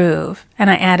improve. And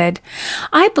I added,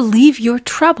 I believe your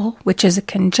trouble, which is a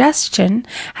congestion,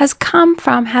 has come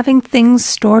from having things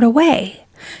stored away.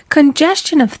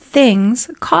 Congestion of things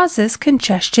causes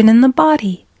congestion in the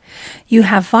body. You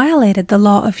have violated the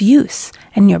law of use,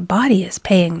 and your body is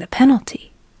paying the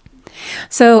penalty.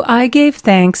 So I gave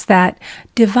thanks that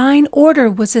divine order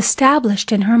was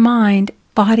established in her mind,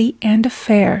 body, and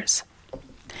affairs.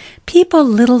 People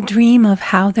little dream of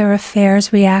how their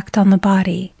affairs react on the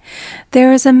body.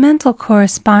 There is a mental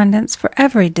correspondence for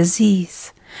every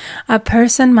disease. A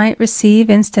person might receive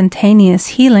instantaneous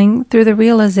healing through the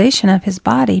realization of his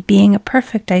body being a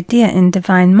perfect idea in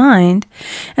divine mind,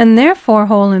 and therefore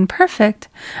whole and perfect,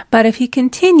 but if he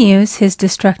continues his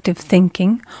destructive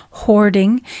thinking,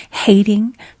 hoarding,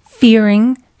 hating,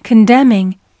 fearing,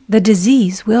 condemning, the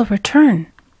disease will return.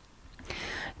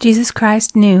 Jesus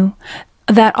Christ knew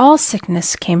that all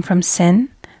sickness came from sin,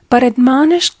 but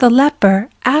admonished the leper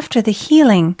after the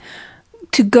healing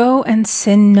to go and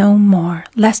sin no more,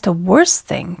 lest a worse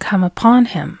thing come upon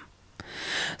him.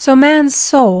 So man's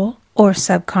soul, or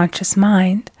subconscious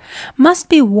mind, must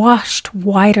be washed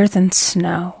whiter than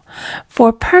snow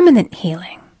for permanent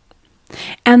healing.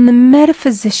 And the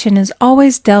metaphysician is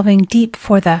always delving deep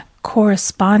for the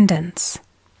correspondence.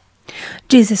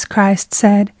 Jesus Christ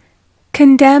said,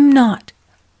 condemn not,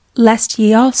 lest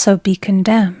ye also be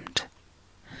condemned.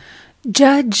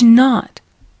 Judge not,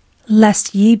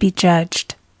 lest ye be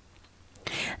judged.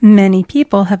 Many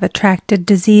people have attracted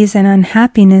disease and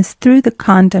unhappiness through the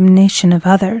condemnation of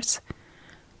others.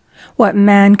 What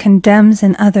man condemns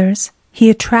in others, he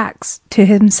attracts to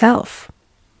himself.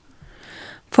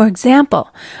 For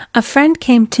example, a friend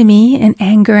came to me in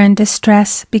anger and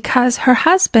distress because her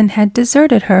husband had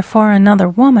deserted her for another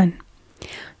woman.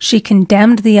 She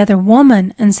condemned the other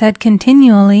woman and said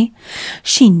continually,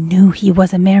 she knew he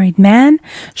was a married man.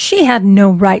 She had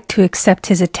no right to accept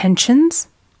his attentions.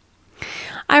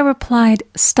 I replied,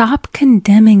 stop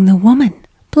condemning the woman.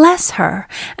 Bless her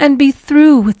and be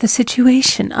through with the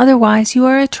situation. Otherwise, you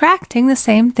are attracting the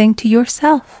same thing to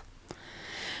yourself.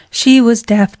 She was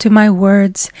deaf to my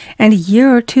words, and a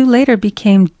year or 2 later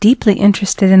became deeply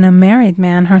interested in a married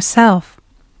man herself.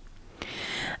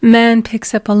 Man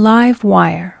picks up a live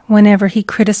wire whenever he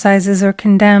criticizes or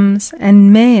condemns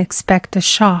and may expect a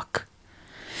shock.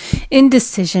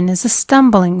 Indecision is a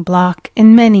stumbling block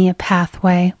in many a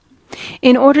pathway.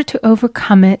 In order to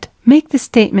overcome it, make the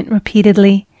statement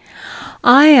repeatedly,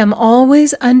 I am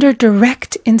always under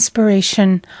direct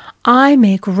inspiration. I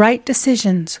make right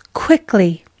decisions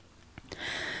quickly.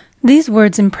 These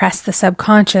words impress the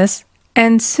subconscious,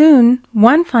 and soon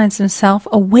one finds himself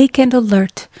awake and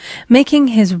alert, making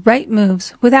his right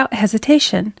moves without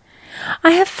hesitation.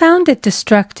 I have found it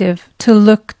destructive to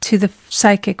look to the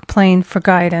psychic plane for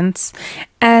guidance,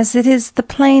 as it is the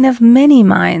plane of many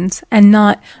minds and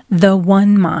not the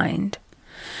one mind.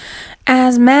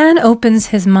 As man opens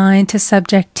his mind to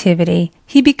subjectivity,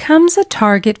 he becomes a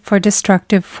target for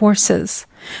destructive forces.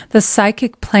 The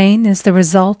psychic plane is the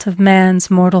result of man's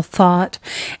mortal thought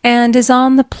and is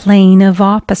on the plane of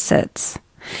opposites.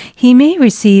 He may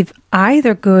receive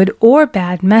either good or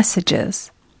bad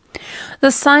messages.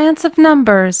 The science of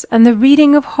numbers and the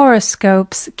reading of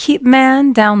horoscopes keep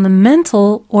man down the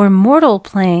mental or mortal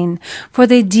plane, for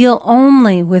they deal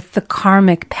only with the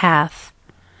karmic path.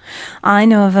 I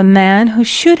know of a man who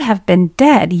should have been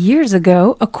dead years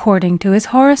ago according to his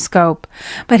horoscope,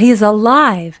 but he is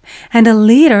alive and a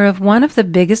leader of one of the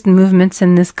biggest movements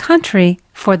in this country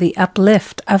for the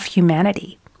uplift of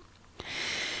humanity.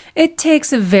 It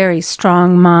takes a very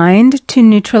strong mind to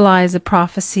neutralize a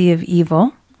prophecy of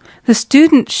evil. The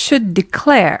student should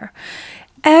declare,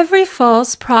 "Every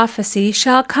false prophecy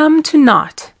shall come to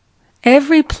naught.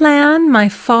 Every plan my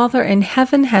Father in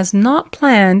heaven has not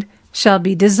planned shall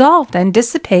be dissolved and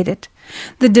dissipated.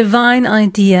 The divine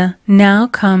idea now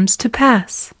comes to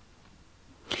pass."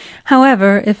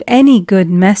 However, if any good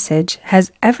message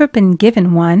has ever been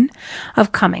given one,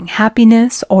 of coming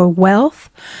happiness or wealth,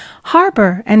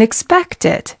 harbor and expect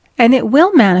it, and it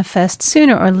will manifest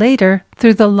sooner or later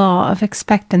through the law of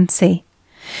expectancy.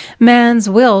 Man's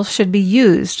will should be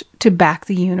used to back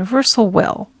the universal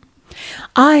will.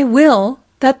 I will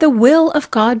that the will of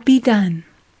God be done.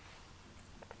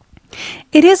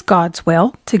 It is God's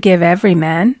will to give every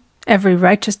man every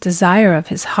righteous desire of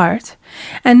his heart,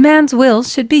 and man's will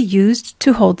should be used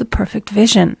to hold the perfect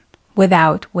vision,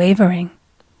 without wavering.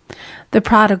 The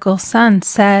prodigal son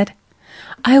said,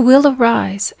 "I will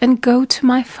arise and go to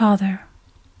my father."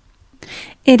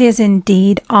 It is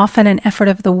indeed often an effort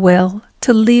of the will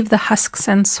to leave the husks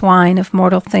and swine of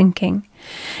mortal thinking.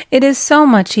 It is so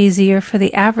much easier for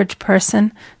the average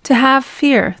person to have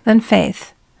fear than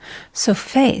faith. So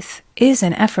faith is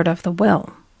an effort of the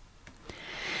will.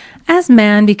 As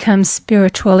man becomes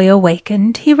spiritually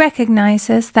awakened, he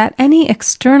recognizes that any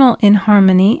external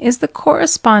inharmony is the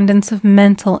correspondence of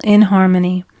mental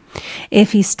inharmony.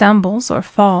 If he stumbles or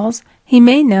falls, he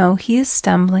may know he is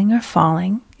stumbling or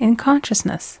falling in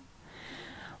consciousness.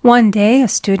 One day, a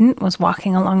student was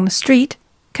walking along the street,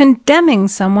 condemning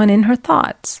someone in her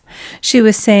thoughts. She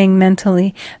was saying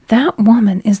mentally, "That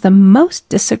woman is the most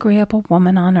disagreeable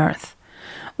woman on earth,"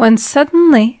 when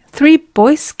suddenly 3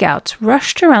 Boy Scouts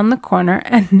rushed around the corner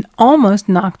and almost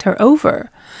knocked her over.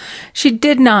 She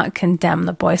did not condemn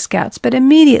the Boy Scouts, but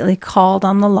immediately called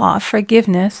on the law of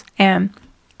forgiveness and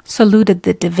saluted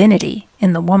the divinity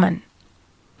in the woman.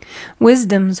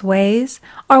 Wisdom's ways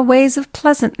are ways of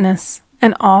pleasantness,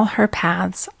 and all her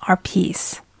paths are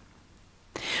peace.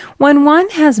 When one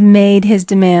has made his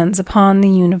demands upon the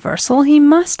universal, he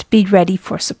must be ready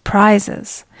for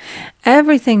surprises.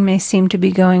 Everything may seem to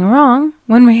be going wrong,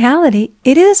 when in reality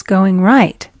it is going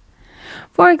right.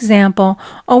 For example,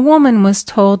 a woman was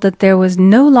told that there was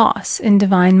no loss in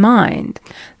divine mind.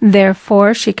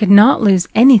 Therefore, she could not lose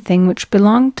anything which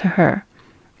belonged to her.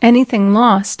 Anything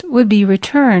lost would be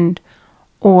returned,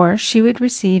 or she would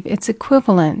receive its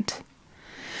equivalent.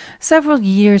 Several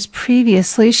years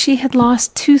previously, she had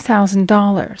lost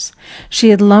 $2,000. She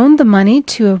had loaned the money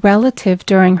to a relative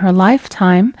during her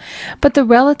lifetime, but the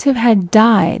relative had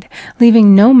died,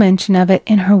 leaving no mention of it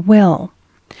in her will.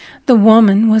 The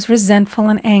woman was resentful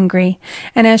and angry,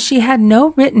 and as she had no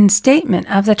written statement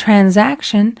of the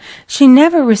transaction, she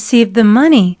never received the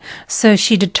money, so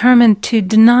she determined to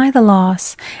deny the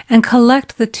loss and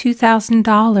collect the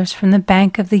 $2,000 from the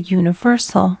Bank of the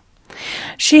Universal.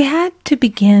 She had to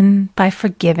begin by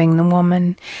forgiving the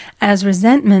woman, as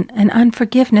resentment and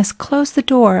unforgiveness closed the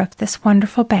door of this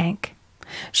wonderful bank.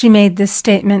 She made this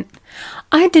statement,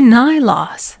 "I deny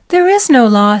loss. There is no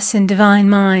loss in divine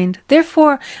mind.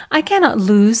 Therefore, I cannot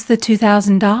lose the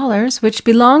 $2,000 which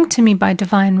belong to me by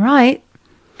divine right.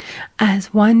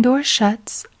 As one door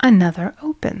shuts, another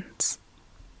opens."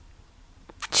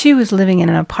 She was living in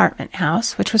an apartment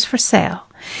house which was for sale,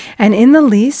 and in the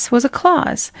lease was a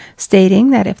clause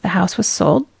stating that if the house was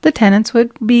sold, the tenants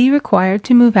would be required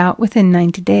to move out within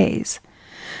 90 days.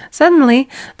 Suddenly,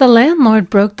 the landlord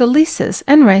broke the leases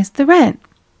and raised the rent.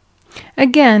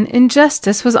 Again,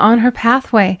 injustice was on her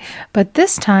pathway, but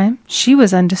this time she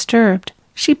was undisturbed.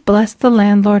 She blessed the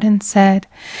landlord and said,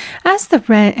 "As the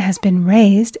rent has been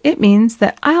raised, it means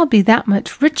that I'll be that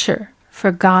much richer,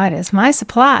 for God is my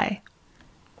supply."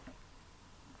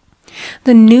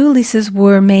 The new leases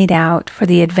were made out for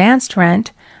the advanced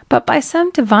rent, but by some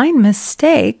divine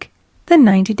mistake, the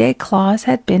 90-day clause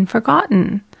had been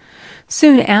forgotten.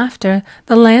 Soon after,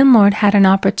 the landlord had an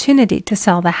opportunity to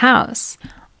sell the house.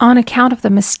 On account of the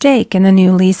mistake in the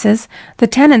new leases, the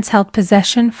tenants held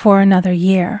possession for another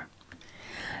year.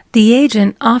 The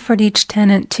agent offered each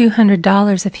tenant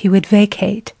 $200 if he would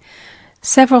vacate.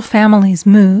 Several families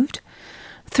moved.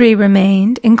 3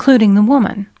 remained, including the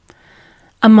woman.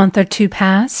 A month or 2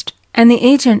 passed, and the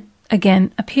agent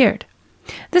again appeared.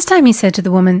 This time he said to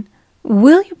the woman,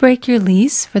 "Will you break your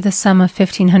lease for the sum of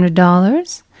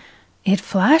 $1,500? It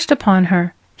flashed upon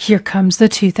her, here comes the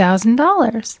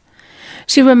 $2,000.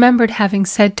 She remembered having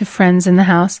said to friends in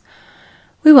the house,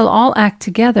 "We will all act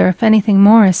together if anything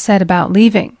more is said about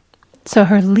leaving." So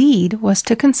her lead was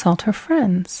to consult her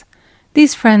friends.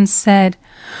 These friends said,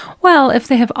 "Well, if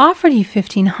they have offered you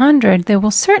 $1,500, they will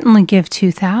certainly give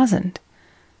 $2,000.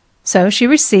 So she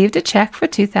received a check for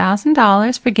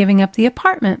 $2,000 for giving up the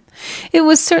apartment. It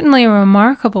was certainly a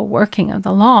remarkable working of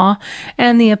the law,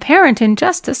 and the apparent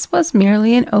injustice was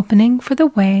merely an opening for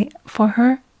the way for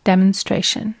her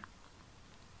demonstration.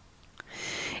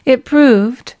 It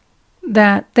proved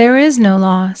that there is no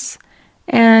loss,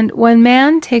 and when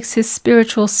man takes his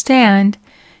spiritual stand,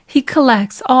 he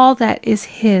collects all that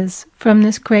is his from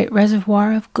this great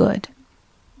reservoir of good.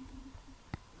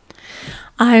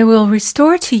 "I will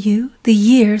restore to you the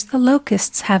years the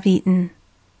locusts have eaten."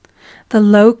 The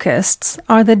locusts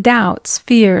are the doubts,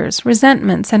 fears,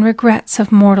 resentments, and regrets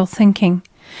of mortal thinking.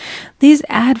 These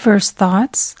adverse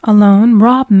thoughts alone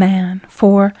rob man,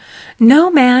 for no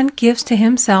man gives to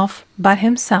himself but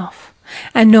himself,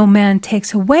 and no man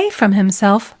takes away from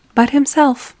himself but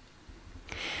himself.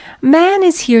 Man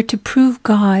is here to prove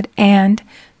God and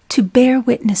to bear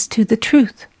witness to the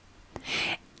truth.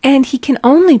 And he can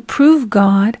only prove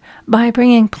God by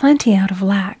bringing plenty out of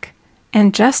lack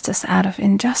and justice out of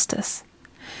injustice.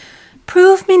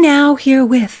 "Prove me now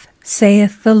herewith,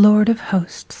 saith the Lord of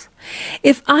hosts,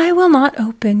 if I will not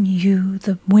open you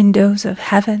the windows of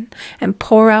heaven and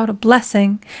pour out a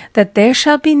blessing, that there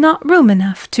shall be not room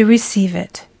enough to receive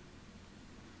it."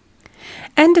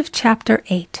 End of chapter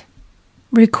 8.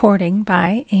 Recording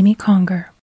by Amy Conger.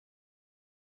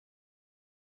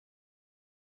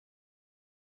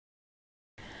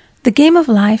 The Game of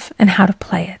Life and How to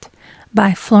Play It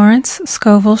by Florence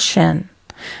Scovel Shinn.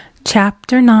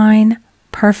 Chapter 9,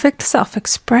 Perfect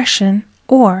Self-Expression,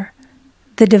 or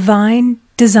The Divine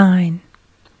Design.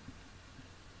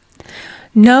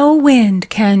 No wind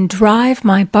can drive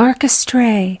my bark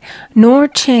astray, nor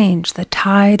change the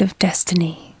tide of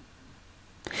destiny.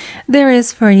 There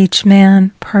is for each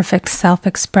man perfect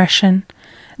self-expression.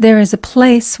 There is a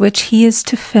place which he is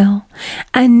to fill,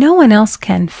 and no one else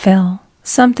can fill.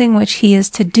 Something which he is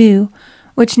to do,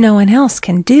 which no one else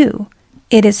can do.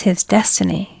 It is his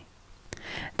destiny.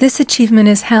 This achievement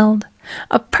is held,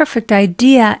 a perfect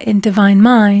idea in divine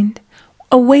mind,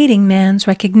 awaiting man's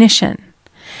recognition.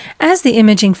 As the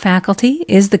imaging faculty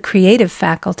is the creative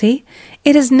faculty,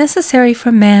 it is necessary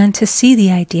for man to see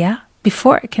the idea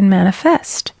before it can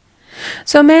manifest.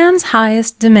 So man's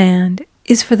highest demand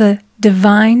is for the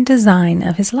divine design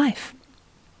of his life.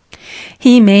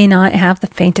 He may not have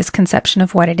the faintest conception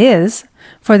of what it is,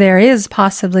 for there is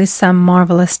possibly some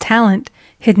marvelous talent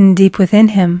hidden deep within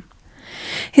him.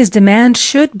 His demand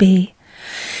should be,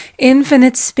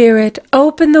 "Infinite Spirit,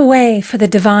 open the way for the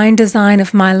divine design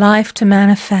of my life to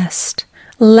manifest.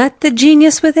 Let the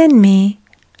genius within me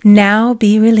now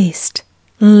be released.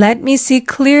 Let me see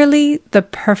clearly the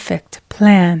perfect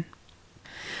plan."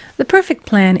 The perfect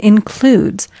plan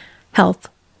includes health,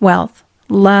 wealth,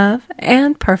 love,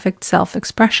 and perfect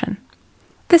self-expression.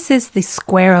 This is the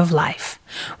square of life,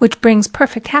 which brings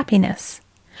perfect happiness.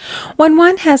 When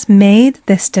one has made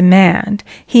this demand,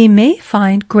 he may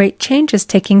find great changes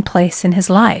taking place in his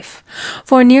life,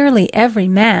 for nearly every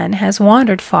man has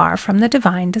wandered far from the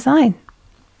divine design.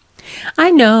 I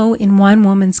know in one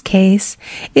woman's case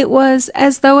it was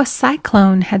as though a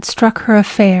cyclone had struck her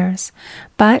affairs,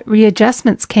 but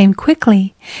readjustments came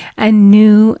quickly, and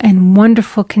new and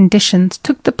wonderful conditions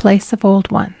took the place of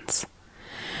old ones.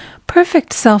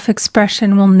 Perfect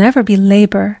self-expression will never be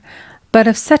labor, but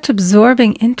of such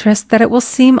absorbing interest that it will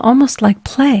seem almost like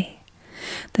play.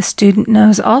 The student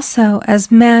knows also,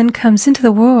 as man comes into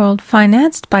the world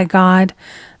financed by God,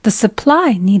 the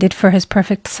supply needed for his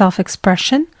perfect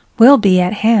self-expression will be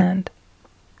at hand.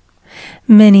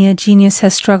 Many a genius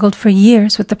has struggled for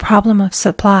years with the problem of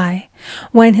supply,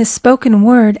 when his spoken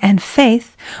word and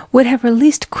faith would have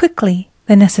released quickly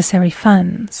the necessary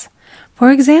funds.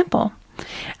 For example,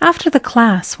 after the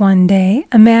class one day,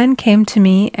 a man came to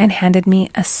me and handed me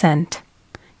a cent.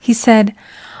 He said,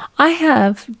 "I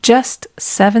have just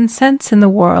 7 cents in the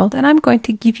world, and I'm going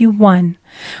to give you 1,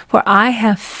 for I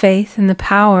have faith in the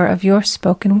power of your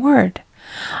spoken word.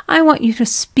 I want you to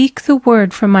speak the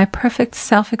word for my perfect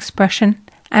self-expression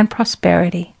and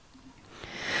prosperity."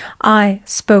 I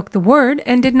spoke the word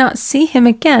and did not see him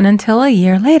again until a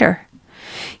year later.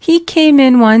 He came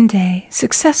in one day,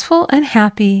 successful and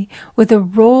happy, with a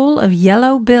roll of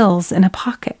yellow bills in a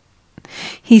pocket.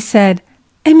 He said,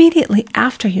 "Immediately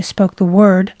after you spoke the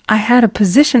word, I had a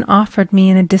position offered me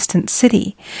in a distant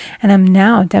city, and am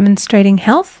now demonstrating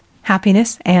health,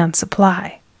 happiness, and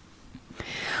supply."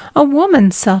 A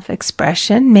woman's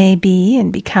self-expression may be in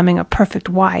becoming a perfect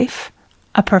wife,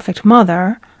 a perfect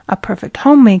mother, a perfect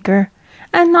homemaker,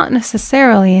 and not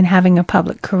necessarily in having a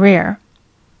public career.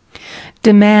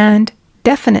 Demand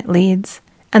definite leads,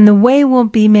 and the way will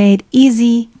be made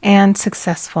easy and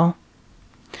successful.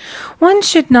 One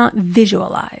should not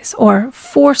visualize or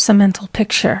force a mental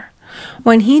picture.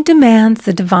 When he demands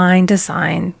the divine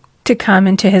design to come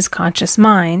into his conscious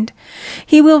mind,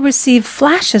 he will receive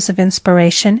flashes of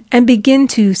inspiration and begin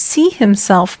to see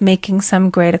himself making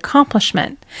some great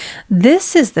accomplishment.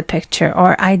 This is the picture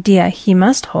or idea he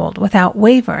must hold without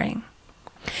wavering.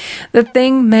 The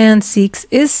thing man seeks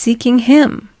is seeking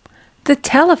him. The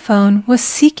telephone was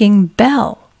seeking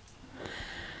Bell.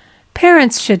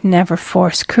 Parents should never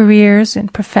force careers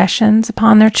and professions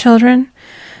upon their children.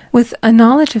 With a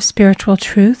knowledge of spiritual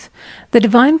truth, the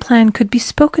divine plan could be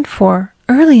spoken for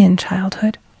early in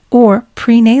childhood or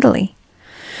prenatally.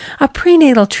 A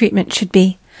prenatal treatment should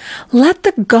be, let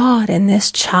the God in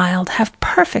this child have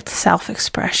perfect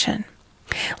self-expression.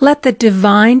 Let the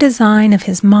divine design of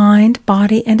his mind,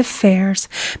 body, and affairs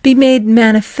be made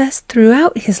manifest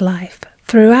throughout his life,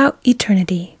 throughout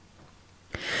eternity.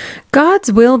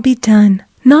 God's will be done,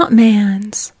 not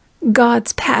man's.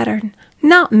 God's pattern,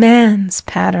 not man's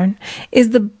pattern, is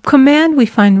the command we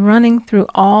find running through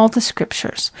all the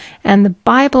scriptures, and the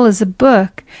Bible is a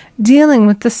book dealing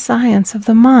with the science of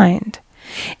the mind.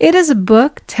 It is a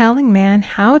book telling man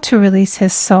how to release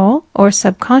his soul or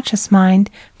subconscious mind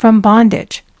from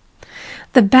bondage.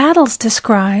 The battles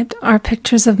described are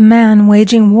pictures of man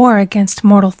waging war against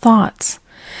mortal thoughts.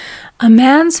 A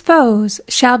man's foes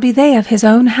shall be they of his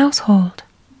own household.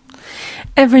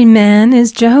 Every man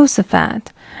is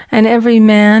Jehoshaphat, and every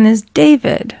man is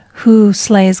David, who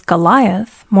slays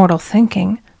Goliath, mortal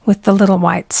thinking, with the little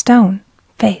white stone,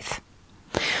 faith.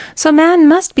 So man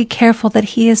must be careful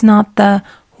that he is not the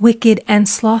wicked and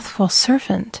slothful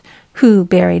servant who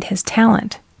buried his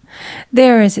talent.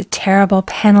 There is a terrible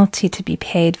penalty to be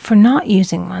paid for not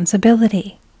using one's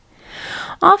ability.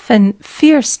 Often,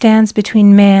 fear stands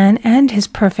between man and his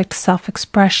perfect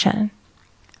self-expression.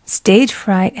 Stage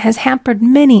fright has hampered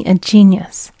many a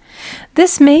genius.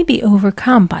 This may be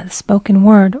overcome by the spoken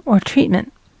word or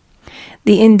treatment.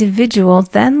 The individual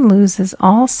then loses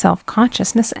all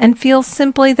self-consciousness and feels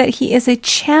simply that he is a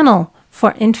channel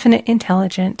for infinite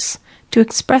intelligence to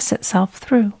express itself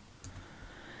through.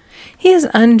 He is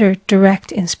under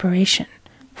direct inspiration,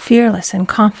 fearless and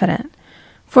confident,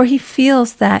 for he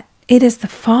feels that it is the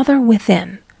Father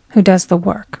within who does the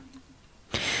work.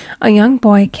 A young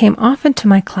boy came often to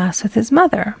my class with his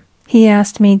mother. He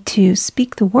asked me to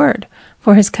speak the word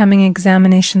for his coming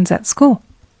examinations at school.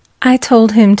 I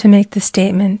told him to make the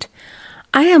statement,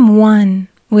 "I am one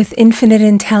with infinite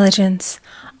intelligence.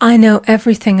 I know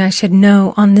everything I should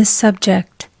know on this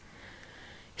subject."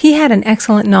 He had an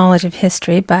excellent knowledge of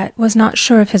history, but was not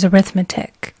sure of his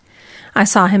arithmetic. I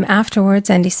saw him afterwards,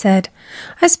 and he said,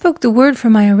 "I spoke the word for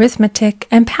my arithmetic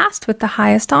and passed with the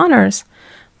highest honors,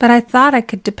 but I thought I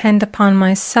could depend upon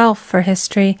myself for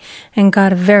history and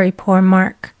got a very poor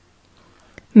mark."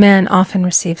 Man often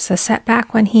receives a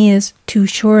setback when he is too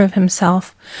sure of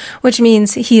himself, which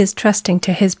means he is trusting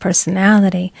to his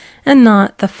personality and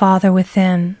not the Father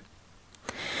within.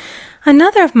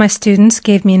 Another of my students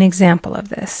gave me an example of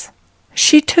this.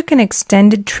 She took an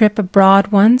extended trip abroad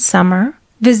one summer,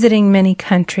 visiting many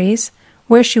countries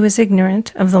where she was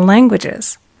ignorant of the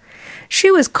languages. She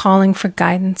was calling for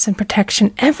guidance and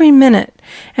protection every minute,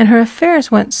 and her affairs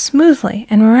went smoothly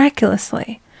and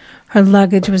miraculously. Her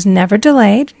luggage was never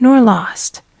delayed nor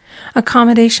lost.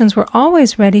 Accommodations were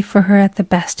always ready for her at the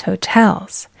best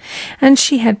hotels, and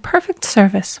she had perfect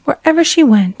service wherever she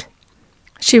went.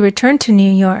 She returned to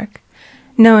New York,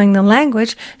 Knowing the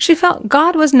language, she felt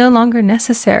God was no longer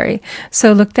necessary,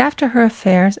 so looked after her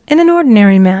affairs in an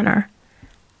ordinary manner.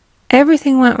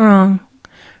 Everything went wrong.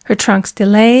 Her trunks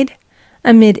delayed,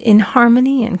 amid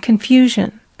inharmony and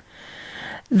confusion.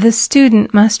 The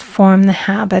student must form the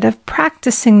habit of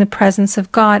practicing the presence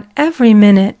of God every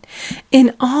minute.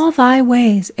 In all thy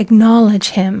ways acknowledge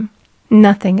Him.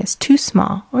 Nothing is too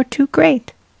small or too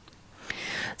great.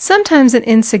 Sometimes an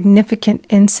insignificant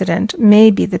incident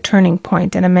may be the turning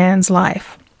point in a man's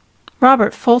life.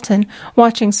 Robert Fulton,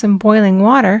 watching some boiling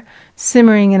water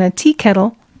simmering in a tea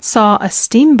kettle, saw a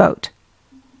steamboat.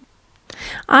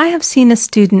 I have seen a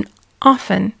student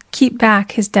often keep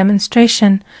back his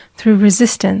demonstration through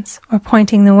resistance or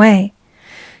pointing the way.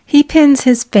 He pins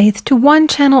his faith to one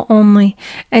channel only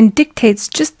and dictates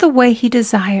just the way he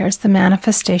desires the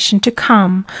manifestation to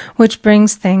come, which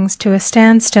brings things to a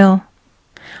standstill.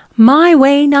 My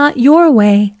way, not your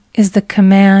way, is the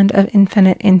command of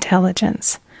infinite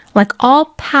intelligence. Like all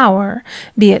power,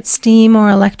 be it steam or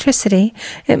electricity,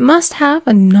 it must have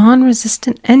a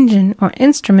non-resistant engine or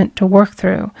instrument to work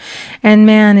through, and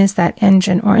man is that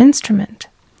engine or instrument.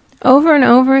 Over and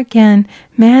over again,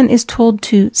 man is told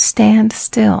to stand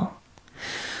still.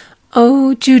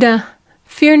 O Judah,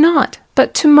 fear not,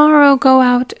 but tomorrow go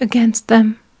out against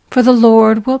them, for the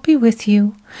Lord will be with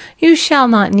you. You shall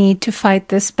not need to fight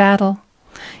this battle.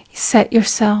 Set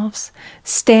yourselves,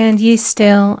 stand ye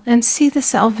still, and see the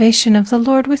salvation of the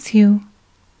Lord with you.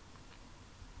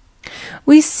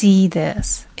 We see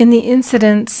this in the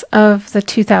incidents of the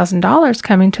 $2,000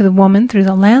 coming to the woman through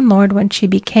the landlord when she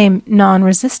became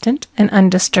non-resistant and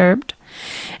undisturbed,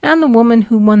 and the woman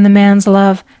who won the man's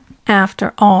love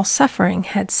after all suffering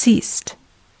had ceased.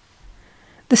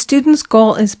 The student's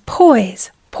goal is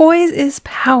poise. Poise is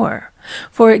power.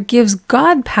 For it gives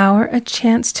God power a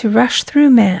chance to rush through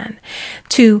man,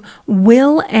 to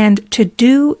will and to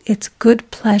do its good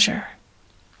pleasure.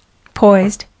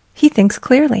 Poised, he thinks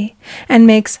clearly and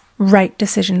makes right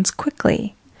decisions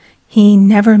quickly. He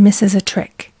never misses a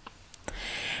trick.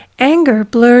 Anger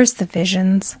blurs the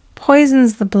visions,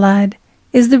 poisons the blood,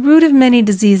 is the root of many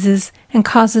diseases, and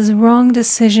causes wrong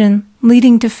decision,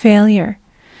 leading to failure.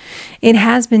 It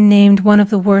has been named one of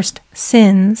the worst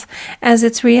sins, as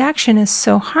its reaction is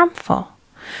so harmful.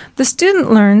 The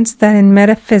student learns that in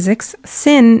metaphysics,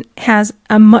 sin has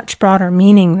a much broader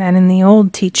meaning than in the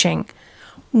old teaching.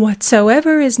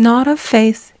 Whatsoever is not of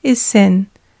faith is sin.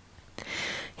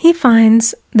 He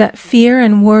finds that fear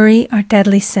and worry are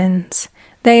deadly sins.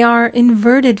 They are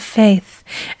inverted faith,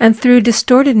 and through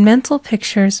distorted mental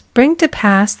pictures bring to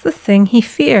pass the thing he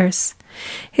fears.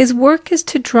 His work is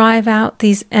to drive out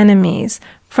these enemies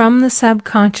from the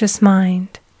subconscious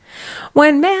mind.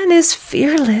 When man is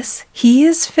fearless, he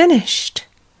is finished.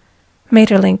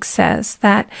 Maeterlinck says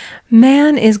that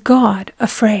man is God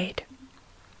afraid.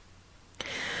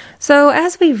 So,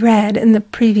 as we read in the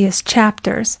previous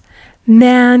chapters,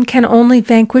 man can only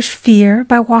vanquish fear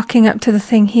by walking up to the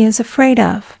thing he is afraid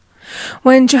of.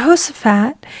 When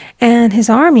Jehoshaphat and his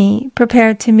army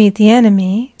prepared to meet the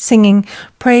enemy, singing,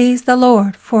 "Praise the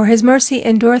Lord, for his mercy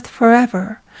endureth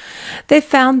forever," they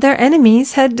found their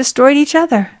enemies had destroyed each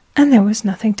other, and there was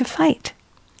nothing to fight.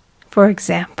 For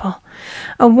example,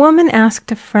 a woman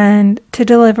asked a friend to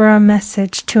deliver a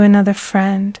message to another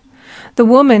friend. The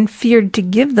woman feared to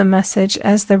give the message,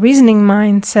 as the reasoning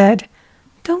mind said,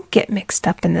 "Don't get mixed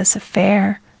up in this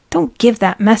affair. Don't give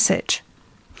that message."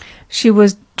 She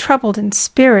was troubled in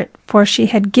spirit, for she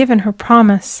had given her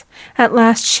promise. At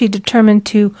last she determined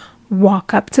to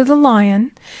walk up to the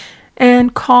lion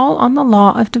and call on the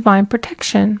law of divine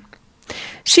protection.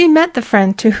 She met the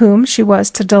friend to whom she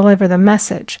was to deliver the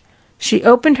message. She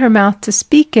opened her mouth to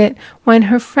speak it when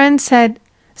her friend said,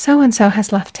 "So-and-so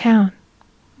has left town."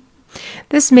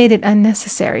 This made it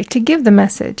unnecessary to give the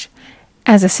message,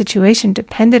 as the situation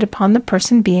depended upon the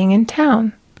person being in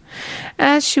town.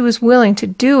 As she was willing to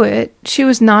do it, she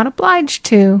was not obliged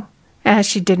to. As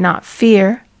she did not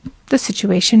fear, the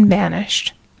situation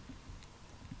vanished.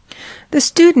 The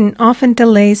student often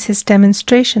delays his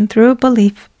demonstration through a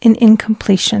belief in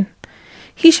incompletion.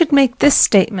 He should make this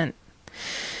statement: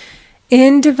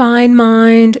 "In divine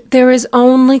mind, there is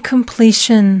only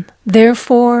completion.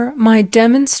 Therefore, my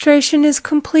demonstration is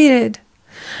completed.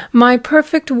 My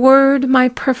perfect word, my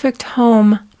perfect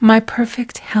home, my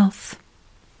perfect health."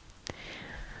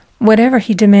 Whatever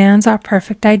he demands are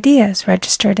perfect ideas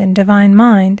registered in divine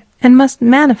mind and must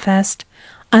manifest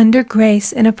under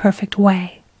grace in a perfect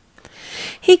way.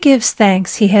 He gives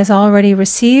thanks he has already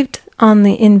received on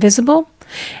the invisible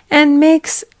and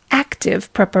makes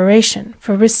active preparation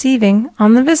for receiving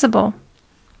on the visible.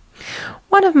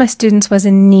 One of my students was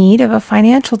in need of a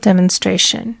financial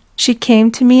demonstration. She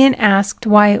came to me and asked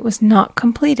why it was not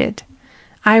completed.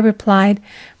 I replied,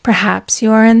 "Perhaps you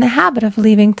are in the habit of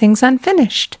leaving things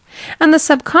unfinished, and the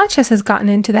subconscious has gotten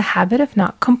into the habit of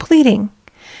not completing.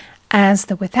 As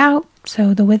the without,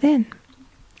 so the within."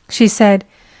 She said,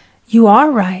 "You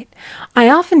are right. I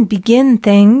often begin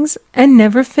things and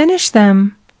never finish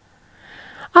them.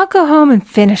 I'll go home and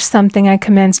finish something I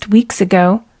commenced weeks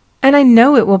ago, and I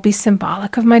know it will be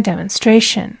symbolic of my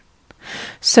demonstration."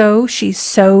 So she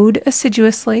sewed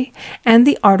assiduously, and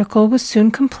the article was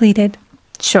soon completed.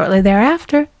 Shortly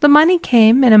thereafter, the money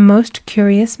came in a most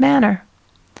curious manner.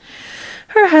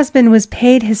 Her husband was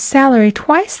paid his salary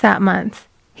twice that month.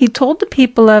 He told the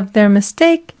people of their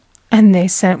mistake, and they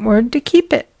sent word to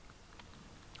keep it.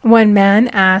 One man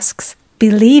asks,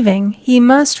 believing he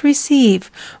must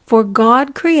receive, for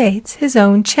God creates his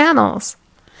own channels.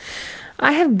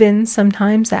 I have been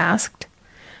sometimes asked,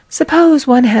 suppose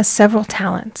one has several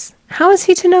talents. How is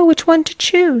he to know which one to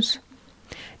choose?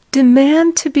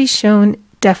 Demand to be shown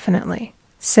definitely.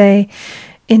 Say,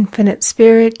 "Infinite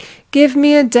Spirit, give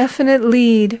me a definite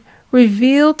lead.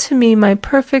 Reveal to me my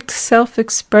perfect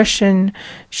self-expression.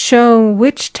 Show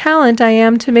which talent I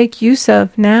am to make use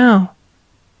of now."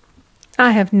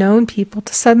 I have known people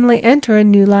to suddenly enter a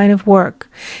new line of work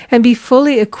and be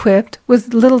fully equipped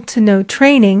with little to no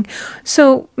training,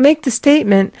 so make the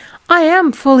statement, "I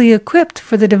am fully equipped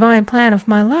for the divine plan of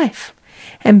my life,"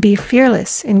 and be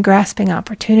fearless in grasping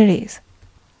opportunities.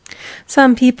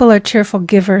 Some people are cheerful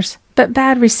givers, but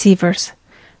bad receivers.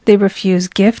 They refuse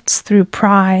gifts through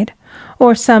pride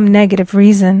or some negative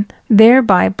reason,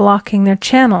 thereby blocking their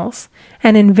channels,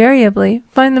 and invariably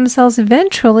find themselves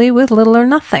eventually with little or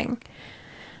nothing.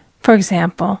 For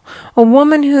example, a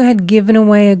woman who had given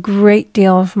away a great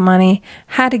deal of money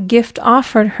had a gift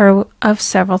offered her of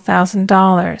several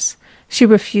 $1,000s. She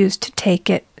refused to take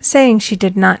it, saying she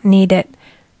did not need it.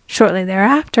 Shortly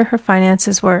thereafter, her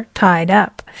finances were tied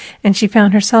up, and she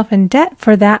found herself in debt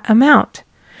for that amount.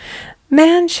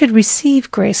 Man should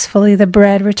receive gracefully the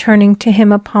bread returning to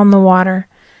him upon the water.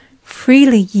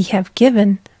 Freely ye have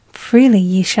given, freely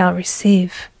ye shall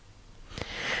receive.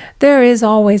 There is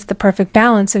always the perfect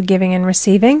balance of giving and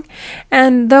receiving,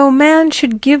 and though man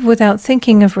should give without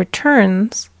thinking of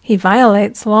returns, he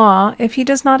violates law if he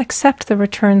does not accept the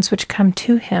returns which come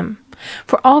to him,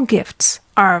 for all gifts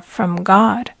are from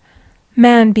God,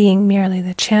 man being merely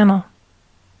the channel.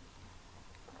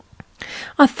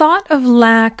 A thought of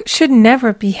lack should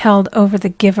never be held over the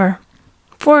giver.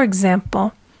 For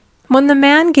example, when the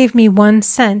man gave me 1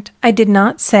 cent, I did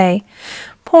not say,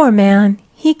 "Poor man,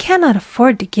 he cannot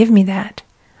afford to give me that."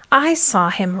 I saw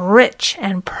him rich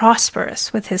and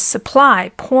prosperous with his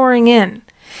supply pouring in.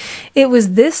 It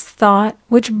was this thought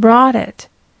which brought it.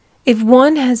 If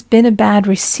one has been a bad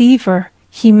receiver,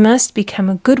 he must become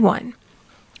a good one,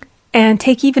 and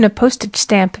take even a postage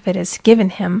stamp if it is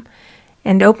given him,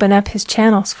 and open up his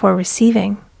channels for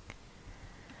receiving.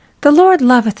 The Lord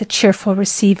loveth a cheerful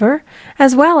receiver,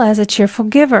 as well as a cheerful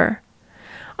giver.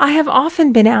 I have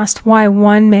often been asked why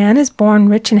one man is born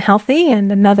rich and healthy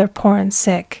and another poor and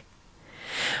sick.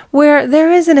 Where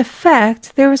there is an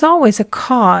effect, there is always a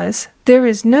cause. There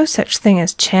is no such thing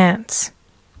as chance.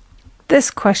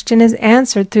 This question is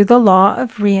answered through the law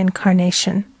of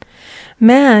reincarnation.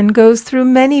 Man goes through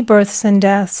many births and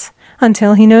deaths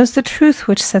until he knows the truth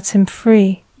which sets him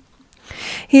free.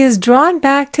 He is drawn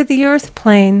back to the earth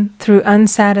plane through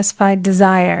unsatisfied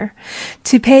desire,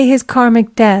 to pay his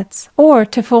karmic debts or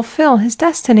to fulfill his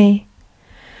destiny.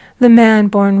 The man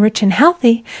born rich and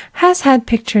healthy has had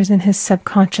pictures in his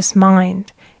subconscious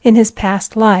mind, in his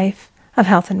past life, of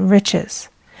health and riches,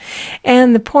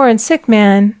 and the poor and sick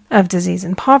man of disease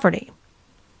and poverty.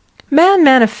 Man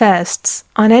manifests,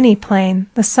 on any plane,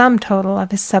 the sum total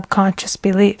of his subconscious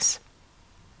beliefs.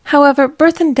 However,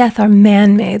 birth and death are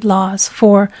man-made laws,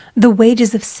 for the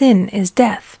wages of sin is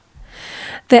death.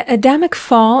 The Adamic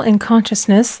fall in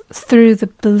consciousness through the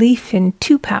belief in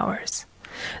 2 powers.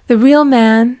 The real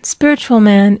man, spiritual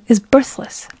man, is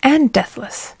birthless and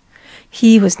deathless.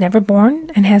 He was never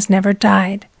born and has never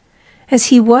died. As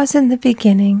he was in the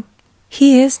beginning,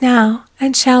 he is now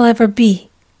and shall ever be.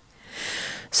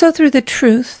 So through the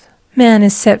truth, man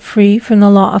is set free from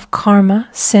the law of karma,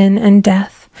 sin, and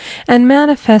death, and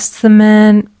manifests the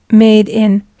man made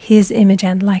in his image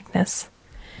and likeness.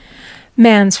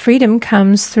 Man's freedom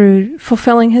comes through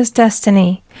fulfilling his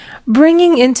destiny,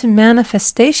 bringing into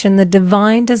manifestation the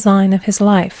divine design of his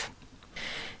life.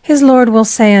 His Lord will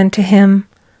say unto him,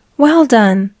 "Well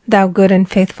done, thou good and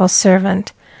faithful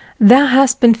servant. Thou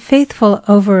hast been faithful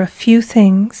over a few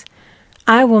things.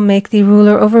 I will make thee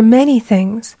ruler over many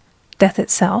things. death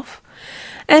itself,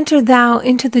 enter thou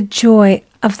into the joy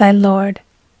of thy Lord,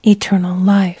 eternal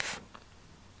life.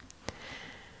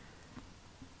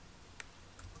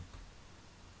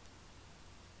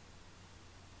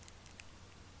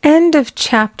 End of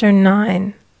chapter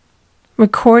 9.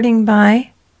 Recording by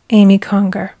Amy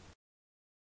Conger.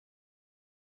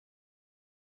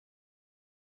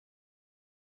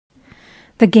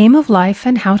 The Game of Life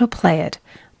and How to Play It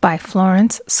by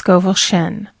Florence Scovel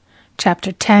Shinn.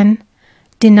 Chapter 10.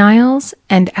 Denials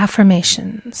and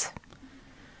Affirmations.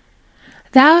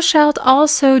 Thou shalt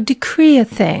also decree a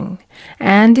thing,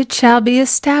 and it shall be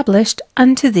established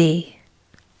unto thee.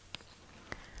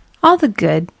 All the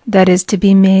good that is to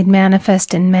be made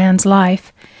manifest in man's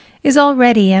life is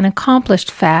already an accomplished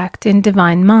fact in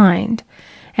divine mind,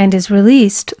 and is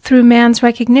released through man's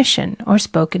recognition or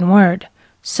spoken word.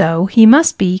 So he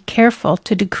must be careful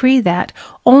to decree that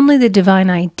only the divine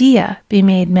idea be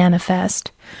made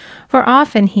manifest, for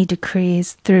often he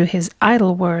decrees through his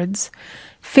idle words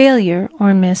failure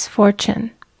or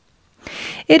misfortune.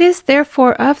 It is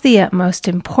therefore of the utmost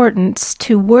importance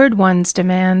to word one's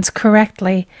demands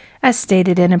correctly, as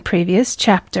stated in a previous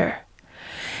chapter.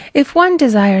 If one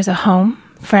desires a home,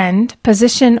 friend,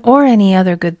 position, or any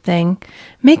other good thing,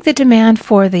 make the demand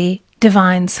for the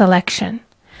divine selection.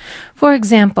 For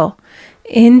example,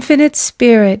 Infinite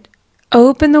Spirit,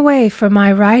 open the way for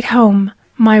my right home,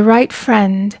 my right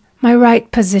friend, my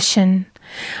right position.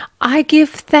 I give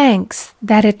thanks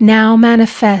that it now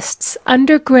manifests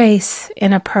under grace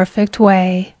in a perfect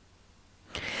way.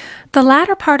 The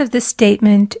latter part of this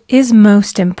statement is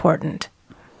most important.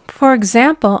 For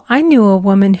example, I knew a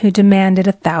woman who demanded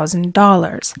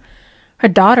 $1,000. Her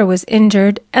daughter was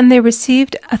injured, and they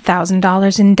received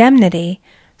 $1,000 indemnity,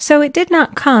 so it did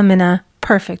not come in a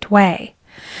perfect way.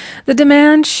 The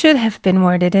demand should have been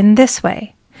worded in this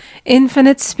way.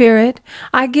 Infinite Spirit,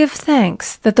 I give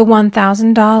thanks that the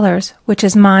 $1,000, which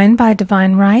is mine by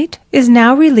divine right, is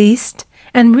now released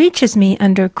and reaches me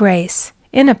under grace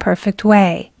in a perfect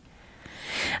way.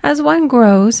 As one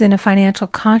grows in a financial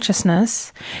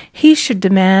consciousness, he should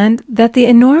demand that the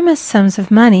enormous sums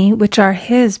of money which are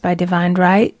his by divine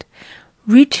right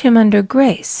reach him under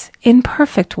grace in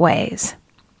perfect ways.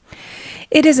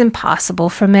 It is impossible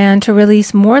for man to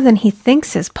release more than he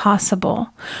thinks is possible,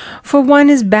 for one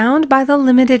is bound by the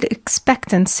limited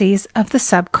expectancies of the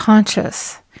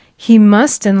subconscious. He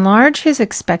must enlarge his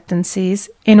expectancies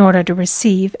in order to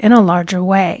receive in a larger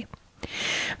way.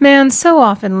 Man so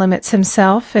often limits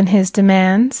himself in his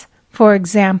demands. For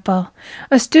example,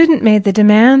 a student made the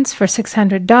demands for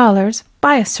 $600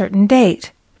 by a certain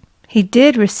date. He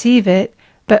did receive it,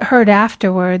 but heard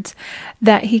afterwards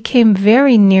that he came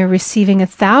very near receiving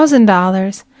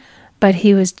 $1,000, but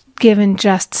he was given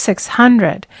just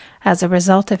 $600 as a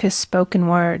result of his spoken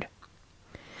word.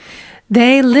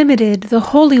 They limited the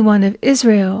Holy One of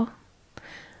Israel.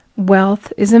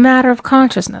 Wealth is a matter of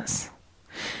consciousness.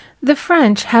 The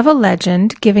French have a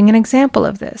legend giving an example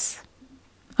of this.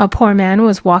 A poor man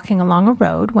was walking along a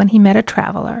road when he met a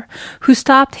traveler, who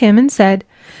stopped him and said,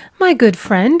 "My good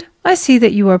friend, I see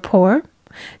that you are poor.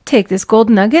 Take this gold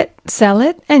nugget, sell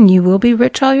it, and you will be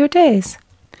rich all your days."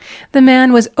 The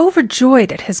man was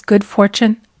overjoyed at his good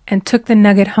fortune and took the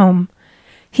nugget home.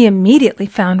 He immediately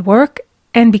found work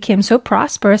and became so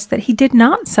prosperous that he did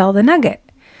not sell the nugget.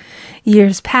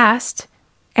 Years passed,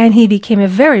 and he became a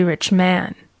very rich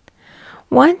man.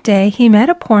 One day he met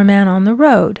a poor man on the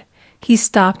road. He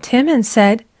stopped him and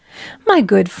said, "My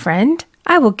good friend,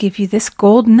 I will give you this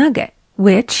gold nugget,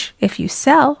 which, if you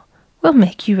sell, will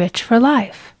make you rich for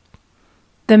life."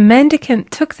 The mendicant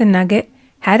took the nugget,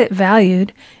 had it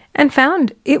valued, and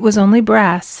found it was only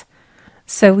brass.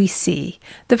 So we see,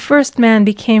 the first man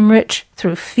became rich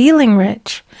through feeling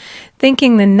rich,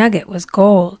 thinking the nugget was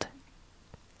gold.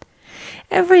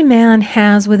 Every man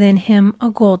has within him a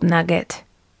gold nugget.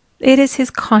 It is his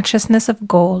consciousness of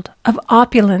gold, of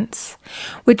opulence,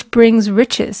 which brings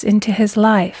riches into his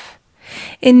life.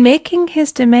 In making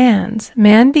his demands,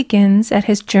 man begins at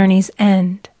his journey's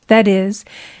end. That is,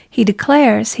 he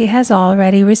declares he has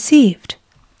already received.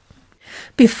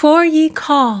 Before ye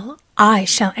call, I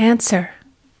shall answer.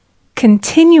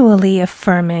 Continually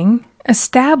affirming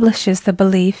establishes the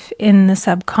belief in the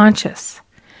subconscious.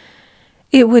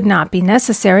 It would not be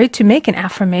necessary to make an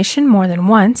affirmation more than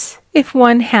once if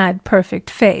one had perfect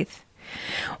faith.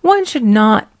 One should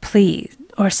not plead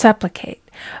or supplicate,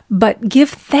 but give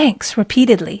thanks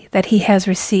repeatedly that he has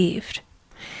received.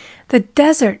 The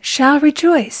desert shall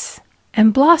rejoice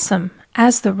and blossom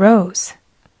as the rose.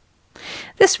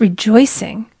 This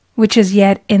rejoicing, which is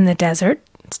yet in the desert,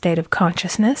 state of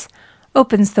consciousness,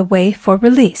 opens the way for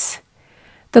release.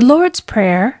 The Lord's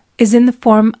Prayer is in the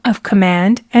form of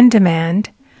command and demand.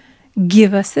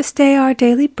 Give us this day our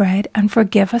daily bread, and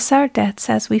forgive us our debts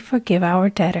as we forgive our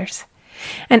debtors.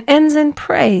 And ends in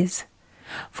praise.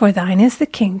 For thine is the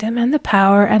kingdom and the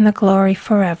power and the glory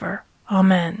forever.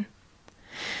 Amen.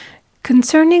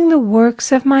 Concerning the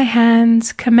works of my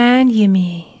hands, command ye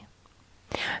me.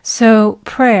 So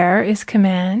prayer is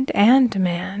command and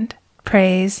demand,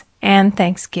 praise and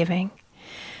thanksgiving.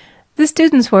 The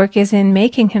student's work is in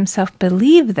making himself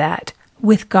believe that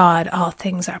with God all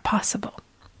things are possible.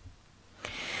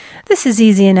 This is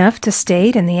easy enough to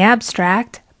state in the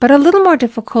abstract, but a little more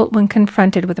difficult when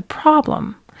confronted with a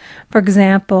problem. For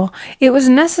example, it was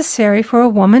necessary for a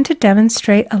woman to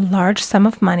demonstrate a large sum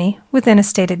of money within a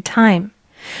stated time.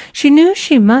 She knew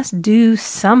she must do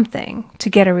something to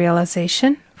get a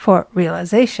realization, for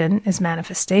realization is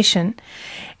manifestation,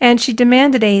 and she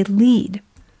demanded a lead.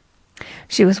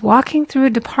 She was walking through a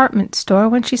department store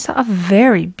when she saw a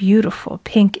very beautiful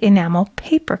pink enamel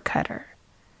paper cutter.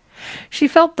 She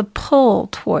felt the pull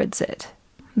towards it.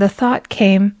 The thought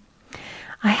came,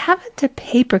 I haven't a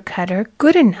paper cutter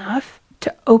good enough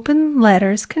to open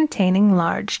letters containing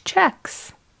large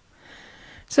checks.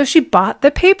 So she bought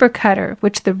the paper cutter,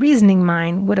 which the reasoning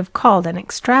mind would have called an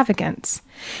extravagance.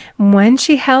 When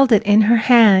she held it in her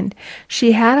hand,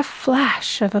 she had a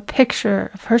flash of a picture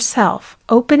of herself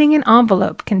opening an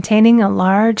envelope containing a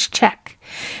large check,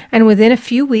 and within a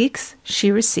few weeks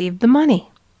she received the money.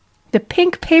 The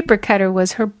pink paper cutter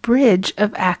was her bridge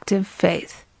of active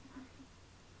faith.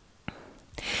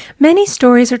 Many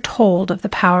stories are told of the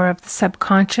power of the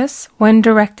subconscious when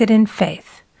directed in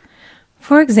faith.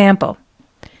 For example,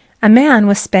 a man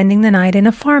was spending the night in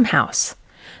a farmhouse.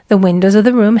 The windows of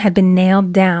the room had been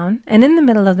nailed down, and in the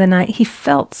middle of the night he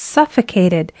felt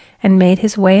suffocated and made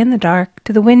his way in the dark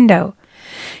to the window.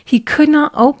 He could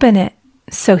not open it,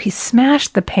 so he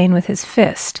smashed the pane with his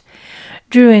fist,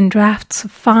 drew in draughts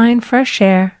of fine fresh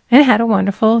air, and had a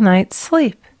wonderful night's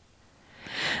sleep.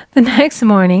 The next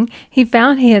morning he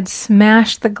found he had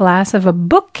smashed the glass of a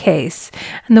bookcase,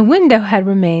 and the window had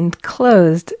remained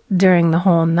closed during the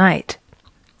whole night.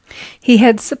 He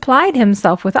had supplied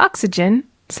himself with oxygen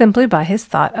simply by his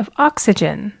thought of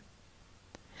oxygen.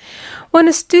 When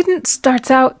a student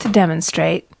starts out to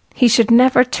demonstrate, he should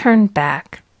never turn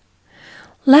back.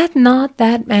 Let not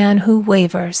that man who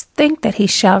wavers think that he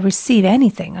shall receive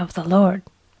anything of the Lord.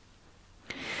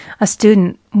 A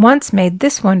student once made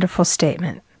this wonderful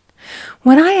statement.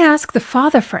 When I ask the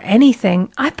Father for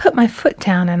anything, I put my foot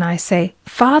down and I say,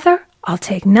 Father, I'll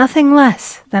take nothing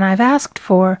less than I've asked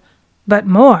for, but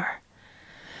more.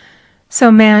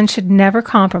 So man should never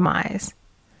compromise.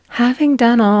 Having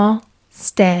done all,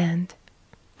 stand.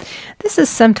 This is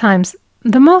sometimes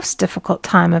the most difficult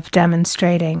time of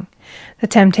demonstrating. The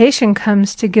temptation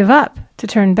comes to give up, to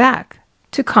turn back,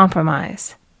 to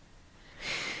compromise.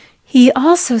 He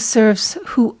also serves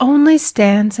who only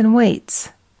stands and waits.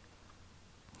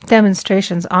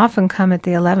 Demonstrations often come at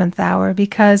the 11th hour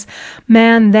because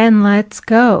man then lets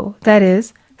go, that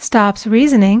is, stops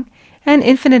reasoning, and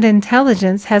infinite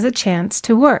intelligence has a chance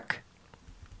to work.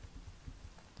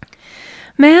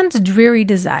 Man's dreary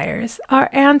desires are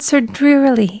answered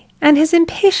drearily, and his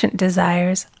impatient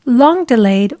desires long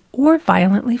delayed or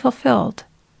violently fulfilled.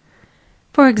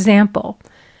 For example,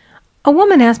 a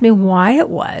woman asked me why it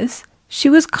was she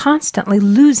was constantly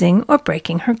losing or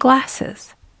breaking her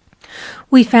glasses.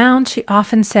 We found she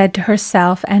often said to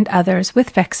herself and others with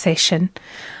vexation,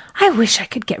 I wish I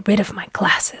could get rid of my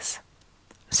glasses.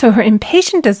 So her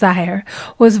impatient desire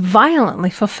was violently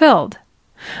fulfilled.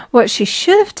 What she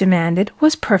should have demanded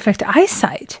was perfect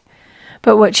eyesight,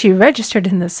 but what she registered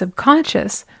in the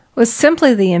subconscious was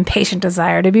simply the impatient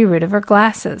desire to be rid of her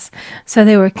glasses, so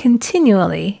they were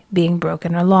continually being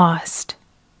broken or lost.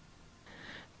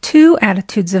 Two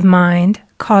attitudes of mind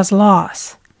cause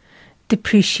loss.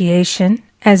 Depreciation,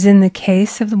 as in the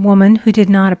case of the woman who did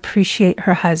not appreciate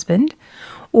her husband,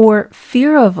 or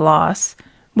fear of loss,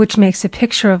 which makes a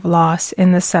picture of loss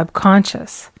in the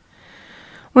subconscious.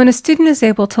 When a student is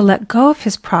able to let go of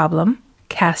his problem,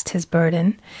 cast his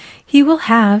burden, he will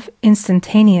have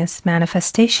instantaneous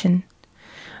manifestation.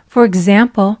 For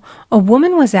example, a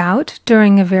woman was out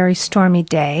during a very stormy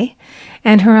day,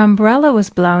 and her umbrella was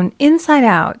blown inside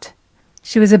out.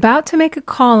 She was about to make a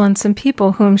call on some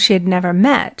people whom she had never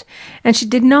met, and she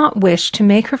did not wish to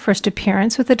make her first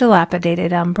appearance with a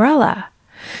dilapidated umbrella.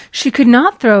 She could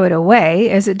not throw it away,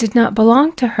 as it did not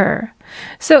belong to her.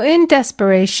 So in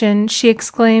desperation, she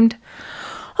exclaimed,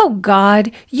 "Oh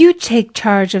God, you take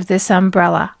charge of this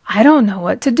umbrella. I don't know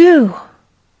what to do."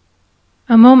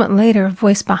 A moment later, a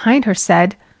voice behind her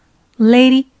said,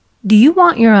 "Lady, do you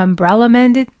want your umbrella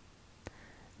mended?"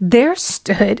 there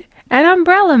stood an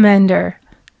umbrella mender.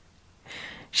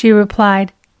 She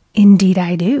replied, "Indeed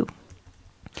I do."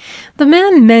 The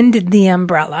man mended the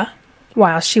umbrella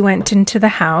while she went into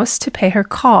the house to pay her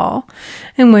call,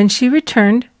 and when she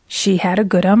returned, she had a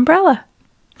good umbrella.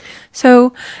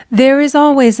 So there is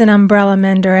always an umbrella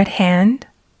mender at hand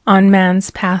on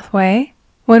man's pathway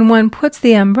when one puts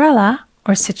the umbrella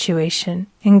or situation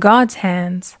in God's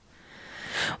hands.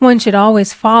 One should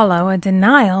always follow a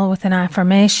denial with an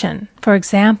affirmation. For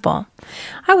example,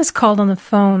 I was called on the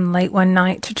phone late one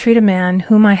night to treat a man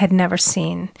whom I had never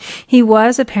seen. He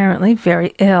was apparently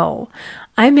very ill.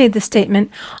 I made the statement,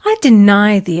 "I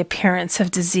deny the appearance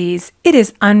of disease. It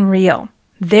is unreal,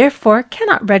 therefore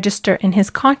cannot register in his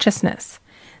consciousness.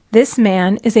 This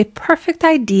man is a perfect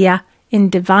idea in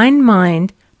divine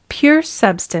mind, pure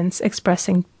substance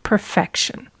expressing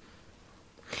perfection."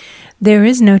 There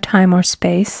is no time or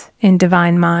space in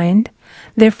divine mind.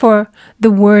 Therefore,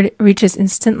 the word reaches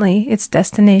instantly its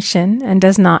destination and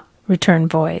does not return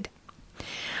void.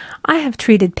 I have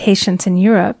treated patients in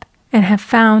Europe and have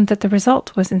found that the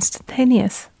result was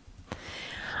instantaneous.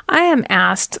 I am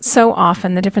asked so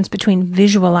often the difference between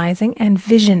visualizing and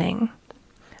visioning.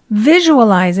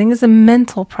 Visualizing is a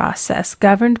mental process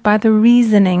governed by the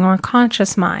reasoning or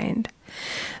conscious mind.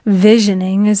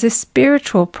 Visioning is a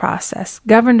spiritual process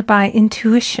governed by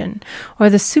intuition or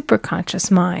the superconscious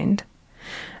mind.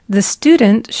 The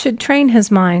student should train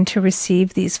his mind to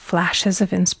receive these flashes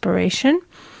of inspiration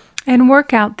and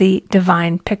work out the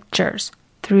divine pictures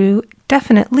through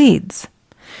definite leads.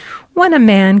 When a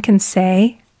man can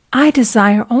say, "I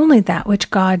desire only that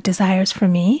which God desires for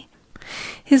me,"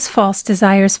 his false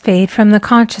desires fade from the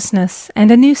consciousness, and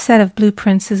a new set of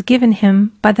blueprints is given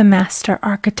him by the master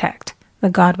architect, the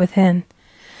God within.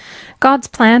 God's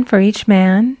plan for each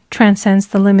man transcends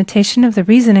the limitation of the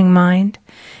reasoning mind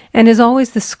and is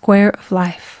always the square of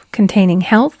life, containing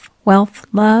health, wealth,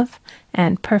 love,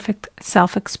 and perfect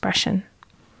self-expression.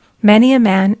 Many a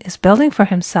man is building for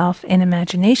himself in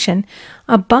imagination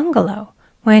a bungalow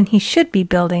when he should be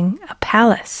building a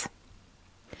palace.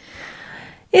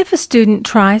 If a student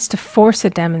tries to force a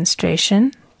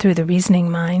demonstration through the reasoning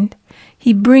mind,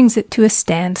 he brings it to a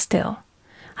standstill.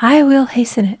 "I will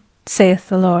hasten it, saith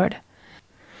the Lord."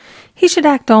 He should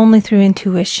act only through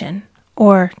intuition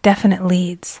or definite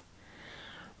leads.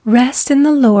 Rest in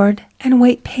the Lord and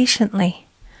wait patiently.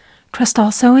 Trust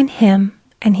also in Him,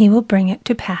 and He will bring it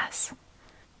to pass.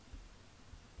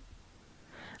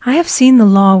 I have seen the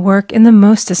law work in the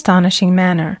most astonishing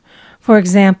manner. For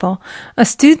example, a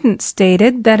student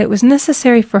stated that it was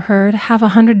necessary for her to have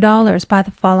 $100 by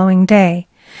the following day.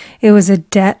 It was a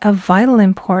debt of vital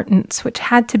importance which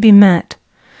had to be met.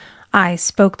 I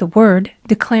spoke the word,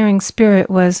 declaring Spirit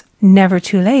was never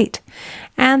too late,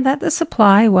 and that the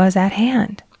supply was at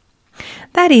hand.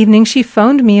 That evening she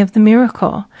phoned me of the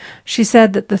miracle. She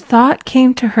said that the thought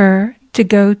came to her to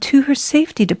go to her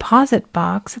safety deposit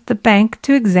box at the bank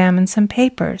to examine some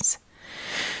papers.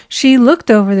 She looked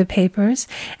over the papers,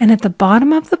 and at the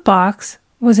bottom of the box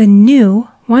was a new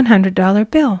 $100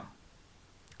 bill.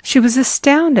 She was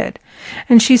astounded,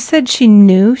 and she said she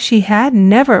knew she had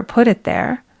never put it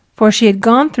there, for she had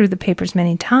gone through the papers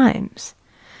many times.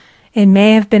 It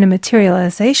may have been a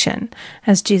materialization,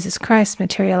 as Jesus Christ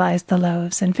materialized the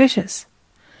loaves and fishes.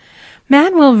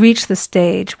 Man will reach the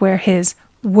stage where his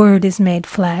word is made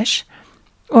flesh,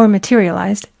 or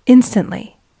materialized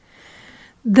instantly.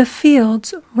 The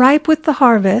fields ripe with the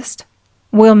harvest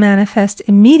will manifest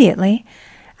immediately,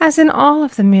 as in all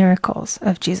of the miracles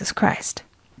of Jesus Christ.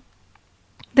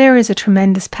 There is a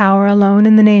tremendous power alone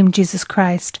in the name Jesus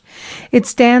Christ. It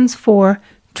stands for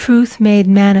truth made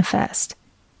manifest.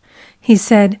 He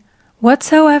said,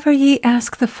 "Whatsoever ye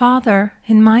ask the Father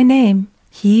in my name,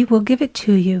 He will give it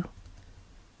to you."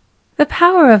 The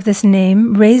power of this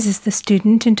name raises the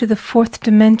student into the fourth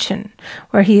dimension,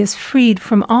 where he is freed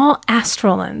from all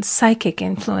astral and psychic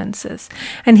influences,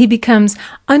 and he becomes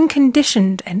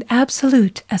unconditioned and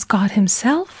absolute, as God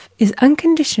Himself is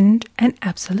unconditioned and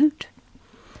absolute.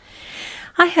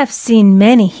 I have seen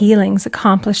many healings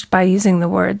accomplished by using the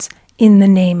words, "in the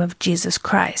name of Jesus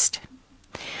Christ."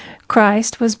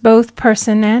 Christ was both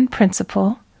person and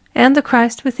principle, and the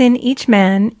Christ within each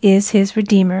man is his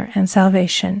Redeemer and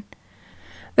salvation.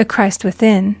 The Christ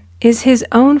within is his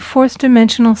own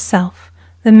fourth-dimensional self,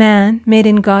 the man made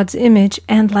in God's image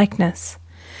and likeness.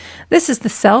 This is the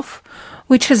self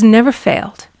which has never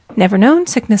failed, never known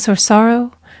sickness or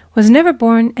sorrow, was never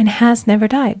born, and has never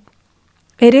died.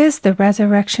 It is the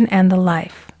resurrection and the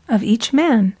life of each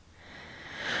man.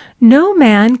 "No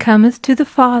man cometh to the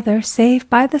Father save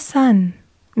by the Son,"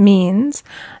 means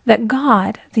that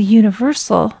God, the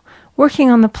universal,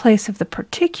 working on the place of the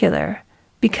particular,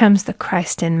 becomes the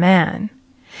Christ in man.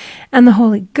 And the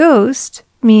Holy Ghost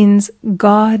means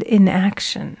God in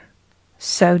action.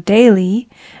 So daily,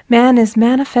 man is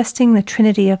manifesting the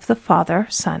Trinity of the Father,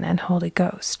 Son, and Holy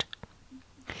Ghost.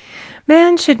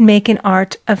 Man should make an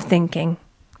art of thinking.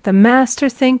 The master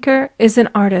thinker is an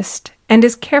artist and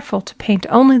is careful to paint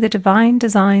only the divine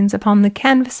designs upon the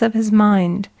canvas of his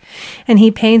mind. And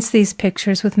he paints these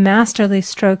pictures with masterly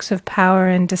strokes of power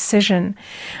and decision,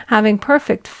 having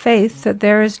perfect faith that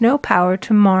there is no power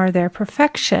to mar their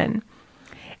perfection,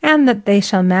 and that they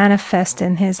shall manifest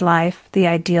in his life the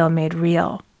ideal made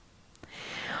real.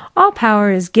 All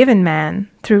power is given man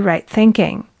through right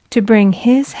thinking, to bring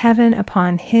his heaven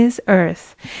upon his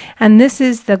earth, and this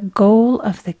is the goal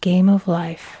of the game of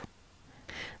life.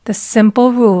 The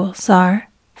simple rules are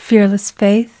fearless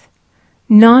faith,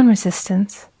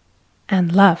 non-resistance,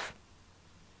 and love.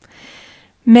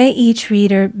 May each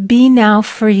reader be now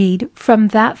freed from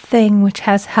that thing which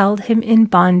has held him in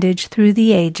bondage through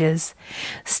the ages,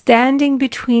 standing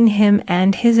between him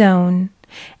and his own,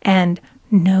 and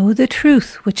know the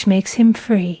truth which makes him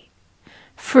free.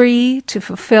 Free to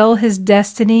fulfill his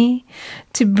destiny,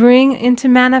 to bring into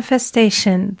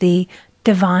manifestation the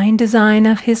divine design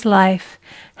of his life,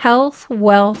 health,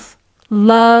 wealth,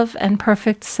 love, and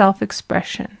perfect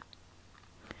self-expression.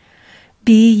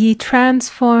 Be ye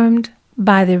transformed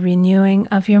by the renewing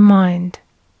of your mind.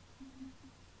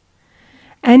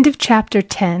 End of chapter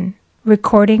 10.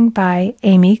 Recording by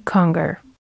Amy Conger.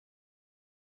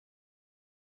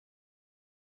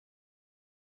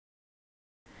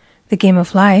 The Game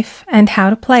of Life and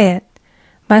How to Play It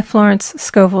by Florence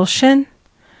Scovel Shinn.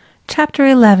 Chapter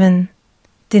 11.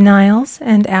 Denials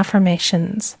and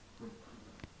Affirmations.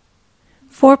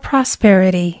 For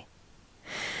prosperity.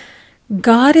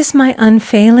 God is my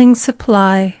unfailing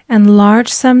supply, and large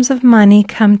sums of money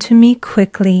come to me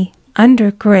quickly,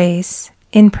 under grace,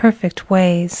 in perfect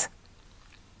ways.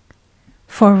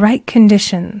 For right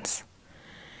conditions.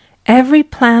 Every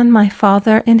plan my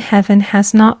Father in heaven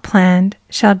has not planned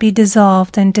shall be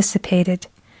dissolved and dissipated,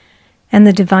 and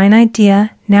the divine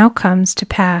idea now comes to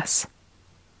pass.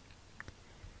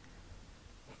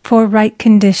 For right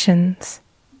conditions.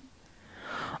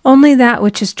 Only that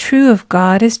which is true of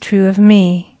God is true of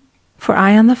me, for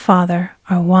I and the Father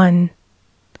are one.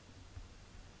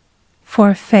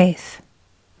 For faith.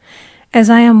 As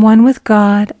I am one with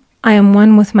God, I am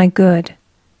one with my good,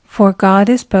 for God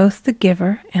is both the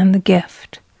giver and the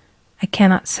gift. I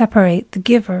cannot separate the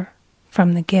giver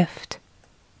from the gift.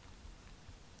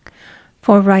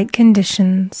 For right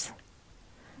conditions.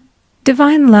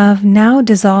 Divine love now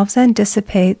dissolves and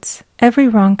dissipates every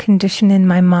wrong condition in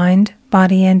my mind,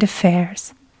 body, and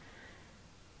affairs.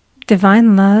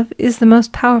 Divine love is the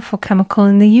most powerful chemical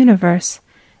in the universe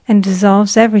and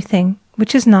dissolves everything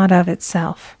which is not of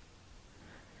itself.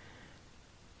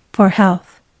 For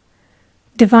health.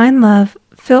 Divine love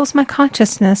fills my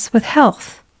consciousness with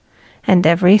health, and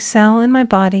every cell in my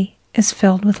body is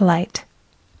filled with light.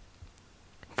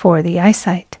 For the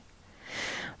eyesight.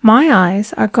 My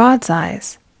eyes are God's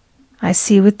eyes. I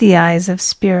see with the eyes of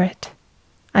spirit.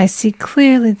 I see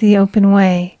clearly the open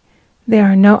way. There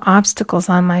are no obstacles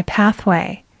on my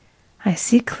pathway. I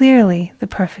see clearly the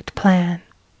perfect plan.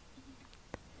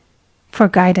 For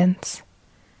guidance.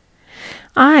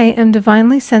 I am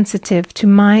divinely sensitive to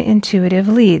my intuitive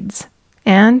leads,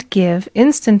 and give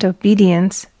instant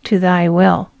obedience to thy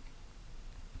will.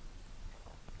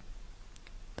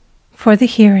 For the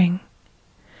hearing.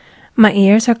 My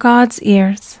ears are God's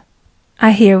ears.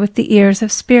 I hear with the ears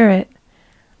of spirit.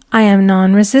 I am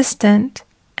non-resistant,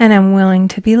 and am willing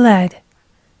to be led.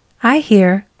 I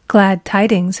hear glad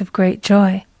tidings of great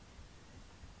joy.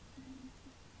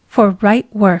 For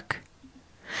right work.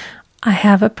 I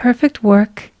have a perfect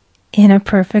work in a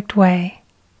perfect way.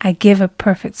 I give a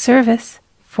perfect service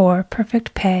for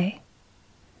perfect pay.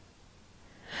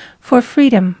 For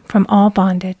freedom from all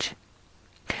bondage.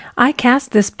 I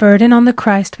cast this burden on the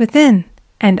Christ within,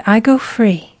 and I go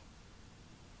free.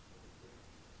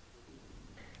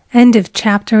 End of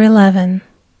chapter 11.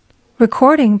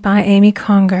 Recording by Amy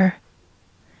Conger.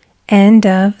 End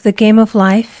of The Game of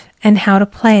Life and How to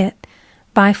Play It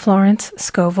by Florence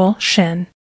Scovel Shinn.